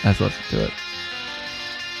listen to it.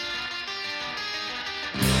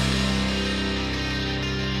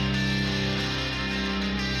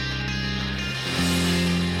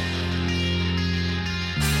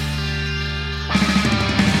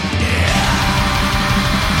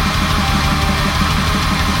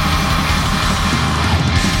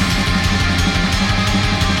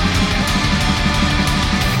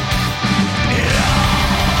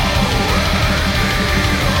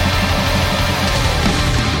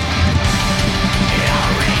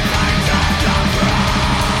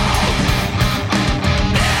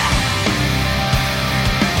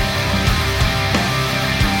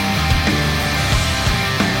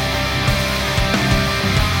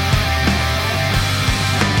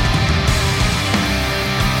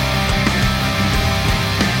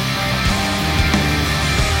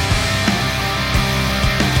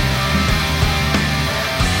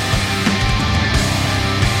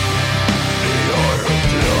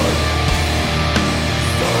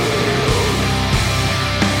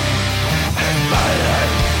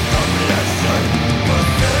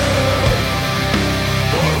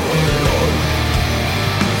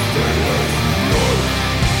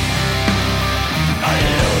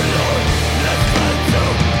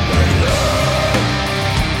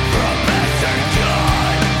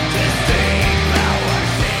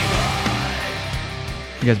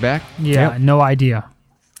 You guys back? Yeah, yep. No idea.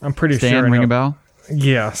 I'm pretty Stan, sure. Ring a bell?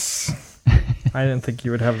 Yes. I didn't think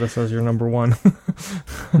you would have this as your number one.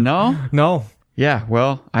 No? No. Yeah,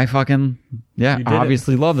 well, I fucking,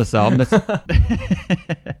 obviously love this album.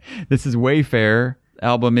 This is Wayfarer.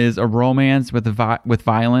 Album is A Romance with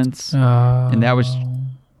Violence. And that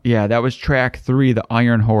was track 3, The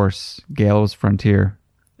Iron Horse, Gale's Frontier,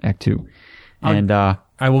 Act 2. And I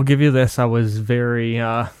will give you this. I was very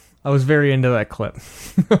into that clip.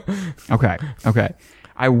 Okay.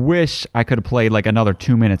 I wish I could have played like another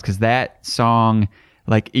 2 minutes, because that song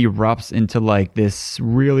like erupts into like this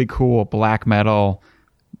really cool black metal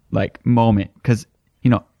like moment. Because,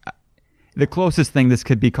 the closest thing this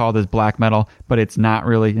could be called is black metal, but it's not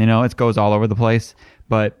really, it goes all over the place.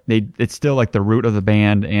 But it's still like the root of the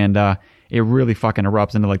band, and it really fucking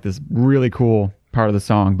erupts into like this really cool part of the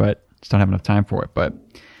song, but just don't have enough time for it. But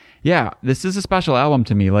yeah, this is a special album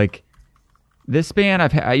to me. Like, this band,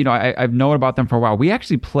 I've known about them for a while. We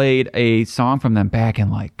actually played a song from them back in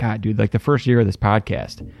like the first year of this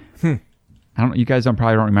podcast. You guys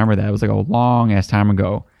probably don't remember that. It was like a long ass time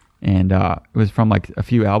ago, and it was from like a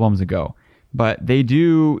few albums ago. But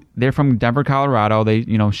they're from Denver, Colorado. They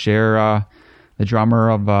share the drummer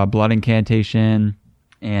of Blood Incantation,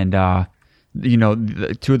 and couple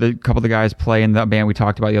of the guys play in the band we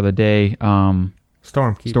talked about the other day.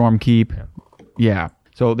 Stormkeep. Yeah.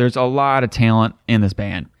 So there's a lot of talent in this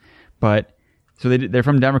band, but so they're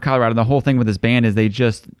from Denver, Colorado. The whole thing with this band is they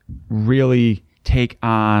just really take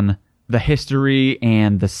on the history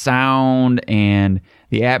and the sound and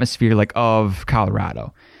the atmosphere like of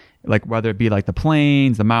Colorado, like whether it be like the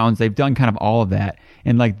plains, the mountains. They've done kind of all of that,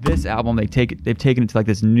 and like this album, they've taken it to like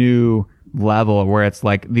this new level where it's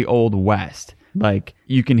like the Old West. Like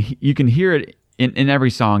you can hear it in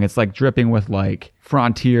every song. It's like dripping with like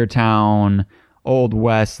frontier town, Old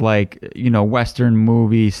West, like Western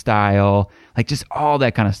movie style, like just all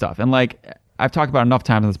that kind of stuff. And like I've talked about enough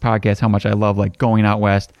times on this podcast how much I love like going out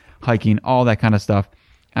west, hiking, all that kind of stuff.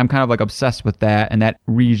 I'm kind of like obsessed with that and that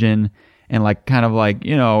region, and like kind of like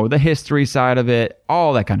the history side of it,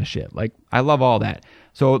 all that kind of shit. Like I love all that.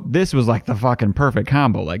 So this was like the fucking perfect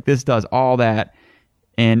combo. Like this does all that,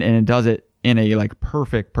 and it does it in a like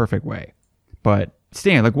perfect way. But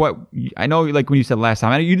Stan, like what I know, like when you said last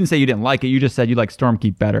time, you didn't say you didn't like it. You just said you like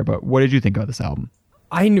Stormkeep better. But what did you think of this album?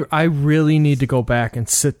 I really need to go back and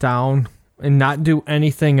sit down and not do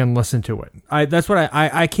anything and listen to it. That's what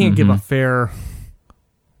I can't give a fair.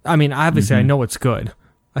 I mean, obviously I know it's good.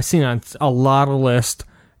 I've seen it on a lot of lists,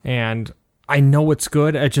 and I know it's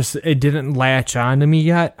good. It didn't latch on to me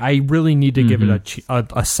yet. I really need to give it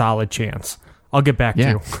a solid chance. I'll get back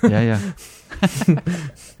to you. Yeah.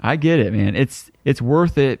 I get it, man. It's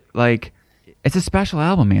worth it. Like, it's a special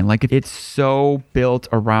album, man. Like, it's so built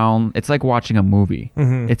around. It's like watching a movie.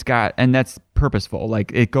 And that's purposeful.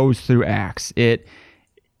 Like, it goes through acts.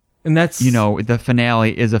 And that's the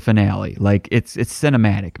finale is a finale. Like, it's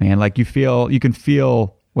cinematic, man. Like, you can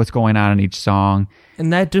feel what's going on in each song.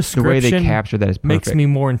 And that description, the way they capture that is perfect. Makes me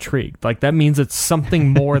more intrigued. Like, that means it's something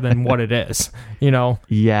more than what it is,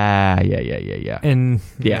 Yeah. And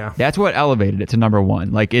yeah, that's what elevated it to number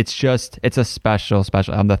one. Like, it's a special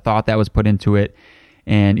album. The thought that was put into it.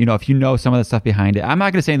 And, if you know some of the stuff behind it, I'm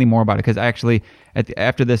not going to say anything more about it because actually,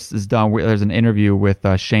 after this is done, there's an interview with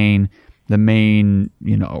Shane, the main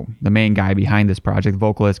guy behind this project,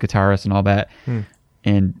 vocalist, guitarist, and all that.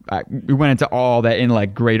 And we went into all that in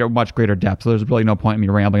like much greater depth. So there's really no point in me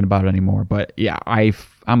rambling about it anymore. But yeah,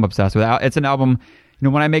 I'm obsessed with it. It's an album.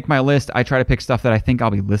 When I make my list, I try to pick stuff that I think I'll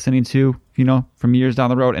be listening to, from years down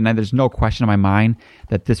the road. And then there's no question in my mind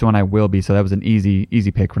that this one I will be. So that was an easy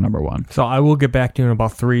pick for number one. So I will get back to you in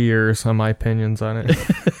about 3 years on my opinions on it.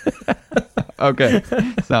 Okay.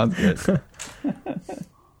 Sounds good.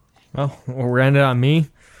 Well, we're ending on me.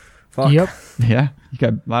 Fuck. Yep. Yeah. You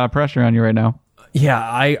got a lot of pressure on you right now. Yeah,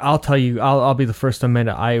 I'll tell you, I'll be the first to admit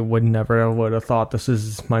it. I would have thought this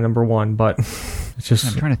is my number one, but it's just.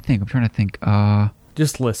 I'm trying to think.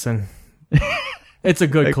 Just listen. It's a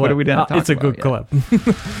good clip. What are we done? It's a good clip.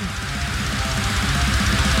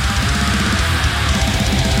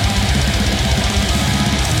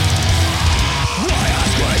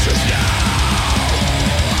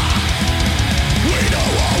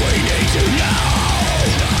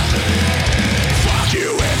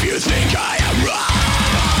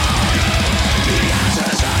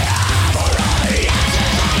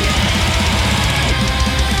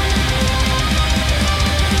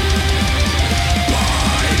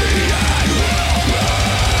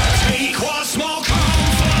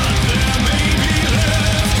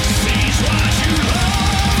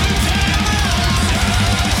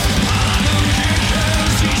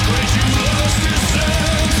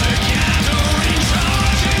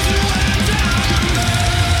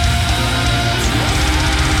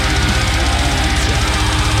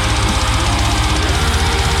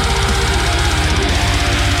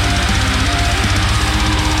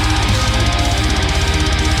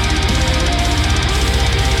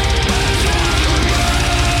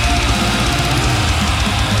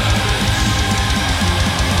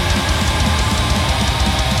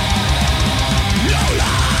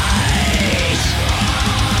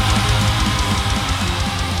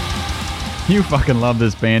 You fucking love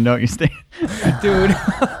this band, don't you, Stan? Dude.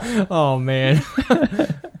 Oh, man.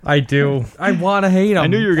 I do. I want to hate them. I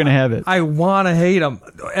knew you were going to have it. I want to hate them.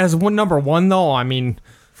 As number one, though, I mean,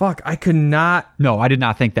 fuck, I could not. No, I did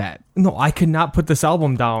not think that. No, I could not put this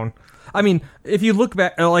album down. I mean, if you look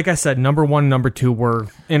back, like I said, number one and number two were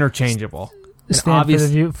interchangeable. Stan,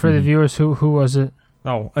 for the viewers, who was it?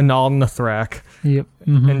 Oh, Anal Nathrak. Yep.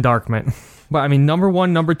 And Darkman. But I mean, number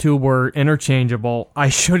 1, number 2 were interchangeable. I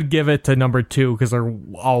should give it to number 2 because they're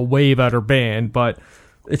a way better band, but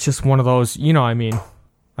it's just one of those, you know, I mean,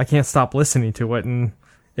 I can't stop listening to it, and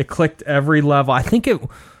it clicked every level. I think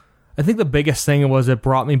the biggest thing was it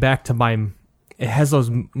brought me back to it has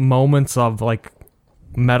those moments of like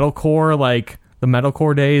metalcore, like the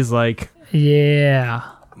metalcore days, like yeah.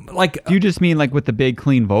 Like, do you just mean like with the big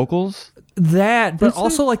clean vocals? That, but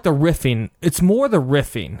also like the riffing. It's more the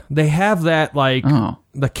riffing. They have that like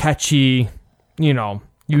the catchy, you know,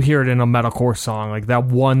 you hear it in a metalcore song, like that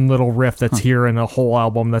one little riff that's here in a whole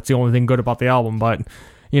album. That's the only thing good about the album. But,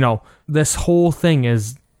 you know, this whole thing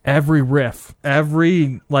is every riff,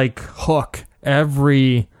 every like hook,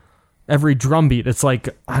 every drum beat. It's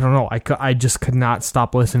like, I don't know. I just could not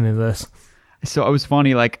stop listening to this. So it was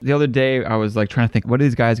funny, like the other day I was like trying to think, what are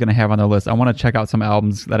these guys going to have on their list? I want to check out some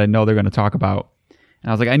albums that I know they're going to talk about.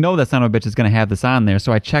 And I was like, I know that son of a bitch is going to have this on there.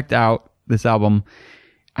 So I checked out this album.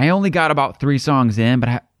 I only got about 3 songs in, but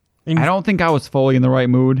I don't think I was fully in the right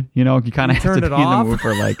mood. You know, you kind of have to be in the mood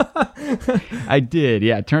for like, I did.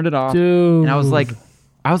 Yeah. Turned it off. Dude. And I was like,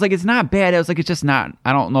 it's not bad. I was like, it's just not,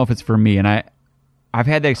 I don't know if it's for me. And I've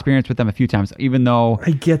had that experience with them a few times, even though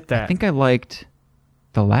I get that. I think I liked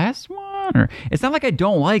the last one. Or it's not like I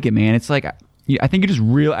don't like it, man. It's like I think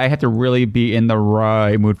I have to really be in the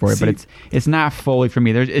right mood for it. But it's not fully for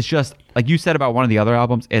me. It's just like you said about one of the other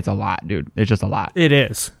albums. It's a lot, dude. It's just a lot. It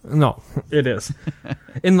is. No, it is.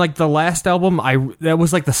 In like the last album, that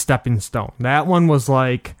was like the stepping stone. That one was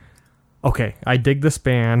like, okay, I dig this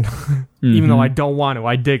band, even though I don't want to.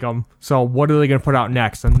 I dig them. So what are they going to put out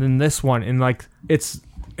next? And then this one, and like it's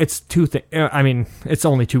 2 things. I mean, it's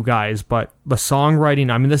only 2 guys, but the songwriting,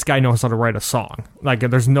 I mean, this guy knows how to write a song. Like,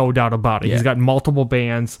 there's no doubt about it. Yeah. He's got multiple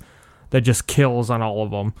bands that just kills on all of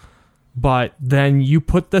them. But then you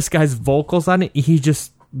put this guy's vocals on it,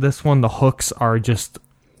 this one, the hooks are just,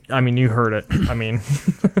 I mean, you heard it. I mean,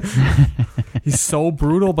 he's so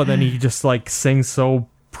brutal, but then he just, like, sings so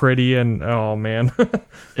pretty, and, oh, man.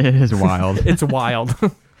 It is wild. It's wild.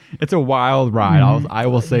 It's a wild ride. I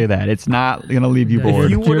will say that. It's not going to leave you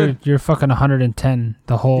bored. You're fucking 110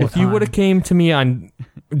 the whole time. If you would have came to me on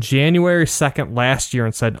January 2nd last year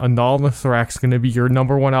and said, Annul Mithrax is going to be your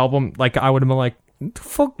number 1 album, like, I would have been like,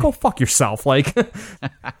 go fuck yourself. Like,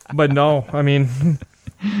 but no, I mean,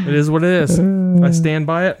 it is what it is. I stand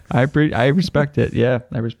by it. I respect it. Yeah,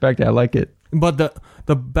 I respect it. I like it. But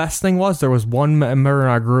the best thing was there was one member in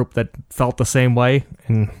our group that felt the same way,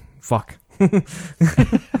 and fuck. Who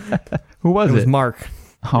was it? It was Mark.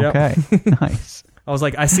 Okay. Yep. Nice. I was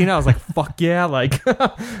like, I seen it. I was like, fuck yeah. Like,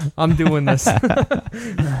 I'm doing this.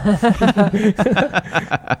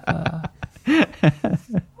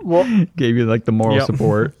 Gave you like the moral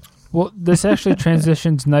support. Well, this actually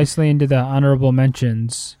transitions nicely into the honorable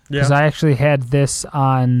mentions because I actually had this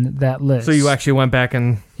on that list. So you actually went back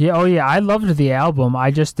and... Yeah, I loved the album.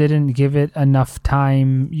 I just didn't give it enough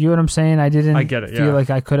time. You know what I'm saying? I didn't feel like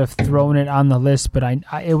I could have thrown it on the list, but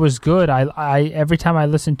it was good. I every time I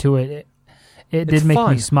listened to it, it did make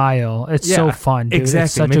me smile. It's so fun, dude.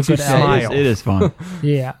 Exactly. It's such a good album. It is fun.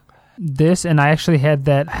 Yeah. This, and I actually had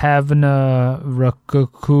that Havana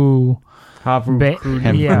Rakuku... I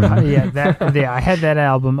had that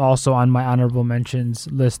album also on my honorable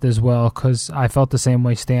mentions list as well because I felt the same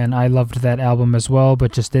way, Stan. I loved that album as well,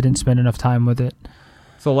 but just didn't spend enough time with it.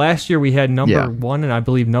 So last year we had number 1 and I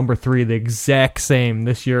believe number 3 the exact same.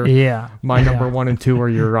 This year, my number 1 and 2 are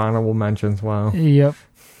your honorable mentions. Wow. Yep.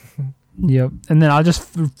 And then I'll just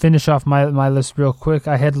finish off my list real quick.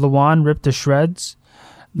 I had Luan ripped to shreds.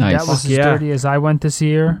 Nice. That was as dirty as I went this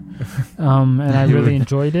year, and I really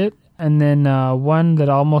enjoyed it. And then one that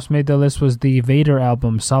almost made the list was the Vader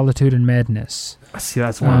album, Solitude and Madness. See,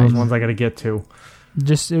 that's one of those ones I got to get to.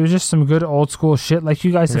 It was just some good old school shit. Like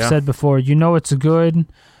you guys have said before, you know it's good.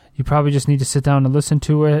 You probably just need to sit down and listen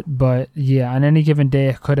to it. But yeah, on any given day,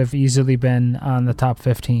 it could have easily been on the top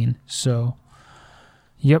 15. So,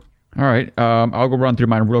 yep. All right. I'll go run through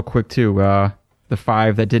mine real quick, too. The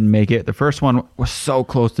 5 that didn't make it. The first one was so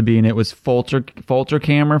close to being it. Was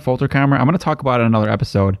Folterkammer. I'm going to talk about it in another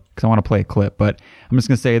episode because I want to play a clip, but I'm just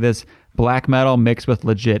going to say this: black metal mixed with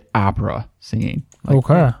legit opera singing.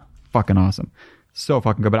 Okay. Fucking awesome. So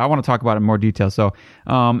fucking good, but I want to talk about it in more detail. So,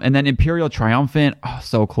 and then Imperial Triumphant,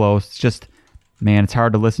 so close. It's just, man, it's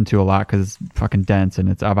hard to listen to a lot because it's fucking dense and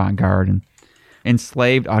it's avant-garde. And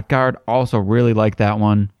Enslaved Utgard, also really like that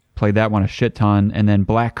one. Played that one a shit ton. And then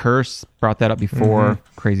Black Curse, brought that up before.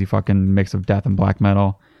 Crazy fucking mix of death and black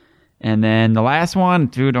metal. And then the last one,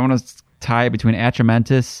 dude, I want to tie it between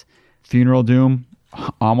Atramentus, Funeral Doom.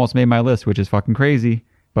 Almost made my list, which is fucking crazy.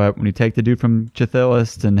 But when you take the dude from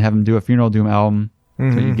Chthilist and have him do a Funeral Doom album,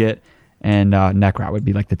 that's what you get. And Necrot would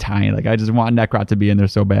be like the tiny. Like, I just want Necrot to be in there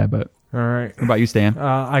so bad. But All right. what about you, Stan?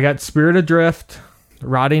 I got Spirit Adrift,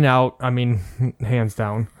 Rotting Out. I mean, hands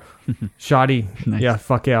down. Shoddy. Nice. Yeah,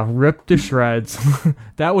 fuck yeah. Ripped to Shreds.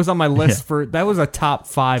 That was on my list that was a top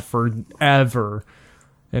 5 forever.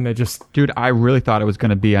 And it just... Dude, I really thought it was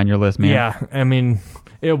going to be on your list, man. Yeah, I mean,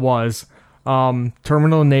 it was.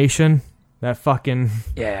 Terminal Nation. That fucking...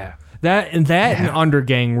 Yeah. That and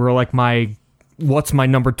Undergang were like what's my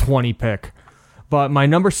number 20 pick. But my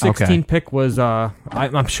number 16 pick was,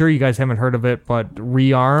 I'm sure you guys haven't heard of it, but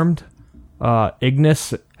Rearmed,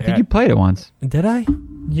 Ignis. I think you played it once. Did I?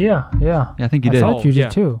 Yeah. Yeah, I think you did. I thought you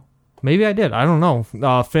did too. Maybe I did. I don't know.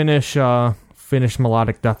 Finnish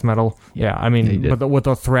melodic death metal. Yeah, I mean, with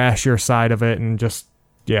the thrashier side of it and just,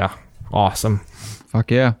 awesome. Fuck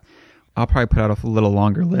yeah. I'll probably put out a little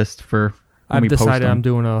longer list for when I've we post decided them. I'm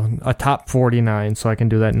doing a top 49 so I can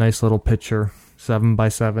do that nice little picture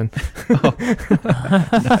 7x7.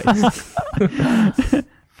 Nice.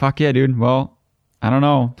 Fuck yeah, dude. Well, I don't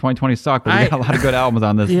know. 2020 sucked, but we got a lot of good albums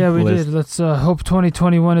on this Yeah, we list. did. Let's hope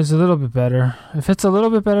 2021 is a little bit better. If it's a little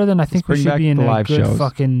bit better, then I think we bring should back be in the a live good shows.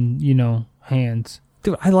 fucking, hands.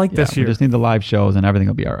 Dude, I like this We year. just need the live shows and everything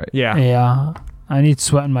will be all right. Yeah. Yeah. I need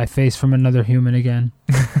sweat in my face from another human again.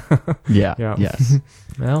 Yeah. Yeah. Yes.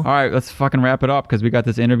 Well, All right, let's fucking wrap it up because we got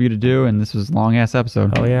this interview to do and this was a long-ass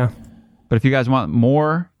episode. oh yeah. But if you guys want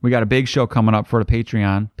more, we got a big show coming up for the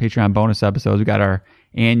Patreon bonus episodes. We got our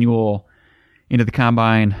annual Into the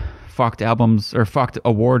Combine fucked albums or fucked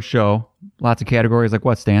award show. Lots of categories like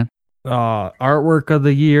what, Stan? Artwork of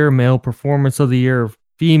the year, male performance of the year,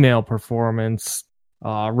 female performance,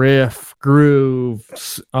 riff, groove,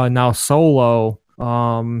 now solo.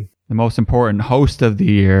 The most important host of the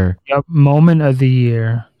year. Yep. Moment of the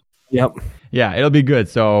year. Yep. Yeah, it'll be good.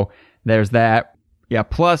 So there's that. Yeah,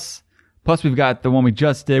 plus we've got the one we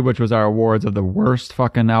just did, which was our awards of the worst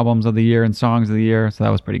fucking albums of the year and songs of the year. So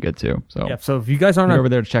that was pretty good too. So Yep. So if you guys aren't get over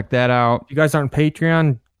there to check that out. you guys aren't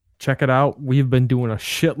Patreon, check it out. We've been doing a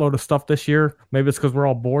shitload of stuff this year. Maybe it's because we're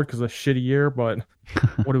all bored because of a shitty year, but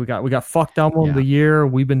what do we got? We got fucked album of the year.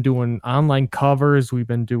 We've been doing online covers. We've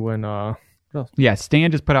been doing Yeah,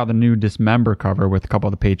 Stan just put out the new Dismember cover with a couple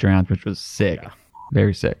of the Patreons, which was sick. Yeah.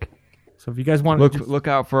 Very sick. so if you guys want Look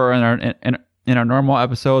out for in our normal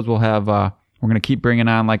episodes, we'll have we're gonna keep bringing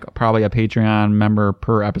on like probably a Patreon member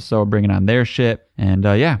per episode, bringing on their shit. And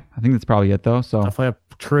I think that's probably it though. So definitely have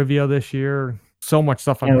trivia this year. So much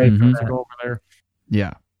stuff on Can't wait for Patreon that. to go over there.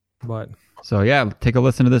 yeah. But So take a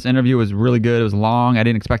listen to this interview. It was really good. It was long. I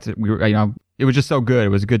didn't expect it. It was just so good. It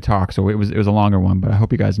was a good talk. So it was a longer one, but I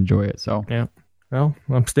hope you guys enjoy it. So yeah. Well,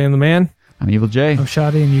 I'm Stan the Man. I'm Evil J. I'm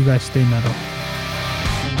Shoddy, and you guys stay metal.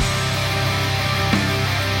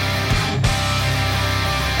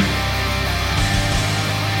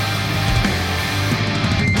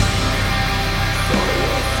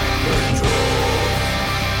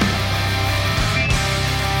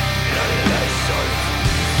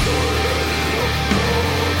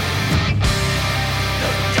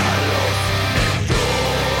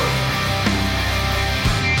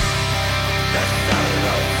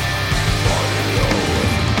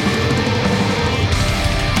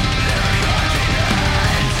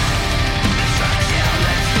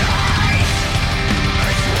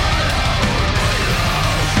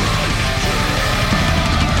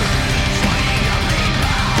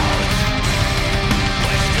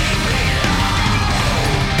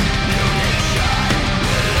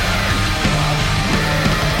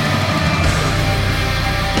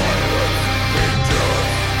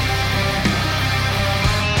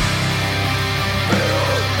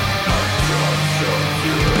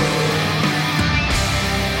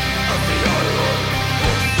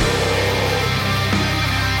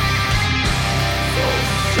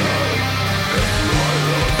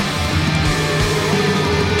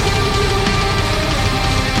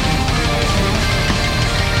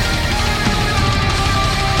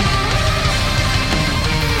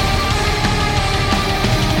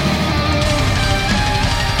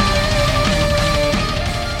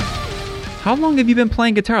 How long have you been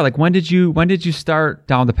playing guitar? Like when did you start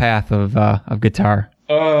down the path of guitar?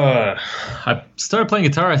 I started playing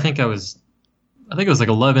guitar. I think it was like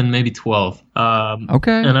 11, maybe 12.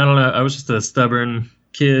 Okay. And I don't know. I was just a stubborn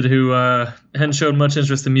kid who hadn't showed much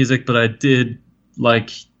interest in music, but I did like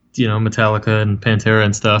Metallica and Pantera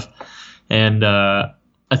and stuff. And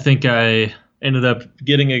I think I ended up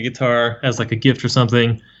getting a guitar as like a gift or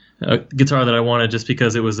something. A guitar that I wanted just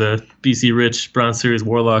because it was a BC Rich Bronze Series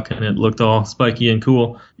Warlock and it looked all spiky and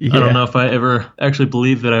cool. Yeah. I don't know if I ever actually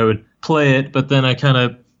believed that I would play it, but then I kind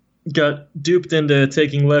of got duped into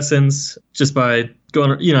taking lessons just by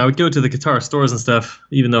going, I would go to the guitar stores and stuff,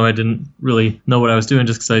 even though I didn't really know what I was doing,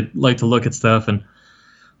 just because I like to look at stuff. And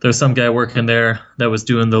there's some guy working there that was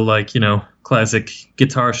doing the classic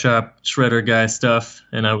guitar shop shredder guy stuff.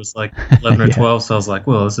 And I was like 11 or 12. So I was like,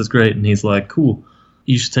 well, this is great. And he's like, cool,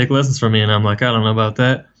 you should take lessons from me. And I'm like, I don't know about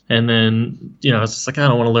that. And then, I was just like, I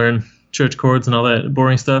don't want to learn church chords and all that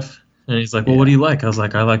boring stuff. And he's like, well, what do you like? I was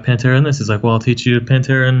like, I like Pantera and this. He's like, well, I'll teach you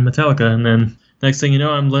Pantera and Metallica. And then next thing you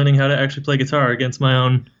know, I'm learning how to actually play guitar against my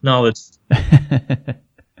own knowledge.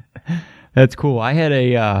 That's cool. I had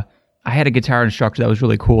a guitar instructor that was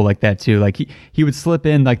really cool like that too. Like he would slip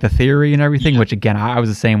in like the theory and everything, which again, I was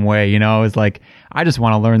the same way, it was like, I just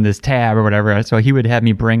want to learn this tab or whatever. So he would have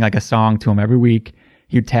me bring like a song to him every week.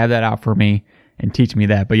 He'd tab that out for me and teach me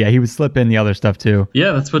that. But yeah, he would slip in the other stuff too.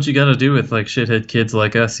 Yeah, that's what you got to do with like shithead kids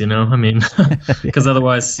like us, I mean, because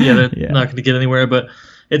otherwise, they're not going to get anywhere. But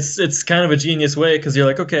it's kind of a genius way, because you're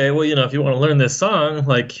like, okay, well, if you want to learn this song,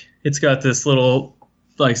 like it's got this little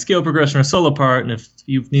like scale progression or solo part, and if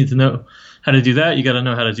you need to know how to do that, you got to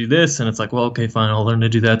know how to do this. And it's like, well, okay, fine, I'll learn to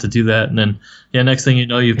do that. And then next thing you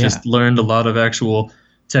know, you've just learned a lot of actual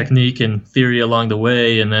technique and theory along the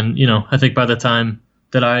way. And then I think by the time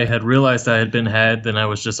that I had realized I had been had, then I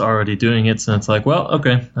was just already doing it. So it's like, well,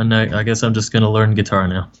 okay, and I guess I'm just going to learn guitar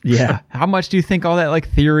now. Yeah. How much do you think all that like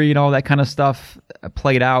theory and all that kind of stuff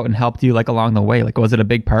played out and helped you like along the way? Like, was it a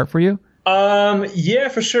big part for you? Yeah,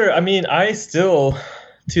 for sure. I mean, I still,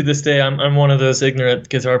 to this day, I'm one of those ignorant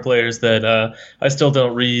guitar players that I still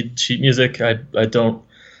don't read sheet music. I don't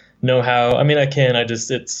know how. I mean, I can.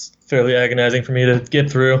 It's fairly agonizing for me to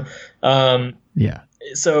get through.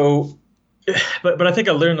 So... But I think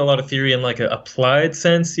I learned a lot of theory in like an applied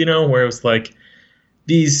sense, where it was like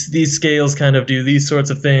these scales kind of do these sorts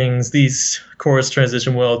of things, these chords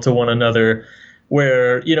transition well to one another,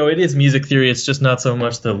 where, it is music theory. It's just not so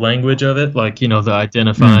much the language of it, like, the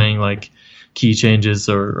identifying like key changes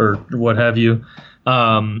or what have you.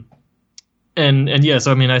 And yes,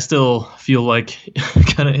 I mean, I still feel like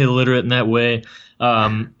kind of illiterate in that way.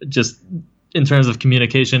 Just in terms of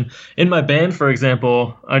communication. In my band, for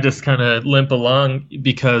example, I just kind of limp along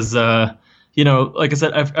because, like I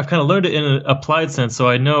said, I've kind of learned it in an applied sense, so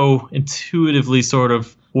I know intuitively sort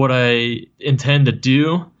of what I intend to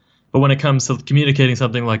do. But when it comes to communicating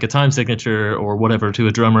something like a time signature or whatever to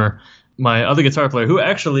a drummer, my other guitar player, who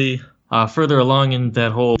actually further along in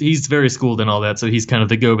that whole, he's very schooled in all that, so he's kind of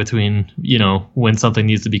the go-between, when something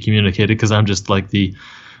needs to be communicated, because I'm just like the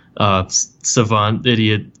savant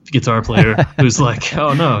idiot guitar player who's like,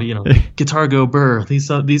 oh no, guitar go burr, these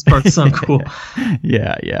parts sound cool.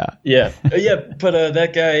 yeah But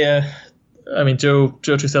that guy, I mean Joe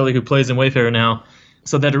Truselli, who plays in Wayfarer now,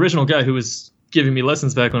 so that original guy who was giving me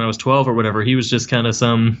lessons back when I was 12 or whatever, he was just kind of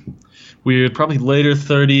some weird, probably later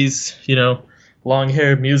 30s, long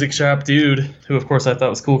haired music shop dude who of course I thought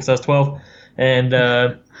was cool because I was 12,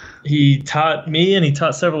 and he taught me and he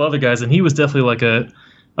taught several other guys, and he was definitely like a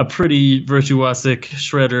pretty virtuosic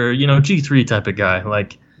shredder, G3 type of guy.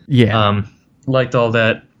 Like, liked all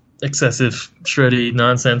that excessive shreddy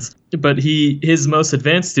nonsense. But his most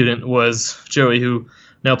advanced student was Joey, who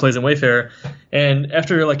now plays in Wayfarer. And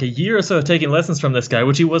after like a year or so of taking lessons from this guy,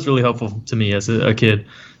 which he was really helpful to me as a kid,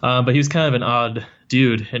 but he was kind of an odd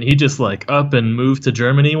dude, and he just like up and moved to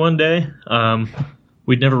Germany one day.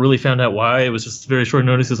 We'd never really found out why. It was just very short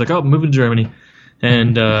notice. He was like, oh, I'm moving to Germany.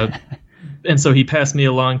 And and so he passed me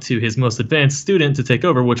along to his most advanced student to take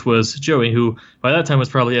over, which was Joey, who by that time was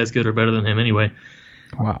probably as good or better than him anyway.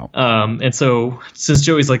 Wow. And so since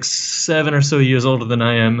Joey's like 7 or so years older than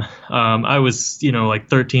I am, I was, like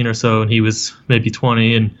 13 or so, and he was maybe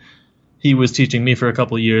 20, and he was teaching me for a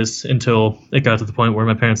couple of years until it got to the point where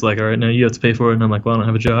my parents were like, all right, now you have to pay for it. And I'm like, well, I don't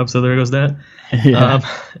have a job, so there goes that.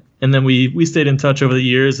 And then we stayed in touch over the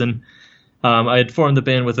years, and I had formed the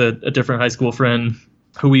band with a different high school friend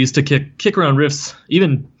who we used to kick around riffs,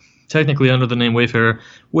 even technically under the name Wayfarer,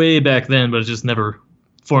 way back then, but it just never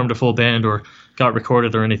formed a full band or got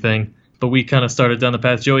recorded or anything. But we kind of started down the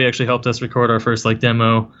path. Joey actually helped us record our first like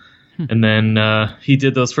demo, and then he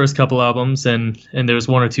did those first couple albums, and there was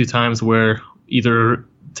one or two times where either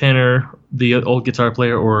Tanner, the old guitar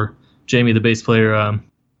player, or Jamie, the bass player,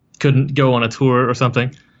 couldn't go on a tour or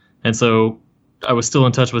something, and so I was still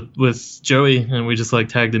in touch with Joey, and we just like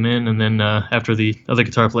tagged him in. And then after the other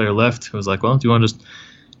guitar player left, I was like, well, do you want to just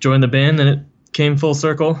join the band? And it came full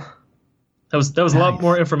circle. That was nice. A lot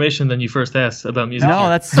more information than you first asked about music. No,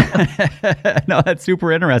 that's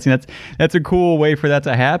super interesting. That's a cool way for that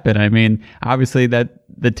to happen. I mean, obviously that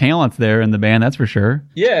the talent's there in the band, that's for sure.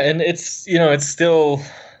 Yeah, and it's it's still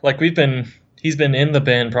like we've been he's been in the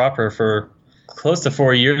band proper for close to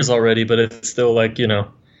 4 years already, but it's still like,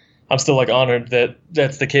 I'm still like honored that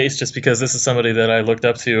that's the case, just because this is somebody that I looked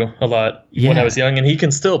up to a lot when I was young, and he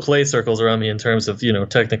can still play circles around me in terms of,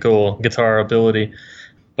 technical guitar ability.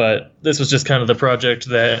 But this was just kind of the project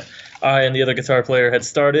that I and the other guitar player had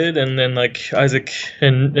started, and then like Isaac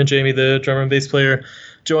and Jamie, the drummer and bass player,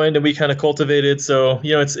 joined, and we kind of cultivated. So,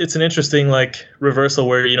 it's an interesting like reversal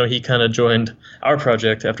where, he kind of joined our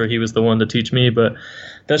project after he was the one to teach me. But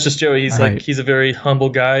that's just Joey. He's like, he's a very humble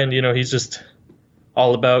guy, and, he's just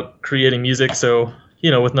all about creating music. So,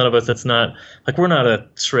 with none of us, it's not like, we're not a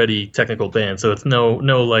shreddy technical band. So it's no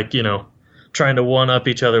like, trying to one up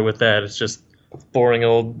each other with that. It's just boring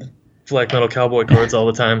old black metal cowboy chords all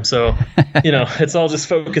the time. So, it's all just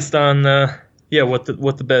focused on,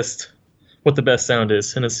 what the best sound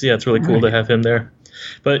is. And it's really cool to have him there.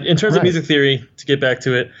 But in terms of music theory, to get back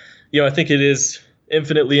to it, I think it is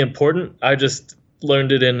infinitely important. I just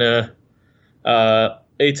learned it in a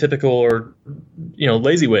atypical or,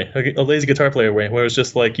 lazy way, a lazy guitar player way, where it's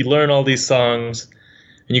just like you learn all these songs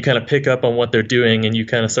and you kind of pick up on what they're doing and you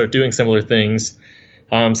kind of start doing similar things.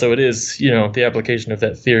 So it is, the application of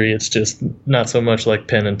that theory. It's just not so much like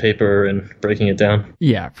pen and paper and breaking it down.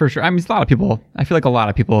 Yeah, for sure. I mean, I feel like a lot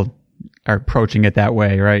of people are approaching it that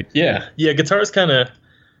way, right? Yeah. Guitar is kind of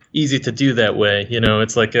easy to do that way.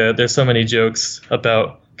 It's like there's so many jokes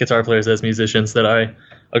about guitar players as musicians that I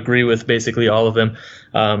agree with basically all of them.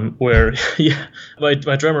 Where my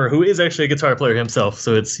drummer, who is actually a guitar player himself,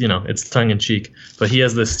 so it's tongue in cheek, but he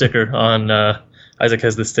has this sticker on. Isaac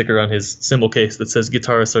has this sticker on his cymbal case that says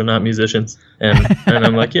 "Guitarists are not musicians," and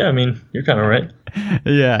I'm like, yeah, I mean, you're kind of right.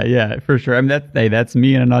 Yeah, for sure. I mean, that's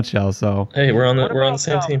me in a nutshell. So hey, we're on the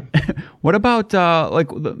same team. What about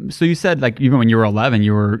so you said like even when you were 11,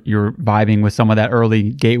 you were vibing with some of that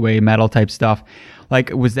early gateway metal type stuff. Like,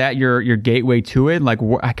 was that your gateway to it? Like,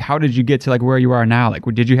 how did you get to like where you are now? Like,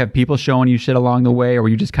 did you have people showing you shit along the way, or were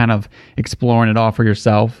you just kind of exploring it all for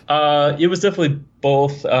yourself? It was definitely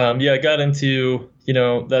both. I got into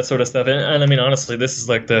that sort of stuff, and I mean, honestly, this is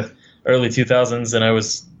like the early 2000s, and I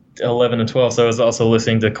was 11 and 12, so I was also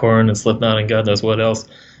listening to Korn and Slipknot and God knows what else.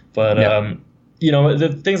 But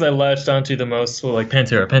the things I latched onto the most were like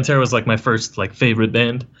Pantera. Pantera was like my first like favorite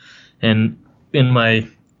band, and in my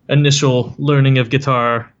initial learning of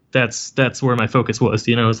guitar, that's where my focus was.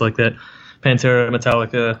 It was like that Pantera,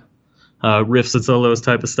 Metallica, riffs and solos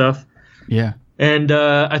type of stuff. Yeah. And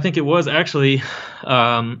I think it was actually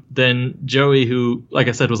then Joey, who, like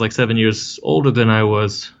I said, was like 7 years older than I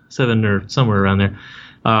was, 7 or somewhere around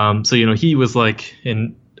there. So he was like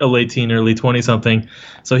in a late teen, early 20 something.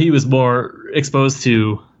 So he was more exposed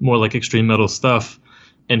to more like extreme metal stuff.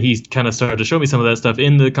 And he kind of started to show me some of that stuff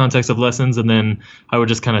in the context of lessons, and then I would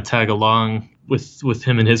just kind of tag along with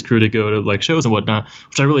him and his crew to go to like shows and whatnot,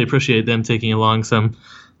 which I really appreciate them taking along some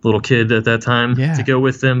little kid at that time to go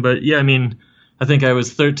with them. But yeah, I mean, I think I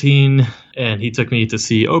was 13, and he took me to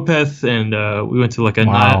see Opeth, and we went to like a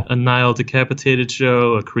Nile Decapitated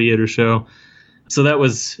show, a Creator show. So that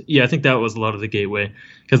was, I think that was a lot of the gateway,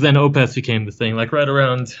 because then Opeth became the thing, like right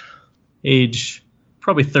around age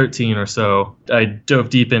probably 13 or so. I dove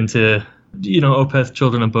deep into, Opeth,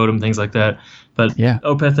 Children of Bodom, things like that. But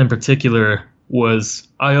Opeth in particular was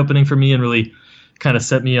eye-opening for me and really kind of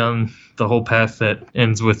set me on the whole path that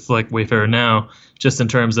ends with like Wayfarer Now, just in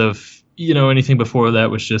terms of, anything before that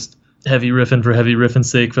was just heavy riffing for heavy riffing's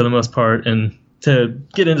sake for the most part. And to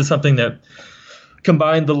get into something that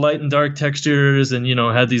combined the light and dark textures and,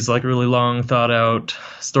 had these like really long thought out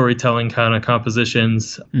storytelling kind of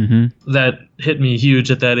compositions, that hit me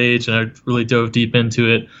huge at that age. And I really dove deep into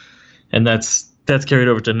it. And that's carried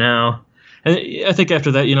over to now. And I think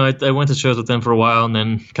after that, I went to shows with them for a while and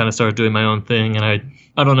then kind of started doing my own thing. And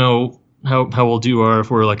I don't know how old you are,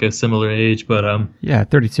 if we're like a similar age, but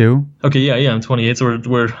 32. Okay, yeah, I'm 28. So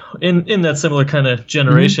we're in that similar kind of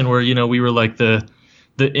generation where, we were like the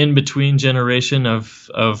in-between generation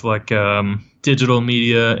of like digital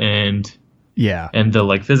media and the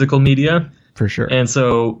like physical media, for sure. And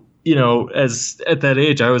so as at that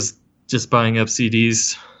age I was just buying up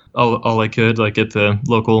CDs all I could, like at the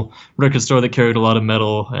local record store that carried a lot of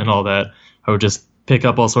metal and all that. I would just pick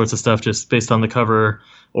up all sorts of stuff just based on the cover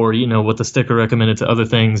or what the sticker recommended to other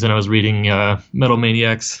things. And I was reading Metal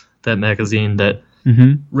Maniacs, that magazine that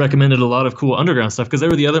recommended a lot of cool underground stuff, because there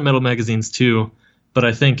were the other metal magazines too. But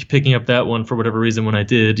I think picking up that one for whatever reason when I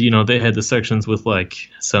did, they had the sections with like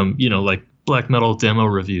some, like black metal demo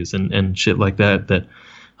reviews and shit like that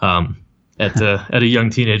at a young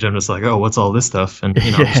teenage, I'm just like, oh, what's all this stuff? And,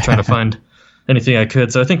 I'm just trying to find anything I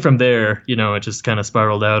could. So I think from there, it just kind of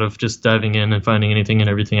spiraled out of just diving in and finding anything and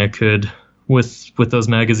everything I could with those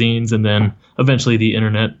magazines, and then eventually the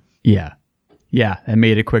internet. Yeah. Yeah, that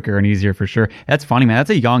made it quicker and easier for sure. That's funny, man. That's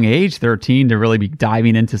a young age, 13, to really be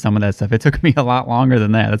diving into some of that stuff. It took me a lot longer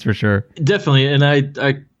than that, that's for sure. Definitely, and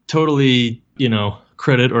I totally,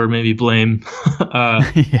 credit or maybe blame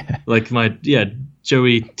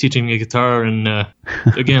Joey teaching me guitar, and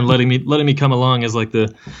again letting me come along as like the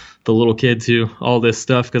little kid to all this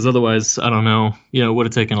stuff, because otherwise, I don't know, it would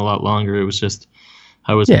have taken a lot longer. It was just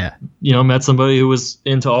I was met somebody who was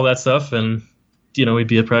into all that stuff, and we'd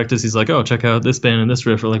be at practice. He's like, oh, check out this band and this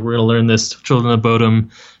riff. Or like, we're going to learn this Children of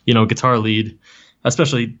Bodom, guitar lead.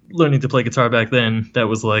 Especially learning to play guitar back then, that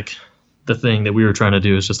was like the thing that we were trying to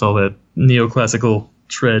do. Is just all that neoclassical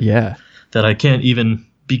tread that I can't even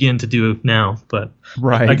begin to do now. But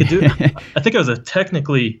I could do. I think I was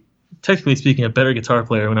technically speaking, a better guitar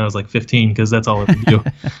player when I was like 15, because that's all I could do.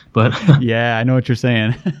 But yeah, I know what you're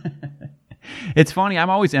saying. It's funny. I'm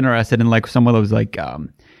always interested in like some of those like.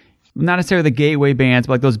 Not necessarily the gateway bands,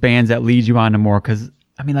 but like those bands that lead you on to more. Because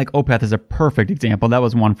I mean, like Opeth is a perfect example. That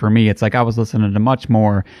was one for me. It's like I was listening to much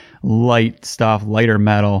more light stuff, lighter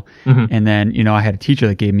metal, and then I had a teacher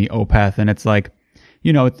that gave me Opeth, and it's like,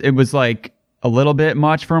 it was like a little bit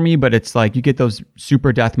much for me, but it's like you get those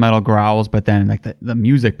super death metal growls, but then like the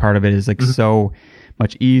music part of it is like so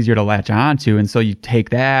much easier to latch onto, and so you take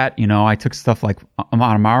that. I took stuff like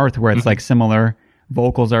Amon Amarth, where it's like similar.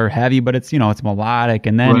 Vocals are heavy, but it's it's melodic,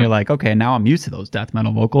 and then you're like, okay, now I'm used to those death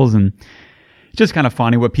metal vocals, and it's just kind of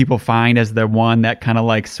funny what people find as the one that kind of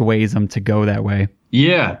like sways them to go that way.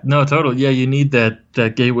 Yeah, no, totally. Yeah, you need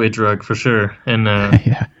that gateway drug for sure, and I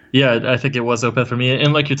think it was Opeth for me.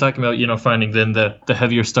 And like you're talking about, finding then the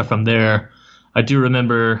heavier stuff from there. I do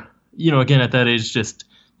remember, again at that age, just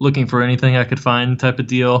looking for anything I could find type of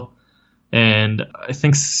deal. And I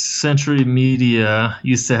think Century Media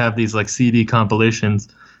used to have these like CD compilations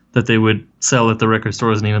that they would sell at the record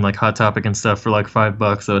stores, and even like Hot Topic and stuff for like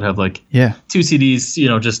 $5. They would have like 2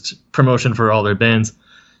 CDs, just promotion for all their bands.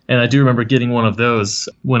 And I do remember getting one of those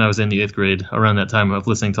when I was in the 8th grade, around that time of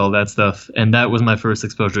listening to all that stuff. And that was my first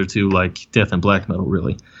exposure to like death and black metal,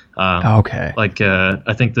 really. Okay. Like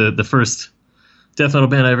I think the first death metal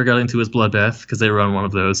band I ever got into was Bloodbath, because they were on one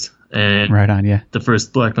of those. And right on, yeah. The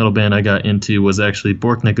first black metal band I got into was actually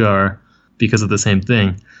Borknagar, because of the same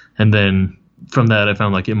thing. And then from that, I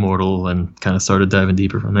found like Immortal and kind of started diving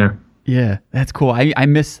deeper from there. Yeah, that's cool. I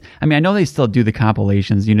know they still do the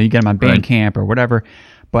compilations. You get them on Bandcamp or whatever.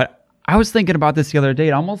 But I was thinking about this the other day.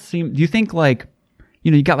 It almost seemed. Do you think like,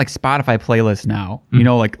 you got like Spotify playlists now?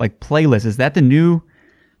 Like playlists. Is that the new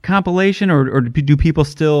compilation, or do people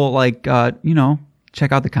still like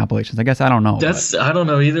check out the compilations? I guess I don't know. I don't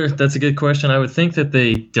know either. That's a good question. I would think that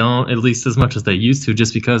they don't, at least as much as they used to,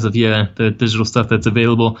 just because of the digital stuff that's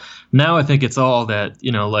available. Now I think it's all that,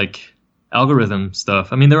 like algorithm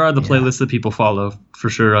stuff. I mean, there are the playlists that people follow for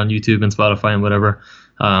sure on YouTube and Spotify and whatever.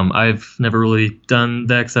 I've never really done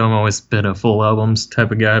that, because I've always been a full albums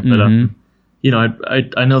type of guy. But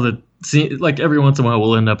I know that like every once in a while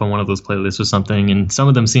we'll end up on one of those playlists or something, and some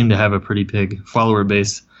of them seem to have a pretty big follower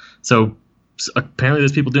base. So apparently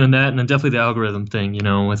there's people doing that, and then definitely the algorithm thing,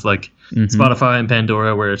 with like Spotify and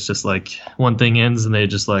Pandora, where it's just like one thing ends and they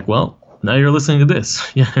just like, well, now you're listening to this.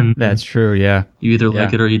 Yeah, and that's true. Yeah, you either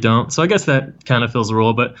like it or you don't. So I guess that kind of fills a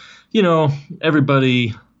role. But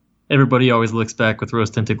everybody always looks back with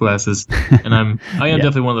rose-tinted glasses, and I am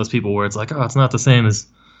definitely one of those people where it's like, oh, it's not the same as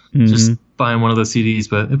just buying one of those CDs,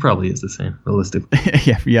 but it probably is the same, realistically.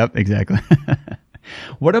 Yep, exactly.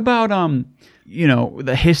 What about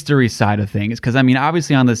the history side of things? Because I mean,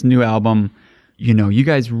 obviously on this new album, you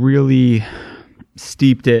guys really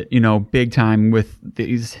steeped it, big time with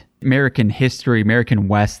these American history, American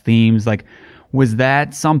West themes. Like, was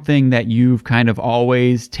that something that you've kind of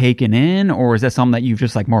always taken in, or is that something that you've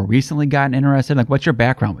just like more recently gotten interested in? Like, what's your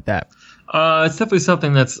background with that? It's definitely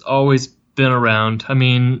something that's always been around. I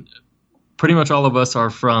mean, pretty much all of us are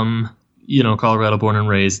from, Colorado, born and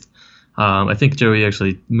raised. I think Joey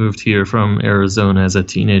actually moved here from Arizona as a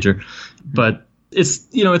teenager, but it's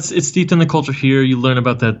steeped in the culture here. You learn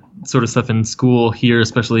about that sort of stuff in school here,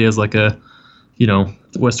 especially as like a,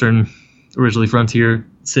 Western, originally frontier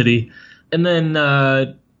city. And then,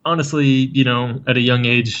 honestly, at a young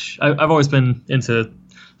age, I've always been into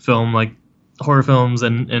film, like horror films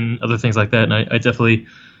and other things like that. And I definitely,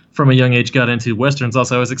 from a young age, got into Westerns.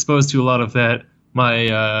 Also, I was exposed to a lot of that.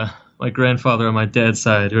 My grandfather on my dad's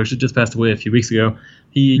side, who actually just passed away a few weeks ago,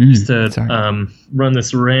 he used to run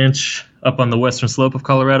this ranch up on the western slope of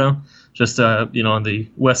Colorado, just on the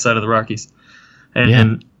west side of the Rockies,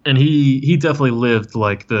 and he definitely lived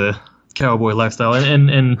like the cowboy lifestyle.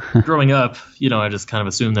 And growing up, I just kind of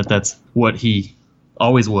assumed that that's what he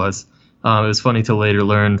always was. It was funny to later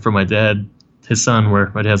learn from my dad, his son,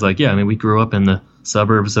 where my dad's like, yeah, I mean, we grew up in the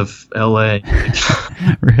suburbs of LA.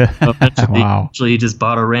 Eventually he just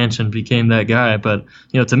bought a ranch and became that guy. But,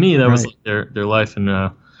 to me, that was like their life.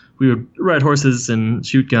 And we would ride horses and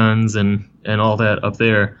shoot guns and all that up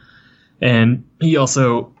there. And he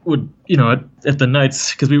also would, at the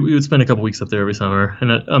nights, because we would spend a couple weeks up there every summer,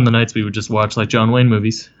 and on the nights we would just watch like John Wayne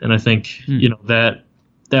movies. And I think,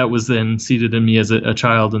 that was then seeded in me as a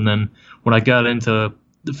child. And then when I got into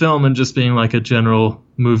the film and just being like a general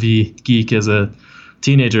movie geek as a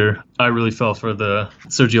teenager, I really fell for the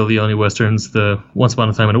Sergio Leone westerns, the Once Upon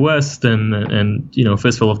a Time in the West, and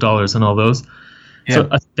Fistful of Dollars and all those. Yeah. So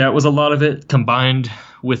I think that was a lot of it, combined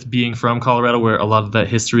with being from Colorado, where a lot of that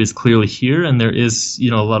history is clearly here, and there is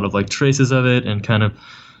a lot of like traces of it and kind of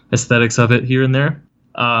aesthetics of it here and there.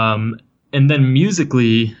 And then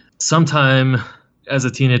musically, sometime as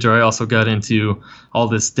a teenager, I also got into all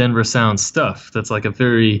this Denver sound stuff. That's like a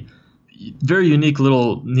very, very unique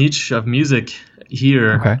little niche of music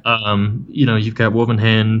here. Okay. You've got Woven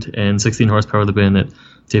Hand and 16 Horsepower, the band that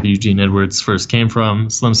David Eugene Edwards first came from,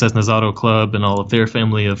 Slim Cessna's Auto Club, and all of their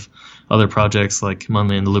family of other projects like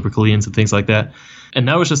Munley and the Lupercalians and things like that. And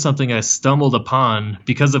that was just something I stumbled upon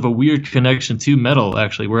because of a weird connection to metal,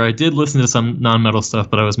 actually, where I did listen to some non-metal stuff,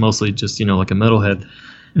 but I was mostly just, like a metalhead.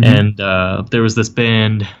 Mm-hmm. And there was this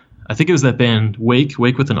band, I think it was that band Wake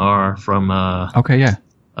with an R from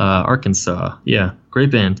Arkansas. Yeah,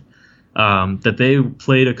 great band. That they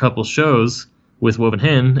played a couple shows with Woven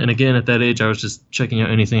Hand, and again at that age I was just checking out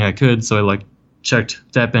anything I could, so I checked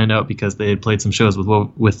that band out because they had played some shows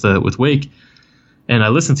with Wake, and I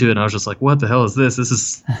listened to it and I was just like, what the hell is this? This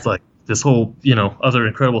is like this whole other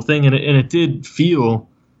incredible thing, and it did feel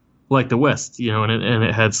like the West, and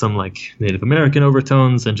it had some like Native American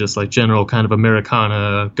overtones and just like general kind of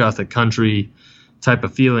Americana, gothic country type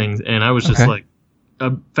of feelings. And I was just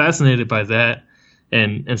fascinated by that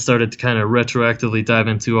and started to kind of retroactively dive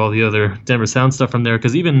into all the other Denver sound stuff from there.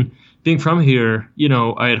 Because even being from here,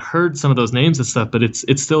 I had heard some of those names and stuff, but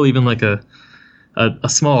it's still even like a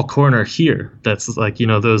small corner here. That's like,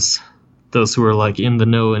 those who are like in the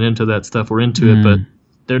know and into that stuff were into it, but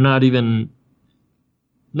they're not even...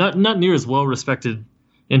 Not near as well respected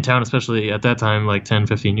in town, especially at that time, like 10,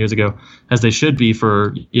 15 years ago, as they should be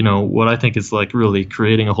for, what I think is like really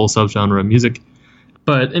creating a whole subgenre of music.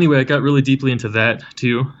 But anyway, I got really deeply into that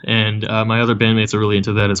too. And my other bandmates are really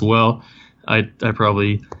into that as well. I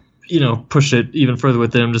probably, pushed it even further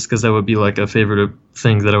with them just because that would be like a favorite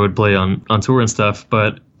thing that I would play on tour and stuff.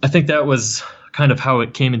 But I think that was kind of how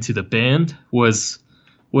it came into the band was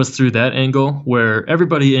through that angle, where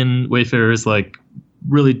everybody in Wayfarer is like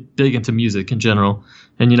really big into music in general.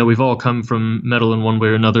 And, we've all come from metal in one way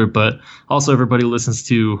or another, but also everybody listens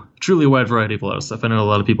to truly a wide variety of a lot of stuff. I know a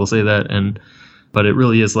lot of people say that, but it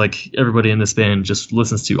really is like everybody in this band just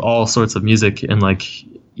listens to all sorts of music. And like,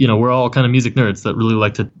 we're all kind of music nerds that really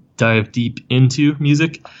like to dive deep into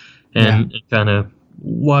music and kind of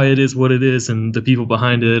why it is what it is and the people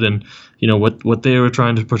behind it and, what they were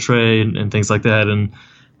trying to portray and things like that. And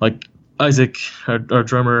like, Isaac, our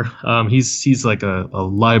drummer, he's like a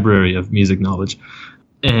library of music knowledge.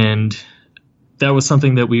 And that was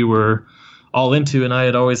something that we were all into, and I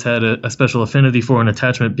had always had a special affinity for an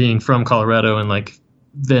attachment being from Colorado. And like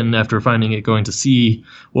then after finding it, going to see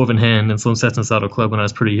Woven Hand and Slim Cessna's Auto Club when I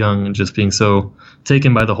was pretty young and just being so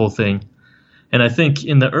taken by the whole thing. And I think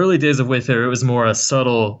in the early days of Wayfarer, it was more a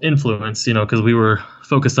subtle influence, because we were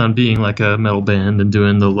focused on being like a metal band and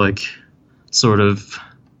doing the like sort of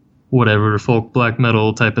whatever folk black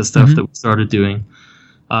metal type of stuff that we started doing.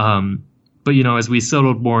 But, as we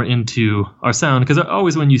settled more into our sound, because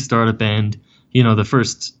always when you start a band, the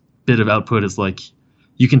first bit of output is like,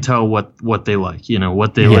 you can tell what they like,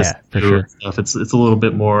 what they listen to and stuff. It's a little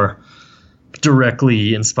bit more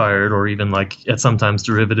directly inspired or even like at sometimes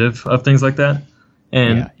derivative of things like that.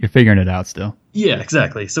 And you're figuring it out still. Yeah,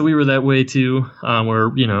 exactly. So we were that way too, where,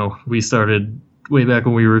 we started way back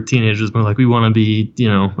when we were teenagers, we're like, we want to be,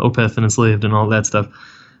 Opeth and Enslaved and all that stuff.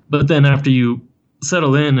 But then after you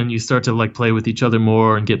settle in and you start to like play with each other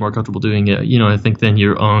more and get more comfortable doing it, I think then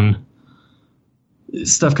your own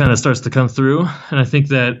stuff kind of starts to come through. And I think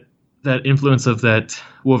that influence of that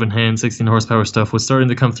Woven Hand 16 Horsepower stuff was starting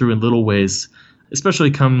to come through in little ways,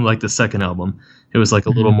 especially come like the second album. It was like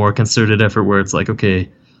a little more concerted effort where it's like,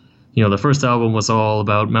 okay, the first album was all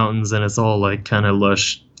about mountains and it's all like kind of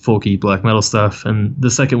lush, folky black metal stuff, and the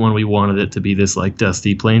second one we wanted it to be this like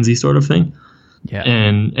dusty plainsy sort of thing.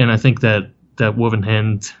 And I think that Woven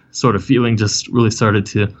Hand sort of feeling just really started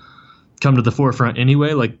to come to the forefront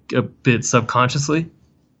anyway, like a bit subconsciously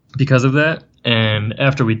because of that. And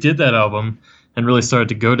after we did that album and really started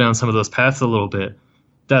to go down some of those paths a little bit,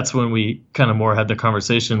 that's when we kind of more had the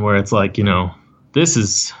conversation where it's like, this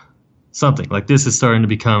is something, like this is starting to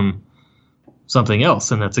become something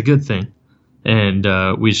else, and that's a good thing. And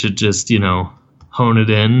we should just, hone it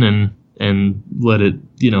in and let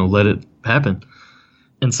it happen.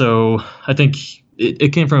 And so I think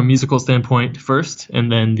it came from a musical standpoint first,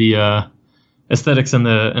 and then the aesthetics and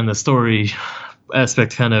the story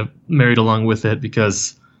aspect kind of married along with it,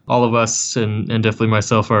 because all of us and definitely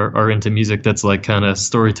myself are into music that's like kind of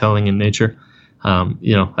storytelling in nature.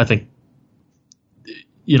 I think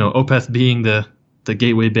Opeth being the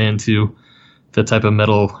gateway band to the type of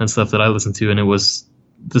metal and stuff that I listen to, and it was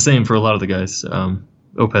the same for a lot of the guys.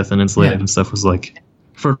 Opeth and Enslaved and stuff was like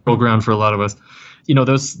fertile ground for a lot of us.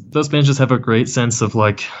 Those bands just have a great sense of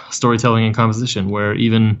like storytelling and composition, where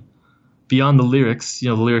even beyond the lyrics,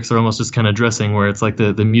 the lyrics are almost just kind of dressing, where it's like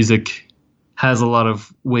the music has a lot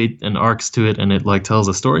of weight and arcs to it, and it like tells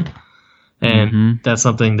a story. And that's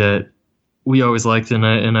something that we always liked, and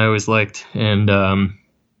I always liked. And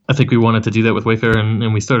I think we wanted to do that with Wayfarer,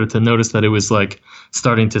 and we started to notice that it was like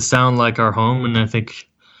starting to sound like our home. And I think,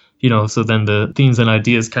 so then the themes and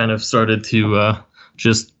ideas kind of started to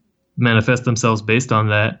just manifest themselves based on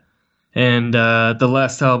that. And the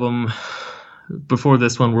last album before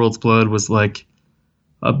this one, World's Blood, was like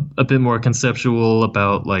a bit more conceptual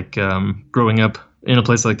about like growing up in a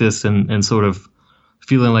place like this and sort of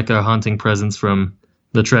feeling like a haunting presence from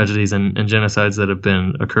the tragedies and genocides that have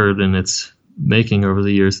been occurred in its making over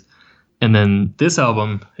the years. And then this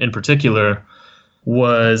album in particular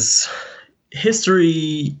was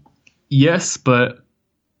history, yes, but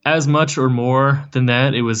as much or more than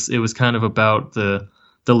that, it was kind of about the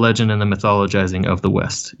legend and the mythologizing of the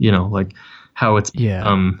West, like how it's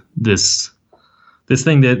this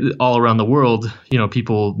thing that all around the world,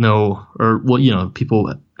 people know, or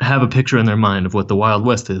people have a picture in their mind of what the Wild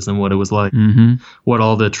West is and what it was like, what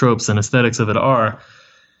all the tropes and aesthetics of it are.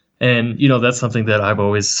 And, that's something that I've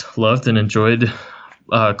always loved and enjoyed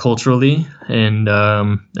culturally, and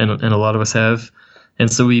a lot of us have.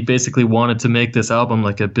 And so we basically wanted to make this album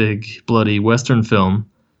like a big, bloody Western film,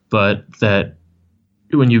 but that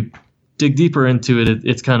when you dig deeper into it,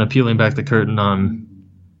 it's kind of peeling back the curtain on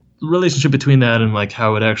the relationship between that and like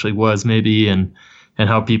how it actually was maybe, and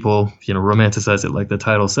how people, romanticize it like the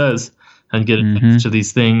title says, and get into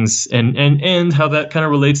these things, and how that kind of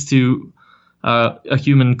relates to a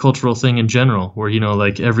human cultural thing in general, where,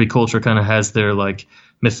 like every culture kind of has their like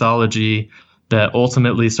mythology that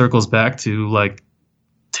ultimately circles back to like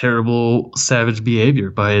terrible savage behavior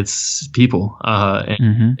by its people,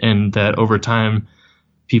 and that over time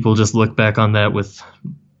people just look back on that with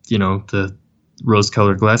the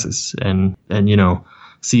rose-colored glasses and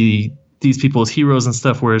see these people as heroes and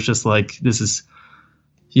stuff, where it's just like, this is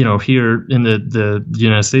here in the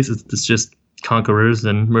United States, it's just conquerors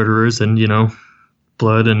and murderers and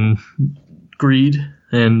blood and greed,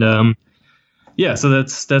 and so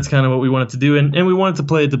that's kind of what we wanted to do, and we wanted to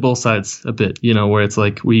play it to both sides a bit, where it's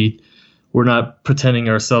like we're not pretending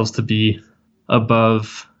ourselves to be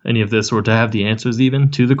above any of this or to have the answers even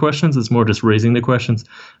to the questions. It's more just raising the questions,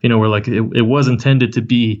 where like it was intended to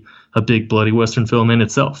be a big bloody Western film in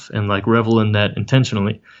itself and like revel in that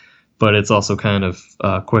intentionally, but it's also kind of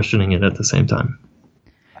questioning it at the same time.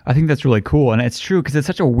 I think that's really cool, and it's true because it's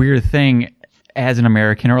such a weird thing as an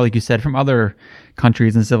American, or like you said, from other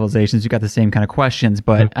countries and civilizations, you got the same kind of questions.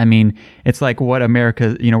 But I mean, it's like what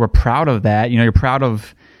America, we're proud of that. You're proud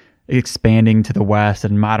of expanding to the West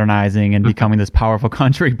and modernizing and becoming this powerful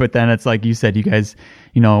country. But then it's like you said, you guys,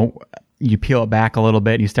 you peel it back a little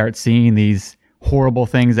bit and you start seeing these horrible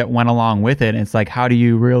things that went along with it. And it's like, how do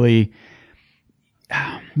you really,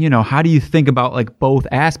 how do you think about like both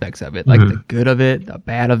aspects of it, like the good of it, the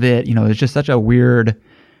bad of it? It's just such a weird,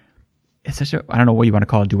 it's such a, I don't know what you want to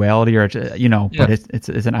call it, duality, or but it's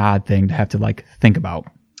an odd thing to have to like think about.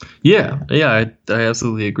 I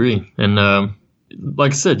absolutely agree. And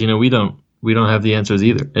like I said, we don't have the answers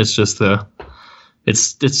either. It's just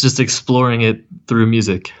it's just exploring it through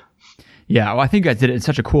music. Yeah, well, I think I did it in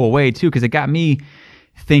such a cool way too, because it got me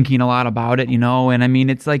thinking a lot about it, and I mean,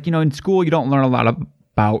 it's like, in school you don't learn a lot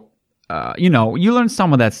about, you learn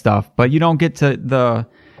some of that stuff, but you don't get to the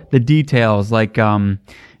details, like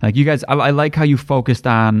you guys, I like how you focused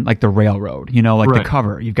on like the railroad, the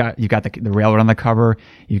cover. You've got the railroad on the cover.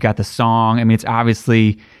 You've got the song. I mean, it's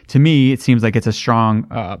obviously, to me, it seems like it's a strong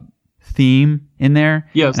theme in there.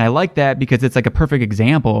 Yes. And I like that because it's like a perfect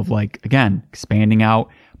example of like, again, expanding out,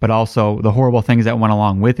 but also the horrible things that went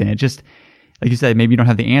along with it. It just, like you said, maybe you don't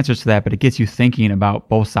have the answers to that, but it gets you thinking about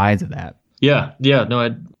both sides of that. Yeah, no,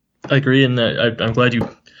 I agree, and I'm glad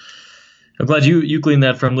you gleaned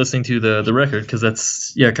that from listening to the record, because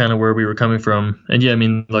that's kind of where we were coming from. And I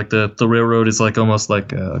mean, like the railroad is like almost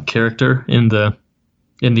like a character in the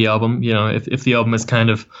album. You know, if the album is kind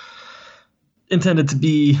of intended to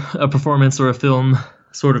be a performance or a film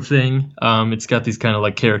sort of thing, it's got these kind of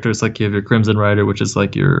like characters. Like you have your Crimson Rider, which is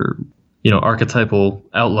like your archetypal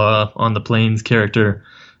outlaw on the plains character.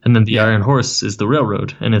 And then the Iron Horse is the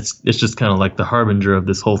railroad, and it's just kind of like the harbinger of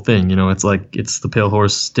this whole thing. You know, it's like it's the pale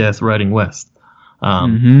horse death riding west,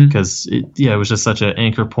 because it was just such an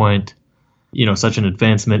anchor point, such an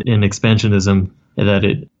advancement in expansionism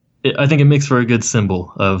that I think it makes for a good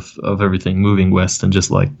symbol of everything moving west, and just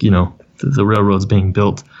like the railroads being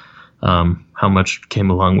built, how much came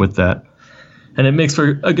along with that. And it makes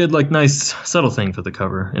for a good, like, nice, subtle thing for the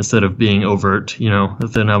cover instead of being overt.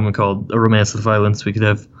 With an album called A Romance with Violence, we could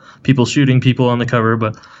have people shooting people on the cover,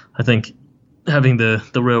 but I think having the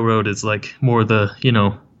railroad is like more the,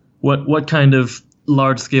 what kind of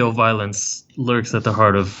large-scale violence lurks at the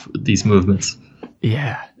heart of these movements.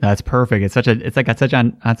 Yeah, that's perfect. It's like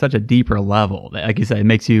on such a deeper level. Like you said, it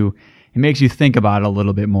makes you think about it a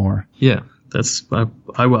little bit more. Yeah. I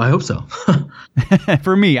hope so.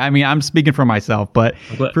 For me, I mean, I'm speaking for myself, but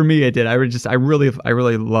for me, it did. I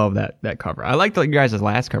really love that cover. I liked your guys'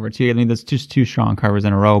 last cover too. I mean, there's just two strong covers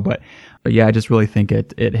in a row, but yeah, I just really think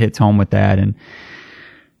it hits home with that. And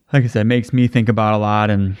like I said, it makes me think about a lot.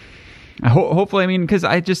 And hopefully, I mean, because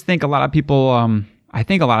I just think a lot of people,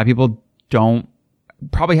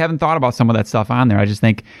 probably haven't thought about some of that stuff on there. I just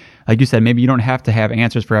think, like you said, maybe you don't have to have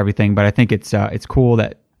answers for everything, but I think it's cool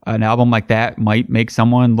that an album like that might make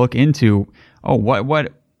someone look into, what went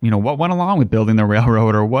along with building the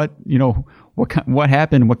railroad, or what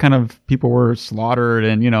happened, what kind of people were slaughtered,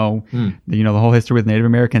 and the whole history with Native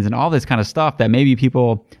Americans and all this kind of stuff that maybe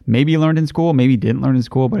people learned in school, maybe didn't learn in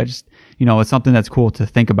school, but I just it's something that's cool to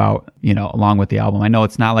think about along with the album. I know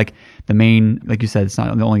it's not like the main, like you said, it's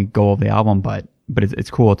not the only goal of the album, but it's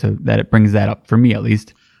cool that it brings that up for me at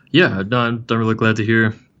least. Yeah, no, I'm really glad to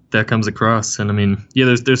hear that comes across. And I mean,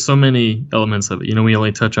 there's so many elements of it. We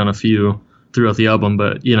only touch on a few throughout the album,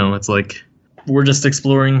 but it's like we're just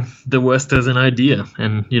exploring the West as an idea,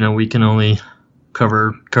 and we can only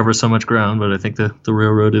cover so much ground. But I think the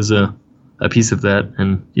railroad is a piece of that,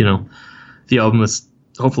 and the album is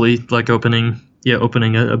hopefully like opening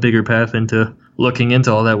a bigger path into looking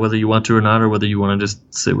into all that, whether you want to or not, or whether you want to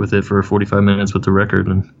just sit with it for 45 minutes with the record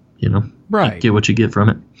and right, get what you get from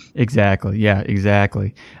it. Exactly. Yeah,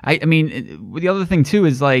 exactly. I mean, the other thing too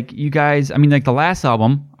is like you guys, I mean, like the last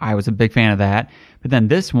album, I was a big fan of that, but then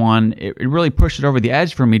this one, it really pushed it over the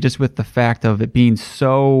edge for me, just with the fact of it being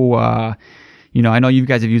so, I know you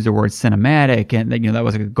guys have used the word cinematic, and that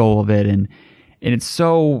was a goal of it, and it's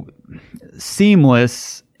so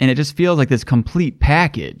seamless, and it just feels like this complete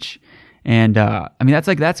package. And I mean,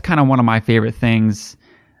 that's kind of one of my favorite things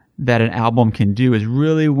that an album can do, is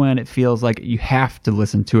really when it feels like you have to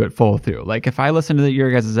listen to it full through. Like if I listen to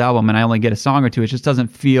your guys' album and I only get a song or two, it just doesn't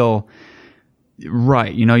feel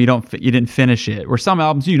right. You didn't finish it. Or some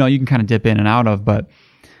albums, you can kind of dip in and out of, but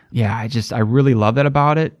yeah, I really love that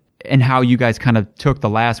about it, and how you guys kind of took the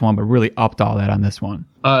last one, but really upped all that on this one.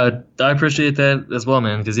 I appreciate that as well,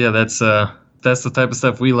 man. Because that's the type of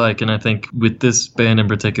stuff we like. And I think with this band in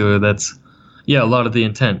particular, that's, a lot of the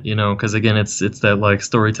intent, because again, it's that like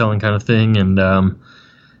storytelling kind of thing, and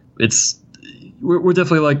we're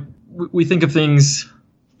definitely like we think of things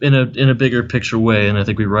in a bigger picture way, and I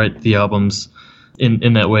think we write the albums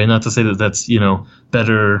in that way. Not to say that that's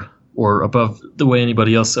better or above the way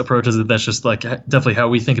anybody else approaches it. That's just like definitely how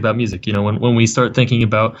we think about music. When we start thinking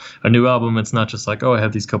about a new album, it's not just like, I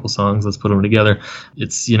have these couple songs, let's put them together.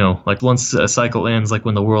 It's like once a cycle ends, like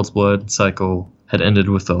when the World's Blood cycle had ended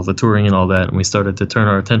with all the touring and all that, and we started to turn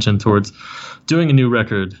our attention towards doing a new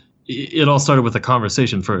record, it all started with a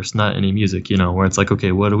conversation first, not any music, where it's like,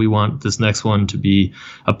 okay, what do we want this next one to be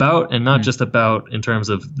about? And not just about in terms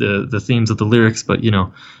of the themes of the lyrics, but,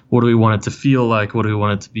 what do we want it to feel like? What do we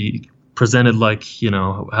want it to be presented like?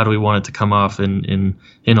 How do we want it to come off in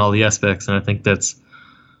all the aspects? And I think that's,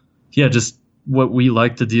 just what we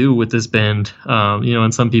like to do with this band.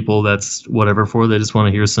 And some people, that's whatever for. They just want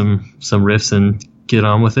to hear some riffs and get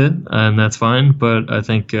on with it, and that's fine. But I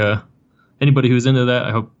think anybody who's into that,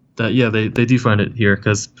 I hope that they do find it here,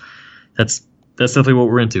 because that's definitely what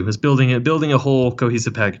we're into, is building a whole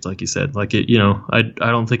cohesive package, like you said. Like it, I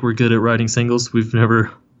don't think we're good at writing singles.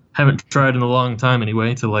 Haven't tried in a long time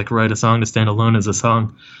anyway to like write a song to stand alone as a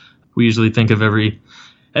song. We usually think of every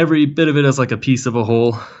every bit of it is like a piece of a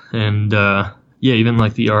whole. And even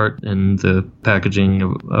like the art and the packaging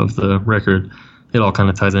of the record, it all kind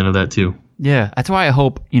of ties into that too. Yeah, that's why I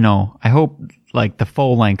hope like the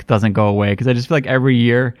full length doesn't go away, because I just feel like every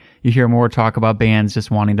year you hear more talk about bands just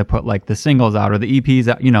wanting to put like the singles out or the EPs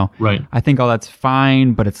out, Right. I think all that's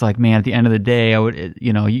fine, but it's like, man, at the end of the day,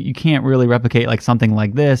 you can't really replicate like something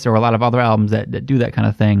like this or a lot of other albums that do that kind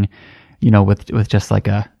of thing, with just like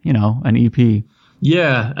an EP.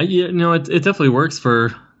 Yeah, it definitely works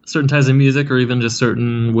for certain types of music or even just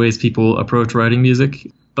certain ways people approach writing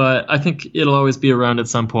music. But I think it'll always be around at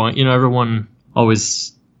some point. Everyone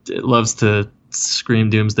always loves to scream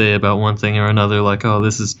doomsday about one thing or another, like, oh,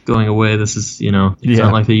 this is going away. This is, it's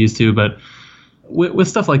not like they used to. But with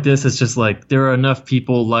stuff like this, it's just like there are enough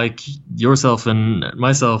people like yourself and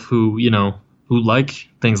myself who like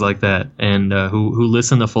things like that and who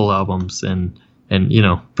listen to full albums and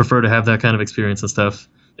prefer to have that kind of experience and stuff.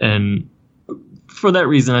 And for that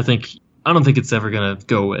reason, I don't think it's ever going to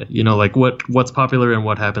go away. Like what's popular and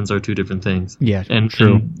what happens are two different things. Yeah, and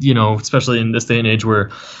true. And, especially in this day and age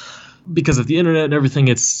where because of the internet and everything,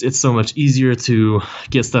 it's so much easier to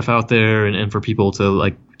get stuff out there and for people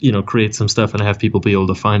to create some stuff and have people be able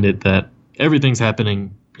to find it, that everything's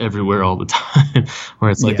happening everywhere all the time.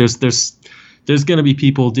 Where it's like there's going to be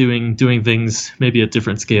people doing things maybe at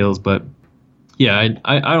different scales, but yeah,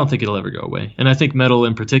 I don't think it'll ever go away. And I think metal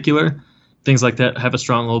in particular, things like that have a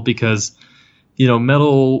stronghold because,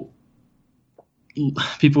 metal,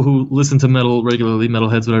 people who listen to metal regularly,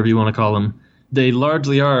 metalheads, whatever you want to call them, they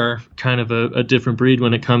largely are kind of a different breed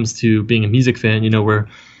when it comes to being a music fan, where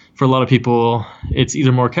for a lot of people, it's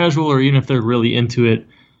either more casual or even if they're really into it,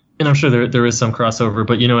 and I'm sure there is some crossover,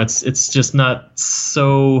 but, it's just not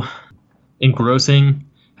so engrossing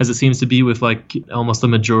as it seems to be with like almost the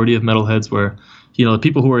majority of metalheads where, the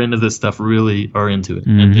people who are into this stuff really are into it.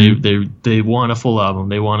 Mm-hmm. And they want a full album.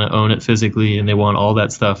 They want to own it physically and they want all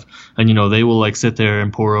that stuff. And, they will like sit there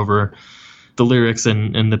and pore over the lyrics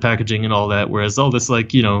and the packaging and all that. Whereas all this,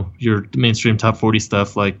 like, your mainstream top 40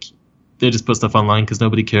 stuff, like they just put stuff online because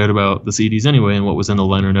nobody cared about the CDs anyway and what was in the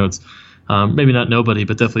liner notes. Maybe not nobody,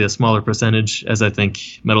 but definitely a smaller percentage, as I think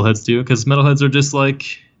metalheads do, because metalheads are just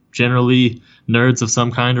like generally nerds of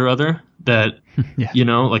some kind or other that,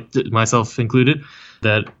 like myself included,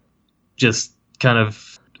 that just kind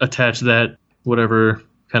of attach that whatever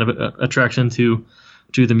kind of attraction to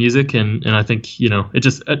the music. And I think, it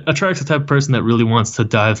just attracts the type of person that really wants to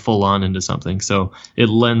dive full on into something. So it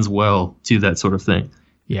lends well to that sort of thing.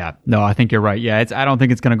 Yeah, no, I think you're right. Yeah, I don't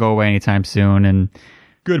think it's going to go away anytime soon. And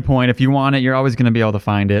good point. If you want it, you're always going to be able to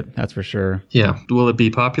find it. That's for sure. Yeah. Will it be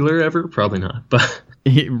popular ever? Probably not. But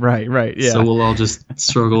right. Yeah. So we'll all just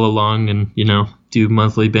struggle along and, do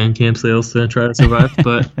monthly Bandcamp sales to try to survive.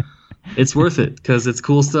 But it's worth it because it's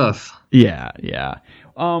cool stuff. Yeah.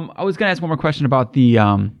 I was going to ask one more question about the,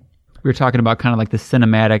 we were talking about kind of like the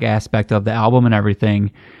cinematic aspect of the album and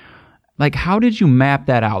everything. Like, how did you map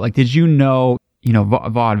that out? Like, did you know,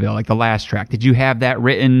 Vaudeville, like the last track, did you have that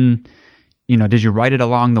written? Did you write it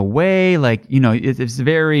along the way? Like, it's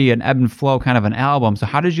very an ebb and flow kind of an album. So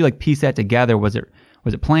how did you like piece that together? Was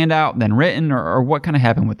it planned out, then written, or what kind of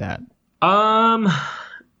happened with that? I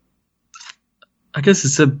guess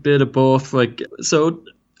it's a bit of both. Like, so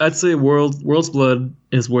I'd say World's Blood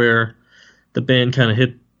is where the band kind of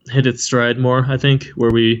hit its stride more, I think,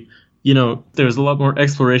 where we, there's a lot more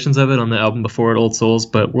explorations of it on the album before at Old Souls,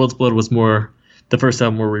 but World's Blood was more the first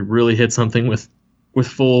album where we really hit something with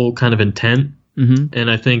full kind of intent. Mm-hmm.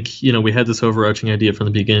 And I think, we had this overarching idea from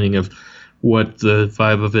the beginning of what the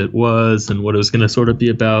vibe of it was and what it was going to sort of be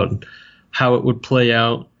about and how it would play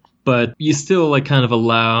out. But you still like kind of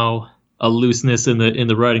allow a looseness in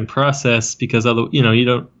the writing process because other, you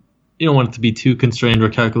don't want it to be too constrained or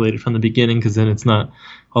calculated from the beginning because then it's not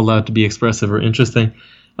allowed to be expressive or interesting.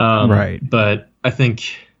 Right. But I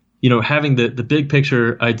think, having the big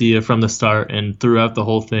picture idea from the start and throughout the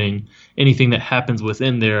whole thing, anything that happens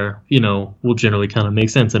within there, will generally kind of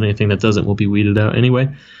make sense, and anything that doesn't will be weeded out anyway.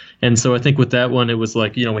 And so I think with that one, it was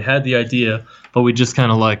like, we had the idea, but we just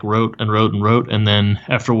kind of like wrote. And then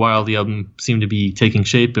after a while, the album seemed to be taking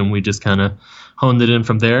shape and we just kind of honed it in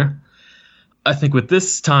from there. I think with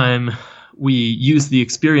this time, we used the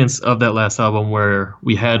experience of that last album where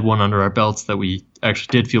we had one under our belts that we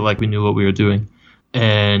actually did feel like we knew what we were doing.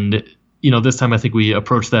 And, this time I think we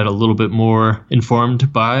approached that a little bit more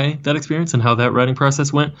informed by that experience and how that writing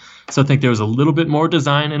process went. So I think there was a little bit more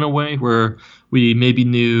design in a way where we maybe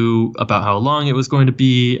knew about how long it was going to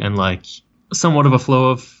be and like somewhat of a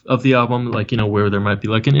flow of the album, like, where there might be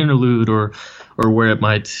like an interlude or where it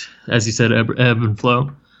might, as you said, ebb and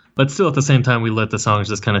flow. But still, at the same time, we let the songs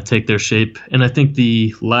just kind of take their shape. And I think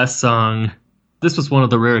the last song, this was one of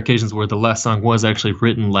the rare occasions where the last song was actually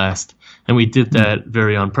written last. And we did that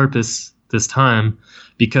very on purpose this time,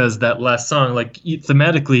 because that last song, like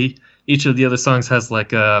thematically, each of the other songs has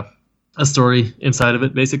like a story inside of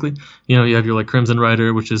it, basically. You know, you have your like Crimson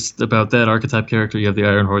Rider, which is about that archetype character. You have the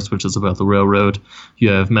Iron Horse, which is about the railroad. You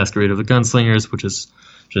have Masquerade of the Gunslingers, which is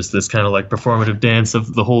just this kind of like performative dance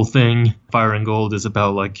of the whole thing. Fire and Gold is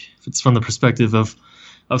about like, it's from the perspective of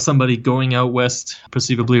somebody going out west,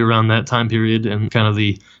 perceivably around that time period, and kind of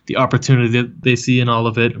the opportunity that they see in all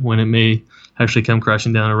of it when it may actually come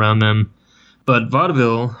crashing down around them. But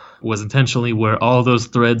Vaudeville was intentionally where all those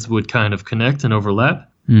threads would kind of connect and overlap.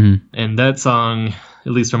 Mm-hmm. And that song,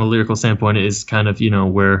 at least from a lyrical standpoint, is kind of, you know,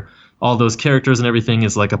 where all those characters and everything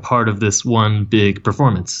is like a part of this one big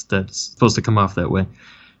performance that's supposed to come off that way.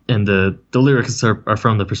 And the lyrics are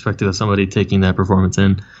from the perspective of somebody taking that performance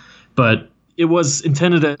in. But it was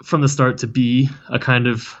intended from the start to be a kind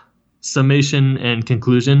of summation and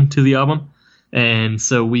conclusion to the album. And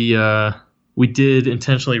so we did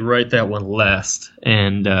intentionally write that one last.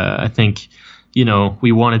 And I think, you know,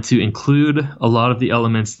 we wanted to include a lot of the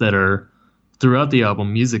elements that are throughout the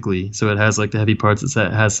album musically. So it has like the heavy parts,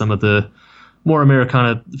 it has some of the more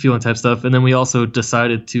Americana feeling type stuff. And then we also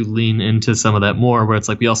decided to lean into some of that more, where it's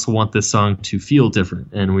like we also want this song to feel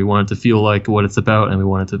different, and we want it to feel like what it's about, and we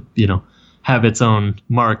want it to, you know, have its own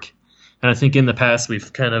mark. And I think in the past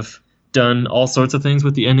we've kind of done all sorts of things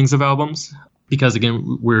with the endings of albums, because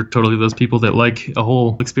again, we're totally those people that like a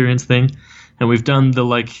whole experience thing. And we've done the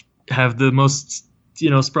like have the most,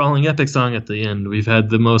 you know, sprawling epic song at the end. We've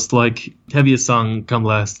had the most like heaviest song come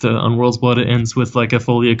last. On World's Blood, it ends with like a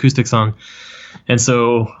fully acoustic song. And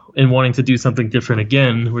so in wanting to do something different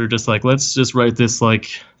again, we were just like, let's just write this like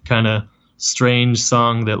kind of strange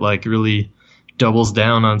song that like really doubles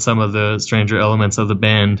down on some of the stranger elements of the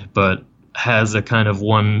band, but has a kind of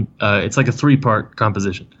one, it's like a 3-part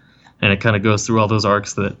composition. And it kind of goes through all those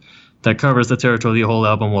arcs that covers the territory of the whole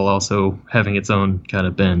album while also having its own kind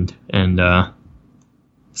of bend. And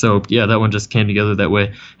so, yeah, that one just came together that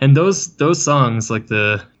way. And those songs, like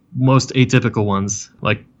the most atypical ones,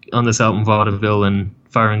 like on this album, Vaudeville and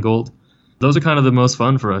Fire and Gold, those are kind of the most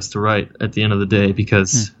fun for us to write at the end of the day,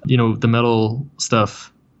 because, you know, the metal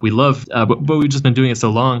stuff we love, but we've just been doing it so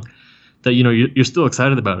long that, you know, you're still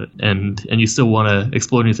excited about it, and you still want to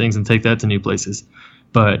explore new things and take that to new places.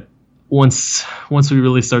 But once we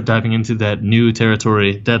really start diving into that new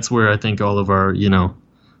territory, that's where I think all of our, you know,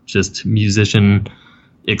 just musician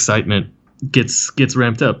excitement gets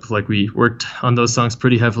ramped up. Like we worked on those songs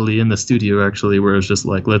pretty heavily in the studio, actually, where it's just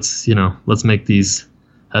like, let's make these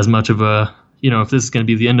as much of a, you know, if this is going to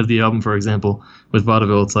be the end of the album, for example, with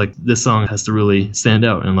Vaudeville, it's like this song has to really stand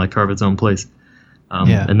out and like carve its own place.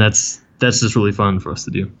 And that's just really fun for us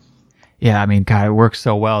to do. Yeah, I mean, God, it works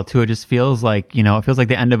so well too. It just feels like, you know, it feels like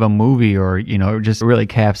the end of a movie, or, you know, it just really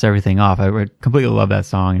caps everything off. I completely love that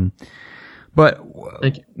song. But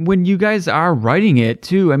when you guys are writing it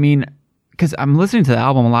too, I mean, because I'm listening to the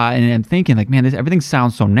album a lot and I'm thinking like, man, everything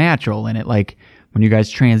sounds so natural in it. Like when you guys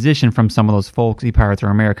transition from some of those folksy parts or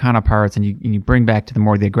Americana parts, and you bring back to the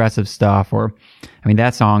more the aggressive stuff, or, I mean,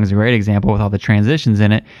 that song is a great example with all the transitions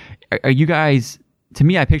in it. Are you guys, to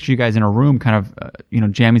me, I picture you guys in a room kind of, you know,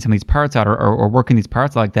 jamming some of these parts out or working these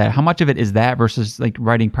parts like that. How much of it is that versus like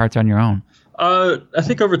writing parts on your own? I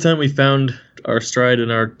think over time we found our stride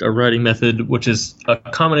in our writing method, which is a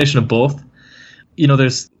combination of both. You know,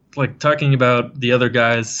 there's like talking about the other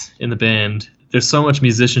guys in the band, there's so much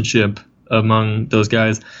musicianship among those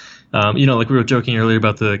guys. You know, like we were joking earlier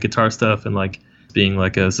about the guitar stuff and like being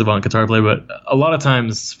like a savant guitar player, but a lot of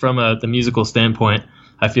times from the musical standpoint,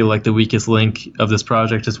 I feel like the weakest link of this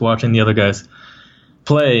project is watching the other guys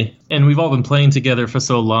play. And we've all been playing together for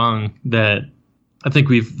so long that I think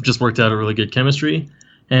we've just worked out a really good chemistry.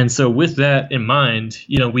 And so with that in mind,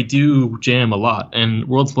 you know, we do jam a lot. And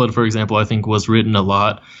World's Blood, for example, I think was written a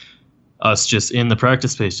lot, us just in the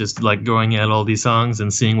practice space, just like going at all these songs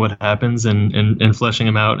and seeing what happens and fleshing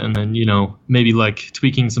them out. And then, you know, maybe like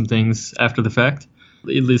tweaking some things after the fact,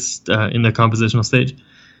 at least in the compositional stage.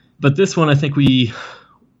 But this one, I think we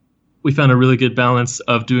found a really good balance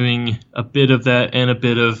of doing a bit of that and a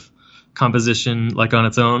bit of composition like on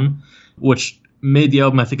its own, which made the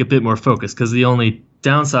album, I think, a bit more focused, because the only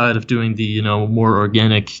downside of doing the, you know, more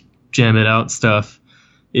organic jam it out stuff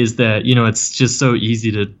is that, you know, it's just so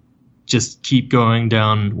easy to just keep going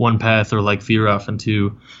down one path or like veer off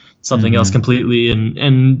into something else completely.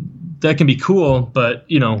 And that can be cool, but,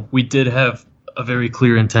 you know, we did have a very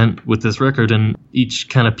clear intent with this record, and each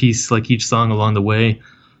kind of piece, like each song along the way,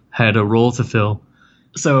 had a role to fill.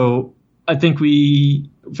 So I think we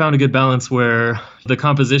found a good balance where the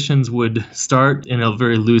compositions would start in a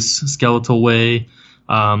very loose skeletal way.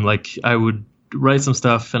 Like I would write some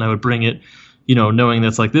stuff and I would bring it, knowing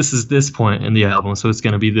that's like, this is this point in the album, so it's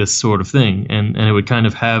going to be this sort of thing. And it would kind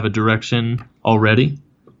of have a direction already.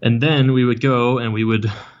 And then we would go and we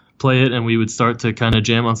would play it and we would start to kind of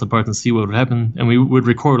jam on some parts and see what would happen. And we would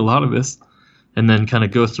record a lot of this and then kind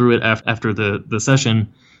of go through it after the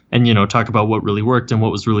session and, talk about what really worked and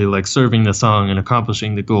what was really like serving the song and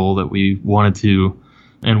accomplishing the goal that we wanted to,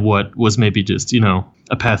 and what was maybe just,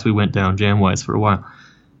 a path we went down jam-wise for a while.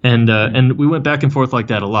 And we went back and forth like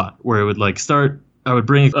that a lot, where it would like start, I would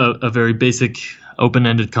bring a very basic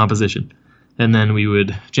open-ended composition, and then we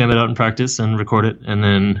would jam it out in practice and record it, and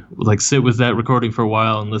then like sit with that recording for a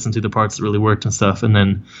while and listen to the parts that really worked and stuff, and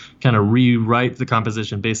then kind of rewrite the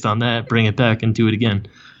composition based on that, bring it back and do it again.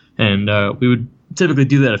 And we would typically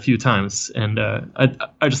do that a few times. And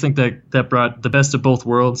I just think that brought the best of both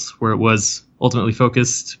worlds, where it was ultimately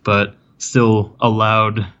focused, but still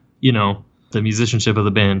allowed, the musicianship of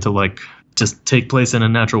the band to like just take place in a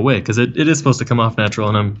natural way, because it is supposed to come off natural,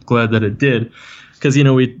 and I'm glad that it did, because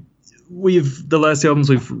we've the last albums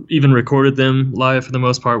we've even recorded them live for the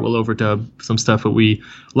most part. We'll overdub some stuff, but we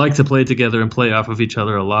like to play together and play off of each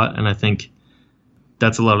other a lot, and I think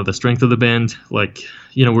that's a lot of the strength of the band. Like,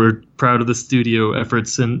 we're proud of the studio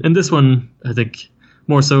efforts, and this one I think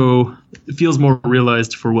more so it feels more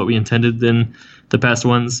realized for what we intended than the past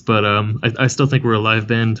ones, but I still think we're a live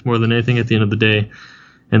band more than anything at the end of the day.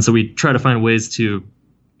 And so we try to find ways to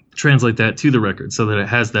translate that to the record so that it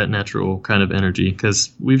has that natural kind of energy,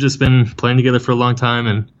 because we've just been playing together for a long time,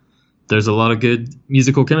 and there's a lot of good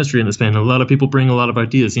musical chemistry in this band. A lot of people bring a lot of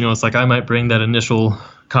ideas. It's like I might bring that initial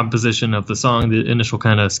composition of the song, the initial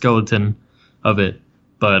kind of skeleton of it,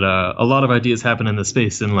 but a lot of ideas happen in the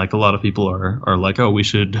space, and like a lot of people are like, oh, we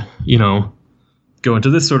should, go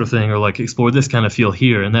into this sort of thing, or like explore this kind of feel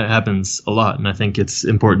here, and that happens a lot. And I think it's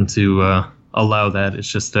important to allow that. It's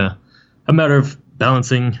just a matter of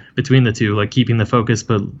balancing between the two, like keeping the focus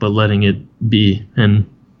but letting it be. And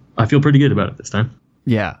I feel pretty good about it this time.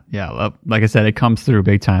 Yeah. Like I said, it comes through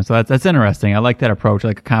big time. So that's interesting. I like that approach,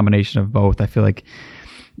 like a combination of both. I feel like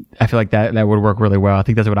that would work really well. I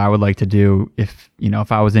think that's what I would like to do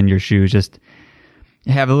if I was in your shoes, just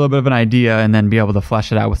have a little bit of an idea and then be able to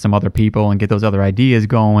flesh it out with some other people and get those other ideas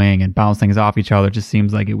going and bounce things off each other. It just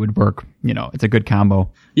seems like it would work. It's a good combo.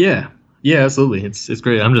 Yeah, absolutely. It's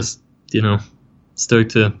great. I'm just,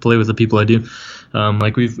 stoked to play with the people I do.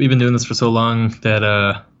 Like we've been doing this for so long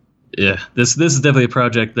that, this is definitely a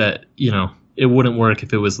project that, it wouldn't work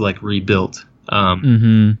if it was like rebuilt.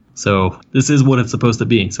 So this is what it's supposed to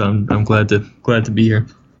be. So I'm glad to be here.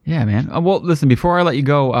 Yeah, man. Well, listen, before I let you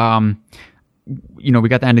go, we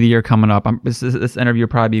got the end of the year coming up. This interview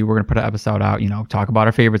we're going to put an episode out, talk about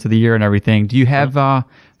our favorites of the year and everything. Do you have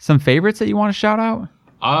some favorites that you want to shout out?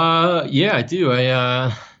 Yeah, I do.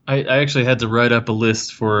 I actually had to write up a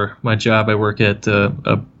list for my job. I work at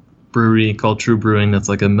a brewery called True Brewing. That's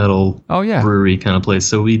like a metal brewery kind of place.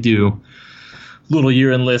 So we do little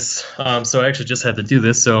year-end lists. So I actually just had to do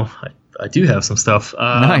this. So I do have some stuff.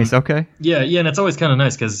 Nice. Okay. Yeah. And it's always kind of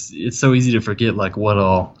nice because it's so easy to forget like what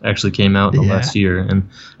all actually came out in the last year. And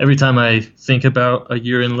every time I think about a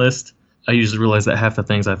year-end list, I usually realize that half the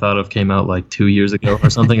things I thought of came out like 2 years ago or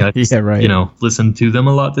something. I just, listened to them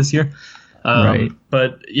a lot this year. Right.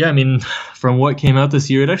 But yeah, I mean, from what came out this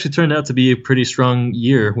year, it actually turned out to be a pretty strong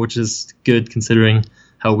year, which is good considering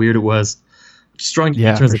how weird it was. Strong year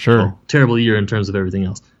in terms of sure. Terrible year in terms of everything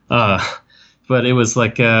else. But it was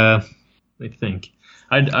like, I think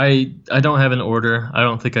I don't have an order. I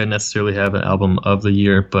don't think I necessarily have an album of the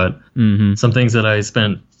year, but some things that I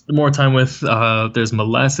spent more time with. There's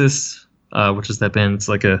Molasses, which is that band. It's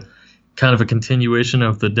like a kind of a continuation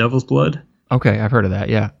of the Devil's Blood. Okay, I've heard of that.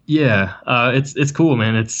 Yeah. Yeah. It's cool,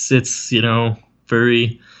 man. It's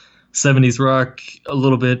very 70s rock, a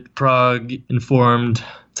little bit prog informed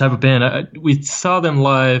type of band. We saw them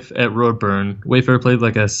live at Roadburn. Wayfarer played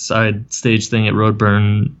like a side stage thing at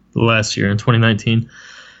Roadburn last year in 2019.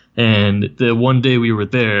 And the one day we were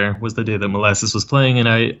there was the day that Molasses was playing. And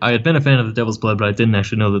I had been a fan of the Devil's Blood, but I didn't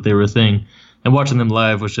actually know that they were a thing. And watching them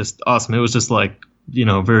live was just awesome. It was just like,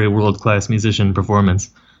 very world-class musician performance.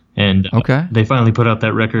 And they finally put out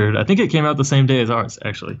that record. I think it came out the same day as ours,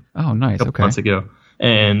 actually. Oh, nice. A couple months ago.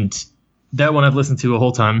 And that one I've listened to a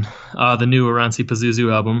whole ton. The new Oranzi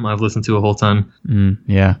Pazuzu album I've listened to a whole ton.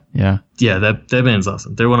 Yeah. Yeah, that band's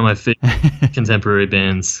awesome. They're one of my favorite contemporary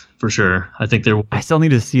bands for sure. I think they're. I still need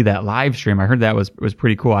to see that live stream. I heard that was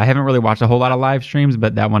pretty cool. I haven't really watched a whole lot of live streams,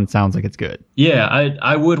 but that one sounds like it's good. Yeah,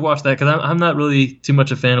 I would watch that because I'm not really too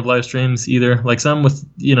much a fan of live streams either. Like some with,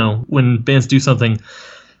 when bands do something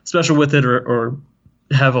special with it or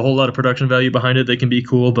have a whole lot of production value behind it, they can be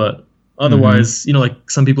cool, but otherwise,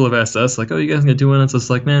 like some people have asked us, like, oh, you guys gonna do it? So it's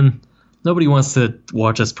like, man, nobody wants to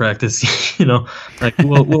watch us practice, like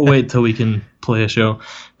we'll wait till we can play a show.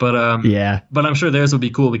 But but I'm sure theirs would be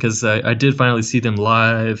cool because I did finally see them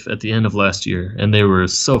live at the end of last year, and they were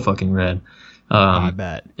so fucking rad. I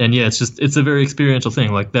bet. And yeah, it's a very experiential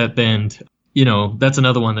thing. Like that band, that's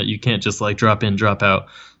another one that you can't just like drop in, drop out.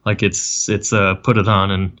 Like it's put it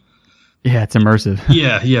on and. Yeah, it's immersive.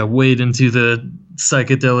 Yeah, wade into the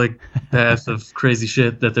psychedelic path of crazy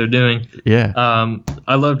shit that they're doing. Yeah.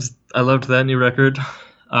 I loved that new record.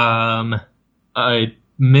 I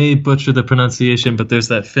may butcher the pronunciation, but there's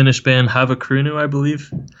that Finnish band Havakrunu, I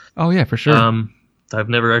believe. Oh yeah, for sure. I've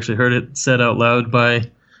never actually heard it said out loud by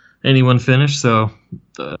anyone Finnish, so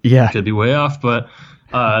could be way off. But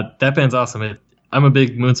that band's awesome. I'm a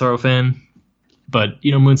big Moonsorrow fan, but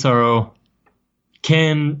Moonsorrow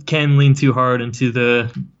can lean too hard into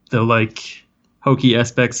the like hokey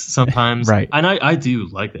aspects sometimes. Right. And I do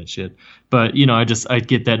like that shit. But, I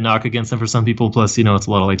get that knock against them for some people. Plus, it's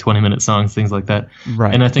a lot of like 20-minute songs, things like that.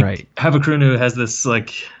 Right. And I think Havakrunu has this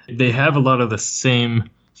like, they have a lot of the same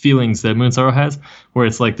feelings that Moonsorrow has, where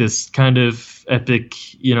it's like this kind of epic,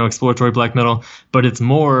 exploratory black metal, but it's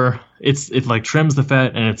more, it like trims the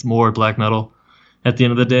fat and it's more black metal at the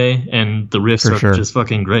end of the day, and the riffs are just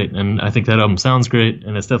fucking great. And I think that album sounds great,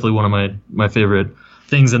 and it's definitely one of my favorite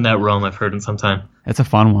things in that realm I've heard in some time. It's a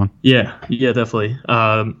fun one. Yeah, definitely.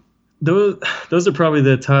 Those are probably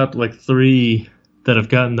the top like 3 that have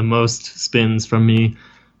gotten the most spins from me.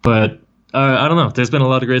 But I don't know. There's been a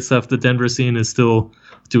lot of great stuff. The Denver scene is still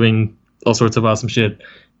doing all sorts of awesome shit.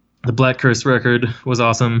 The Black Curse record was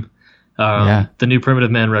awesome. The new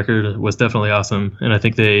Primitive Man record was definitely awesome, and I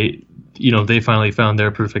think they finally found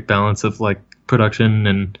their perfect balance of like production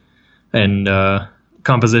and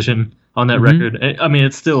composition on that record. I mean,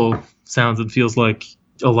 it still sounds and feels like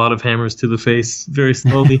a lot of hammers to the face very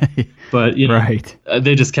slowly, but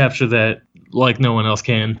they just capture that like no one else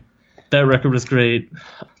can. That record was great.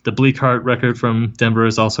 The Bleak Heart record from Denver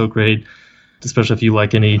is also great, especially if you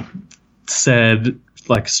like any sad,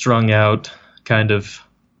 like strung out kind of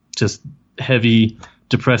just heavy,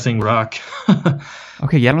 depressing rock.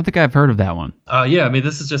 Okay, yeah, I don't think I've heard of that one. I mean,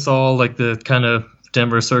 this is just all like the kind of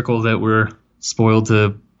Denver circle that we're spoiled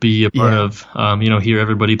to be a part of. Here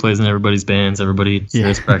everybody plays in everybody's bands, everybody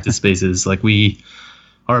shares practice spaces. Like we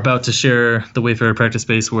are about to share the Wayfarer practice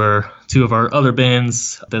space where 2 of our other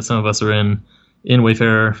bands that some of us are in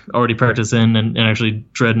Wayfarer already practice in, and actually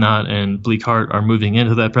Dreadnought and Bleak Heart are moving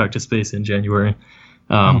into that practice space in January.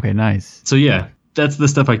 Okay, nice. So yeah, that's the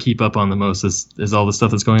stuff I keep up on the most is all the stuff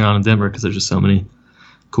that's going on in Denver, because there's just so many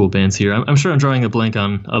cool bands here. I'm sure I'm drawing a blank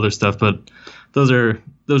on other stuff, but those are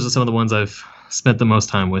some of the ones I've spent the most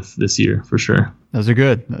time with this year for sure. Those are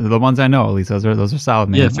good. The ones I know, at least. Those are solid,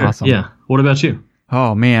 man. Yeah, fair. Awesome. Yeah. What about you?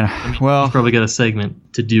 Oh man, well, you've probably got a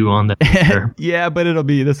segment to do on that. Yeah, but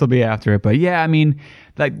this will be after it. But yeah, I mean,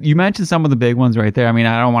 like you mentioned some of the big ones right there. I mean,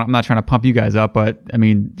 I'm not trying to pump you guys up, but I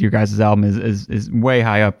mean, your guys' album is way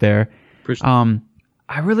high up there.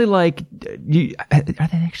 I really like you. Are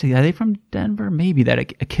they from Denver? Maybe that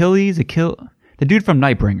the dude from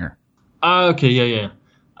Nightbringer. Okay, yeah.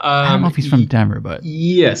 I don't know if he's from Denver, but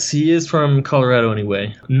yes, he is from Colorado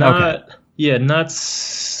anyway. Not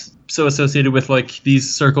so associated with like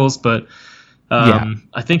these circles, but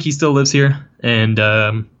I think he still lives here, and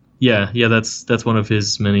that's one of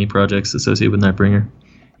his many projects associated with Nightbringer.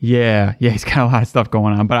 Yeah, he's got a lot of stuff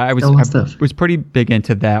going on, but I was pretty big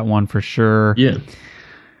into that one for sure. Yeah.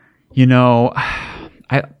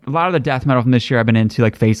 A lot of the death metal from this year I've been into,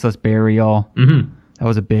 like Faceless Burial. Mm-hmm. That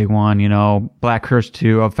was a big one. Black Curse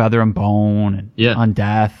 2 of Feather and Bone, and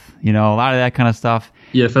Undeath. A lot of that kind of stuff.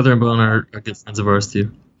 Yeah, Feather and Bone are good friends of ours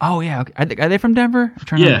too. Oh yeah, okay. Are they from Denver?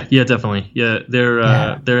 Yeah, definitely. Yeah,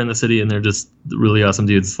 they're in the city, and they're just really awesome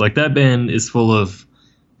dudes. Like that band is full of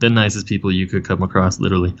the nicest people you could come across,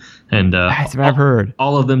 literally. And that's what I've heard.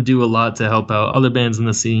 All of them do a lot to help out other bands in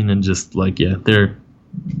the scene, and just like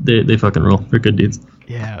they fucking roll. They're good dudes.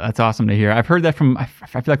 Yeah, that's awesome to hear. I've heard that I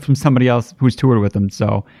feel like from somebody else who's toured with them.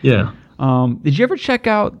 So yeah. Did you ever check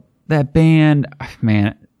out that band?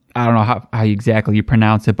 Man, I don't know how exactly you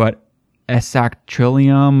pronounce it, but Esac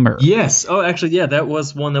Trillium. Or... Yes. Oh, actually, yeah, that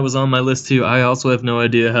was one that was on my list too. I also have no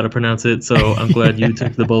idea how to pronounce it, so I'm glad you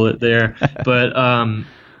took the bullet there. But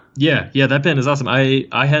yeah, that band is awesome. I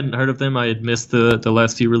hadn't heard of them. I had missed the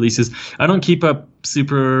last few releases. I don't keep up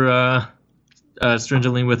super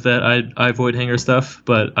stringently with that I Void Hanger stuff,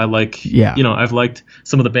 but I like, I've liked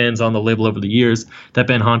some of the bands on the label over the years. That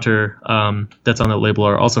band Haunter, that's on that label,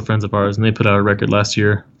 are also friends of ours, and they put out a record last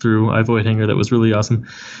year through I Void Hanger that was really awesome.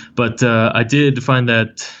 But I did find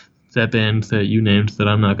that band that you named that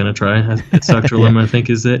I'm not going to try, it's Dr. Lim, I think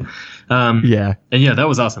is it. And yeah, that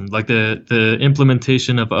was awesome. Like the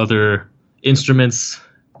implementation of other instruments,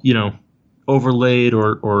 overlaid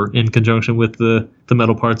or in conjunction with the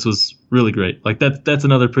metal parts was really great. Like that's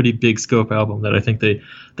another pretty big scope album that I think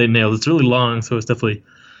they nailed. It's really long, so it's definitely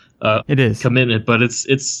it is commitment, but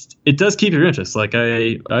it does keep your interest. Like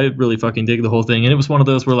I really fucking dig the whole thing, and it was one of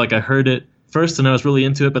those where like I heard it first and I was really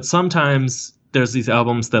into it, but sometimes there's these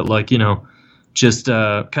albums that like just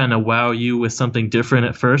kind of wow you with something different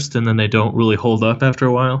at first, and then they don't really hold up after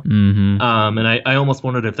a while. Mm-hmm. And I almost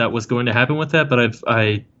wondered if that was going to happen with that, but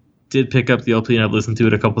I did pick up the LP and I've listened to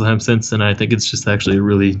it a couple times since, and I think it's just actually a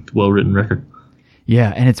really well written record.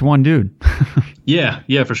 Yeah, and it's one dude. yeah,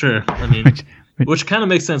 for sure. I mean, which kind of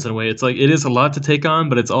makes sense in a way. It's like it is a lot to take on,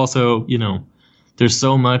 but it's also there's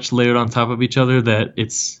so much layered on top of each other that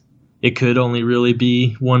it could only really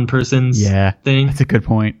be one person's thing. That's a good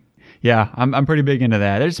point. Yeah, I'm pretty big into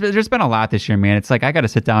that. There's been a lot this year, man. It's like I got to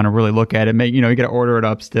sit down and really look at it. You got to order it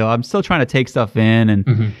up still. I'm still trying to take stuff in,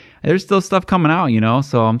 and there's still stuff coming out,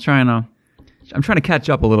 So I'm trying to catch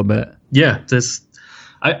up a little bit. Yeah,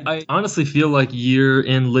 I honestly feel like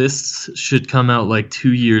year-end lists should come out like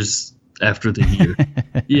 2 years after the year,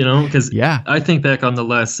 because I think back on the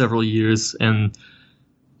last several years and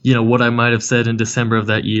what I might have said in December of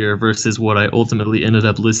that year versus what I ultimately ended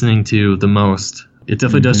up listening to the most. It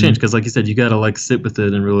definitely does change because, like you said, you got to like sit with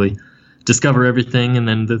it and really discover everything, and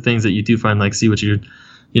then the things that you do find, like see what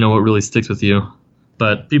what really sticks with you.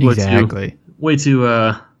 But people are way too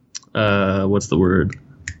what's the word?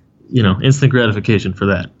 Instant gratification for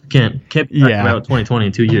that. Can't be talking about 2020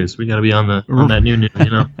 in 2 years. We got to be on that new.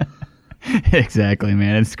 Exactly,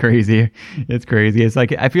 man. It's crazy. It's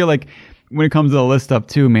like I feel like when it comes to the list stuff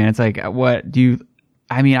too, man. It's like what do you?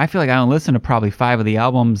 I mean, I feel like I don't listen to probably 5 of the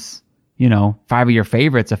albums. 5 of your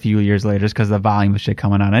favorites a few years later just because of the volume of shit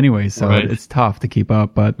coming out anyway. So it's tough to keep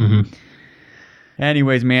up. But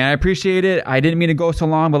anyways, man, I appreciate it. I didn't mean to go so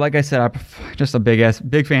long, but like I said, I'm just a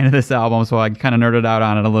big fan of this album, so I kind of nerded out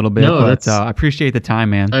on it a little bit. But I appreciate the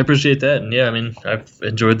time, man. I appreciate that. And yeah, I mean, I've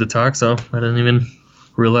enjoyed the talk, so I didn't even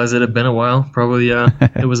realize it had been a while. Probably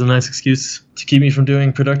it was a nice excuse to keep me from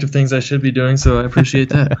doing productive things I should be doing, so I appreciate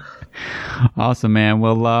that. Awesome, man.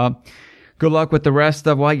 Well, good luck with the rest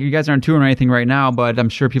of, you guys aren't touring or anything right now, but I'm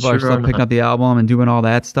sure people are still picking up the album and doing all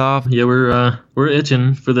that stuff. Yeah, we're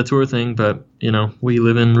itching for the tour thing, but we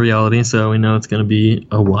live in reality, so we know it's going to be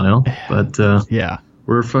a while. But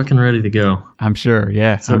we're fucking ready to go. I'm sure.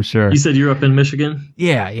 Yeah, so I'm sure. You said you're up in Michigan?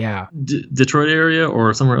 Yeah. Detroit area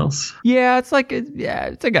or somewhere else? Yeah, it's like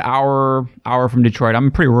an hour from Detroit. I'm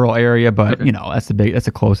a pretty rural area, but that's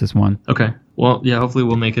the closest one. Okay. Well, yeah, hopefully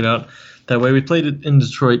we'll make it out that way. We played it in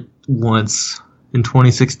Detroit once in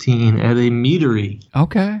 2016 at a meadery.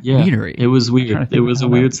 Okay. Yeah. Meadery. It was weird. It was a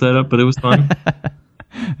weird setup, but it was fun.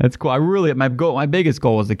 That's cool. My biggest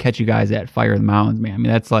goal is to catch you guys at Fire in the Mountains, man. I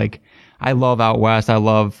mean, that's like, I love out west.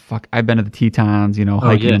 I've been to the Tetons,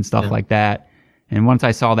 hiking and stuff like that. And once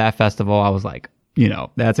I saw that festival, I was like,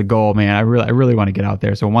 that's a goal, man. I really want to get out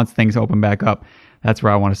there. So once things open back up, that's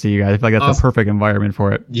where I want to see you guys. I feel like that's the perfect environment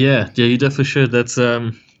for it. Yeah, you definitely should. That's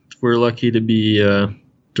we're lucky to be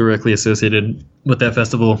directly associated with that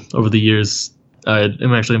festival over the years.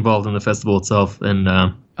 I'm actually involved in the festival itself, and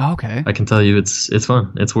okay, I can tell you it's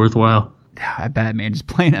fun. It's worthwhile. I bet, man. Just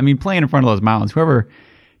playing in front of those mountains. Whoever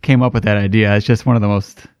came up with that idea, it's just one of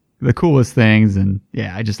the coolest things, and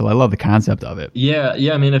I love the concept of it. Yeah.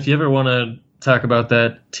 I mean, if you ever want to talk about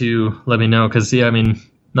that too, let me know. Because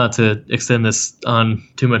not to extend this on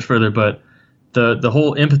too much further, but the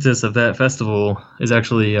whole impetus of that festival is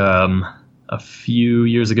actually a few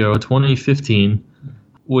years ago, 2015.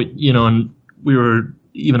 And we were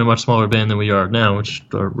even a much smaller band than we are now, which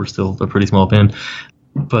we're still a pretty small band.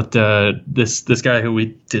 But this guy who we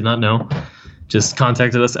did not know just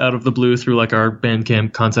contacted us out of the blue through like our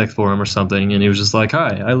Bandcamp contact forum or something, and he was just like,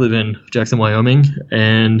 "Hi, I live in Jackson, Wyoming,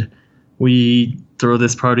 and we throw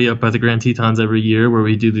this party up by the Grand Tetons every year where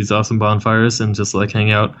we do these awesome bonfires and just like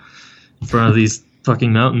hang out in front of these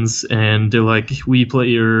fucking mountains. And they're like, we play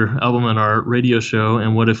your album on our radio show,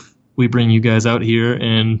 and what if we bring you guys out here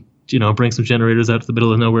and bring some generators out to the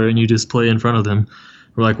middle of nowhere and you just play in front of them.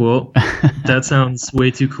 We're like, well, that sounds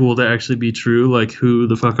way too cool to actually be true. Like, who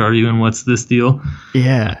the fuck are you and what's this deal?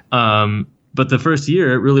 Yeah. But the first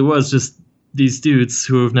year, it really was just these dudes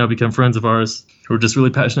who have now become friends of ours, who are just really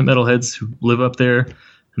passionate metalheads who live up there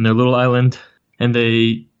in their little island, and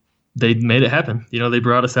they made it happen. They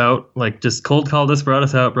brought us out, like, just cold called us, brought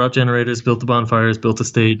us out, brought generators, built the bonfires, built a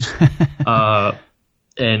stage,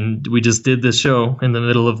 and we just did this show in the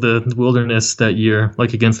middle of the wilderness that year,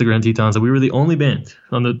 like against the Grand Tetons, and we were the only band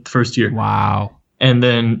on the first year. Wow. And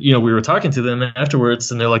then, we were talking to them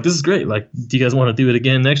afterwards, and they're like, this is great. Like, do you guys want to do it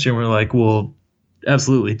again next year? And we're like, well,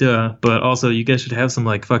 absolutely, duh. But also, you guys should have some,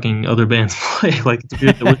 like, fucking other bands play. Like, it's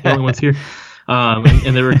weird that we're the only ones here.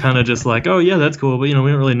 And they were kind of just like, oh, yeah, that's cool. But, we don't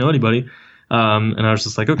really know anybody. And I was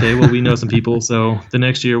just like, okay, well, we know some people. So the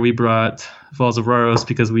next year we brought Falls of Raros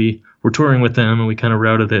because we were touring with them, and we kind of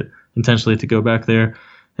routed it intentionally to go back there.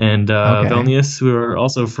 And Velnius, who are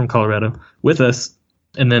also from Colorado, with us.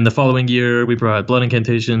 And then the following year we brought Blood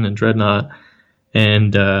Incantation and Dreadnought.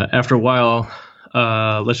 And after a while,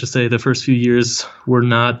 let's just say the first few years were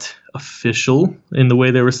not official in the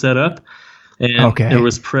way they were set up. And there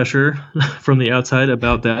was pressure from the outside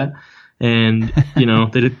about that. And,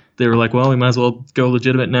 they were like, well, we might as well go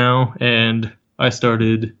legitimate now. And I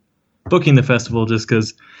started booking the festival just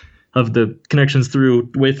because of the connections through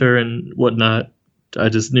Wayfair and whatnot. I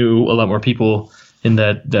just knew a lot more people in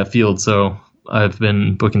that field. So I've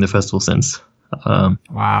been booking the festival since.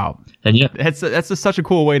 Wow. And yeah, that's such a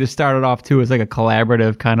cool way to start it off too. It's like a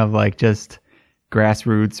collaborative kind of like just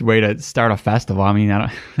grassroots way to start a festival. I mean,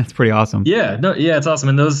 that's pretty awesome. Yeah, it's awesome.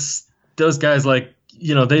 And those guys, like,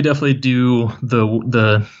 they definitely do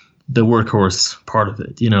the workhorse part of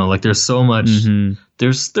it. Like, there's so much,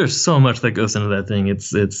 there's so much that goes into that thing.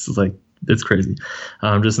 It's like, it's crazy.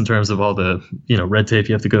 Just in terms of all the, red tape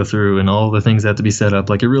you have to go through and all the things that have to be set up.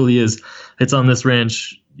 Like, it really is, it's on this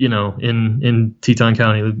ranch, in Teton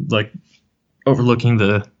County, like overlooking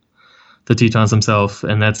the Tetons themselves,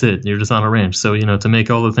 and that's it. You're just on a ranch. So, to make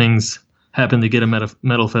all the things happen to get a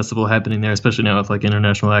metal festival happening there, especially now with like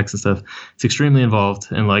international acts and stuff, it's extremely involved.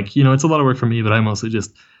 And like, it's a lot of work for me, but I mostly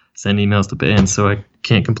just send emails to bands, so I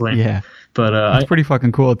can't complain. Yeah. But it's pretty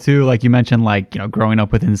fucking cool too. Like you mentioned, like, growing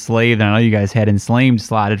up with Enslaved. I know you guys had Enslaved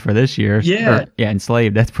slotted for this year. Yeah.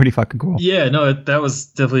 Enslaved. That's pretty fucking cool. Yeah, no, that was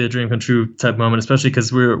definitely a dream come true type moment, especially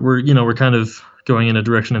because we're kind of going in a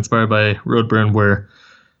direction inspired by Roadburn, where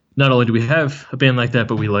not only do we have a band like that,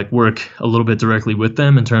 but we like work a little bit directly with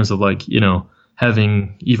them in terms of like,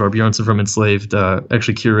 having Ivar Bjornsson from Enslaved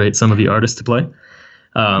actually curate some of the artists to play.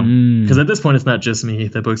 Because at this point, it's not just me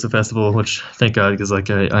that books the festival, which thank God, because like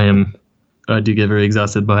I do get very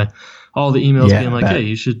exhausted by all the emails being like, hey,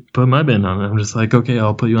 you should put my band on it. I'm just like, okay,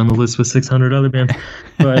 I'll put you on the list with 600 other bands.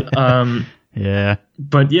 But yeah.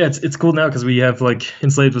 But yeah, it's cool now because we have like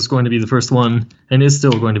Enslaved was going to be the first one and is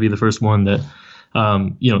still going to be the first one that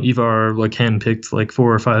Ivar like handpicked like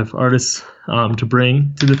 4 or 5 artists to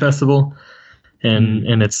bring to the festival.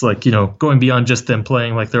 And it's like, going beyond just them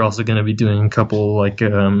playing, like they're also going to be doing a couple like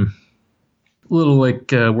little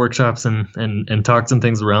like workshops and talks and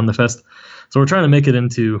things around the fest. So we're trying to make it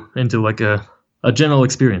into like a general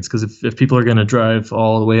experience, because if people are going to drive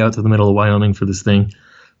all the way out to the middle of Wyoming for this thing,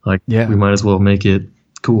 like we might as well make it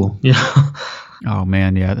cool. Yeah. Oh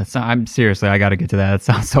man, yeah. I'm seriously, I got to get to that. It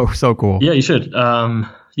sounds so cool. Yeah, you should.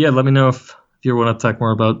 Let me know if you want to talk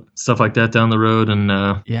more about stuff like that down the road. And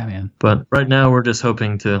yeah, man. But right now we're just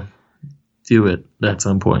hoping to do it at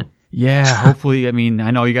some point. Yeah, hopefully. I mean,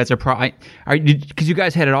 I know you guys are because you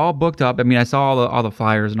guys had it all booked up. I mean, I saw all the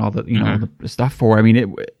flyers and all the the stuff for it. I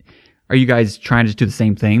mean, are you guys trying to do the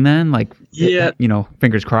same thing then? Like,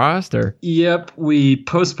 fingers crossed, or? Yep, we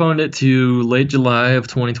postponed it to late July of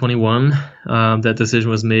 2021. That decision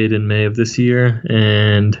was made in May of this year,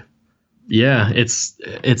 and yeah, it's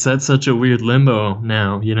at such a weird limbo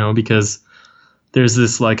now, because there's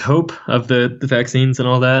this like hope of the vaccines and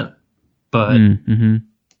all that, but.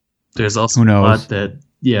 There's also a lot that,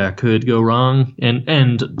 could go wrong,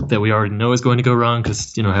 and that we already know is going to go wrong,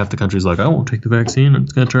 because, half the country's like, I won't take the vaccine,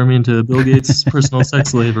 it's going to turn me into Bill Gates' personal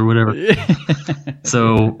sex slave or whatever.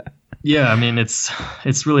 So, yeah, I mean, it's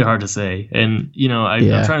really hard to say. And,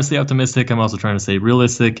 I'm trying to stay optimistic. I'm also trying to stay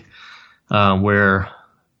realistic, where,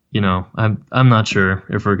 I'm not sure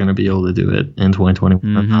if we're going to be able to do it in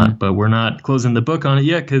 2021 or not, but we're not closing the book on it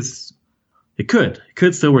yet, because it could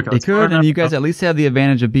still work out. It could, and you guys at least have the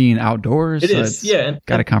advantage of being outdoors. It is, yeah.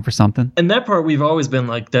 Got to count for something. And that part we've always been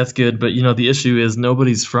like, that's good, but the issue is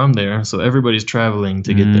nobody's from there, so everybody's traveling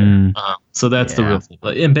to get there. So that's the real thing,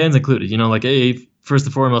 and bands included. Like, first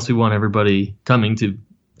and foremost, we want everybody coming to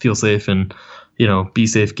feel safe and, be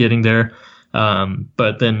safe getting there.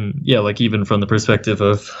 But then, yeah, like even from the perspective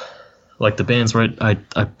of like the bans, right?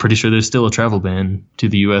 I'm pretty sure there's still a travel ban to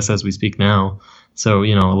the U.S. as we speak now. So,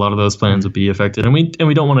 a lot of those plans would be affected. And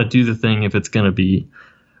we don't want to do the thing if it's going to be,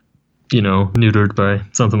 neutered by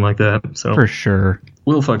something like that. So for sure.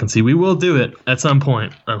 We'll fucking see. We will do it at some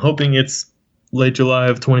point. I'm hoping it's late July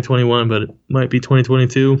of 2021, but it might be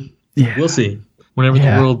 2022. Yeah. We'll see. Whenever the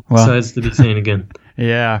world decides to be sane again.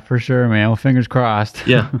 Yeah, for sure, man. Well, fingers crossed.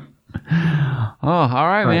 Yeah. Oh, all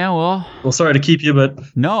right, man. Well, sorry to keep you, but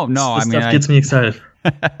no. This stuff gets me excited.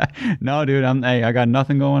 No, dude. I got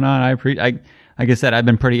nothing going on. Like I said, I've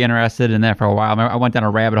been pretty interested in that for a while. I went down a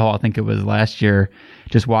rabbit hole, I think it was last year,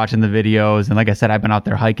 just watching the videos. And like I said, I've been out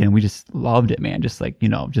there hiking and we just loved it, man. Just like,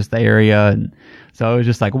 just the area. And so it was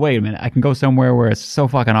just like, wait a minute, I can go somewhere where it's so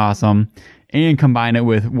fucking awesome and combine it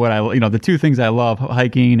with what the two things I love,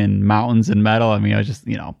 hiking and mountains and metal. I mean, I was just,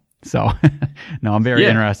 so no, I'm very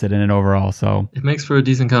interested in it overall. So it makes for a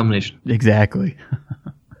decent combination. Exactly.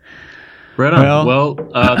 Right on. Well,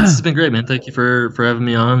 this has been great, man. Thank you for having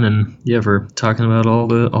me on and for talking about all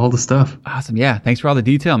the stuff. Awesome. Yeah. Thanks for all the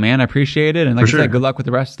detail, man. I appreciate it. And like I said, good luck with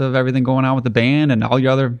the rest of everything going on with the band and all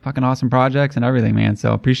your other fucking awesome projects and everything, man.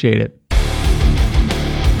 So appreciate it.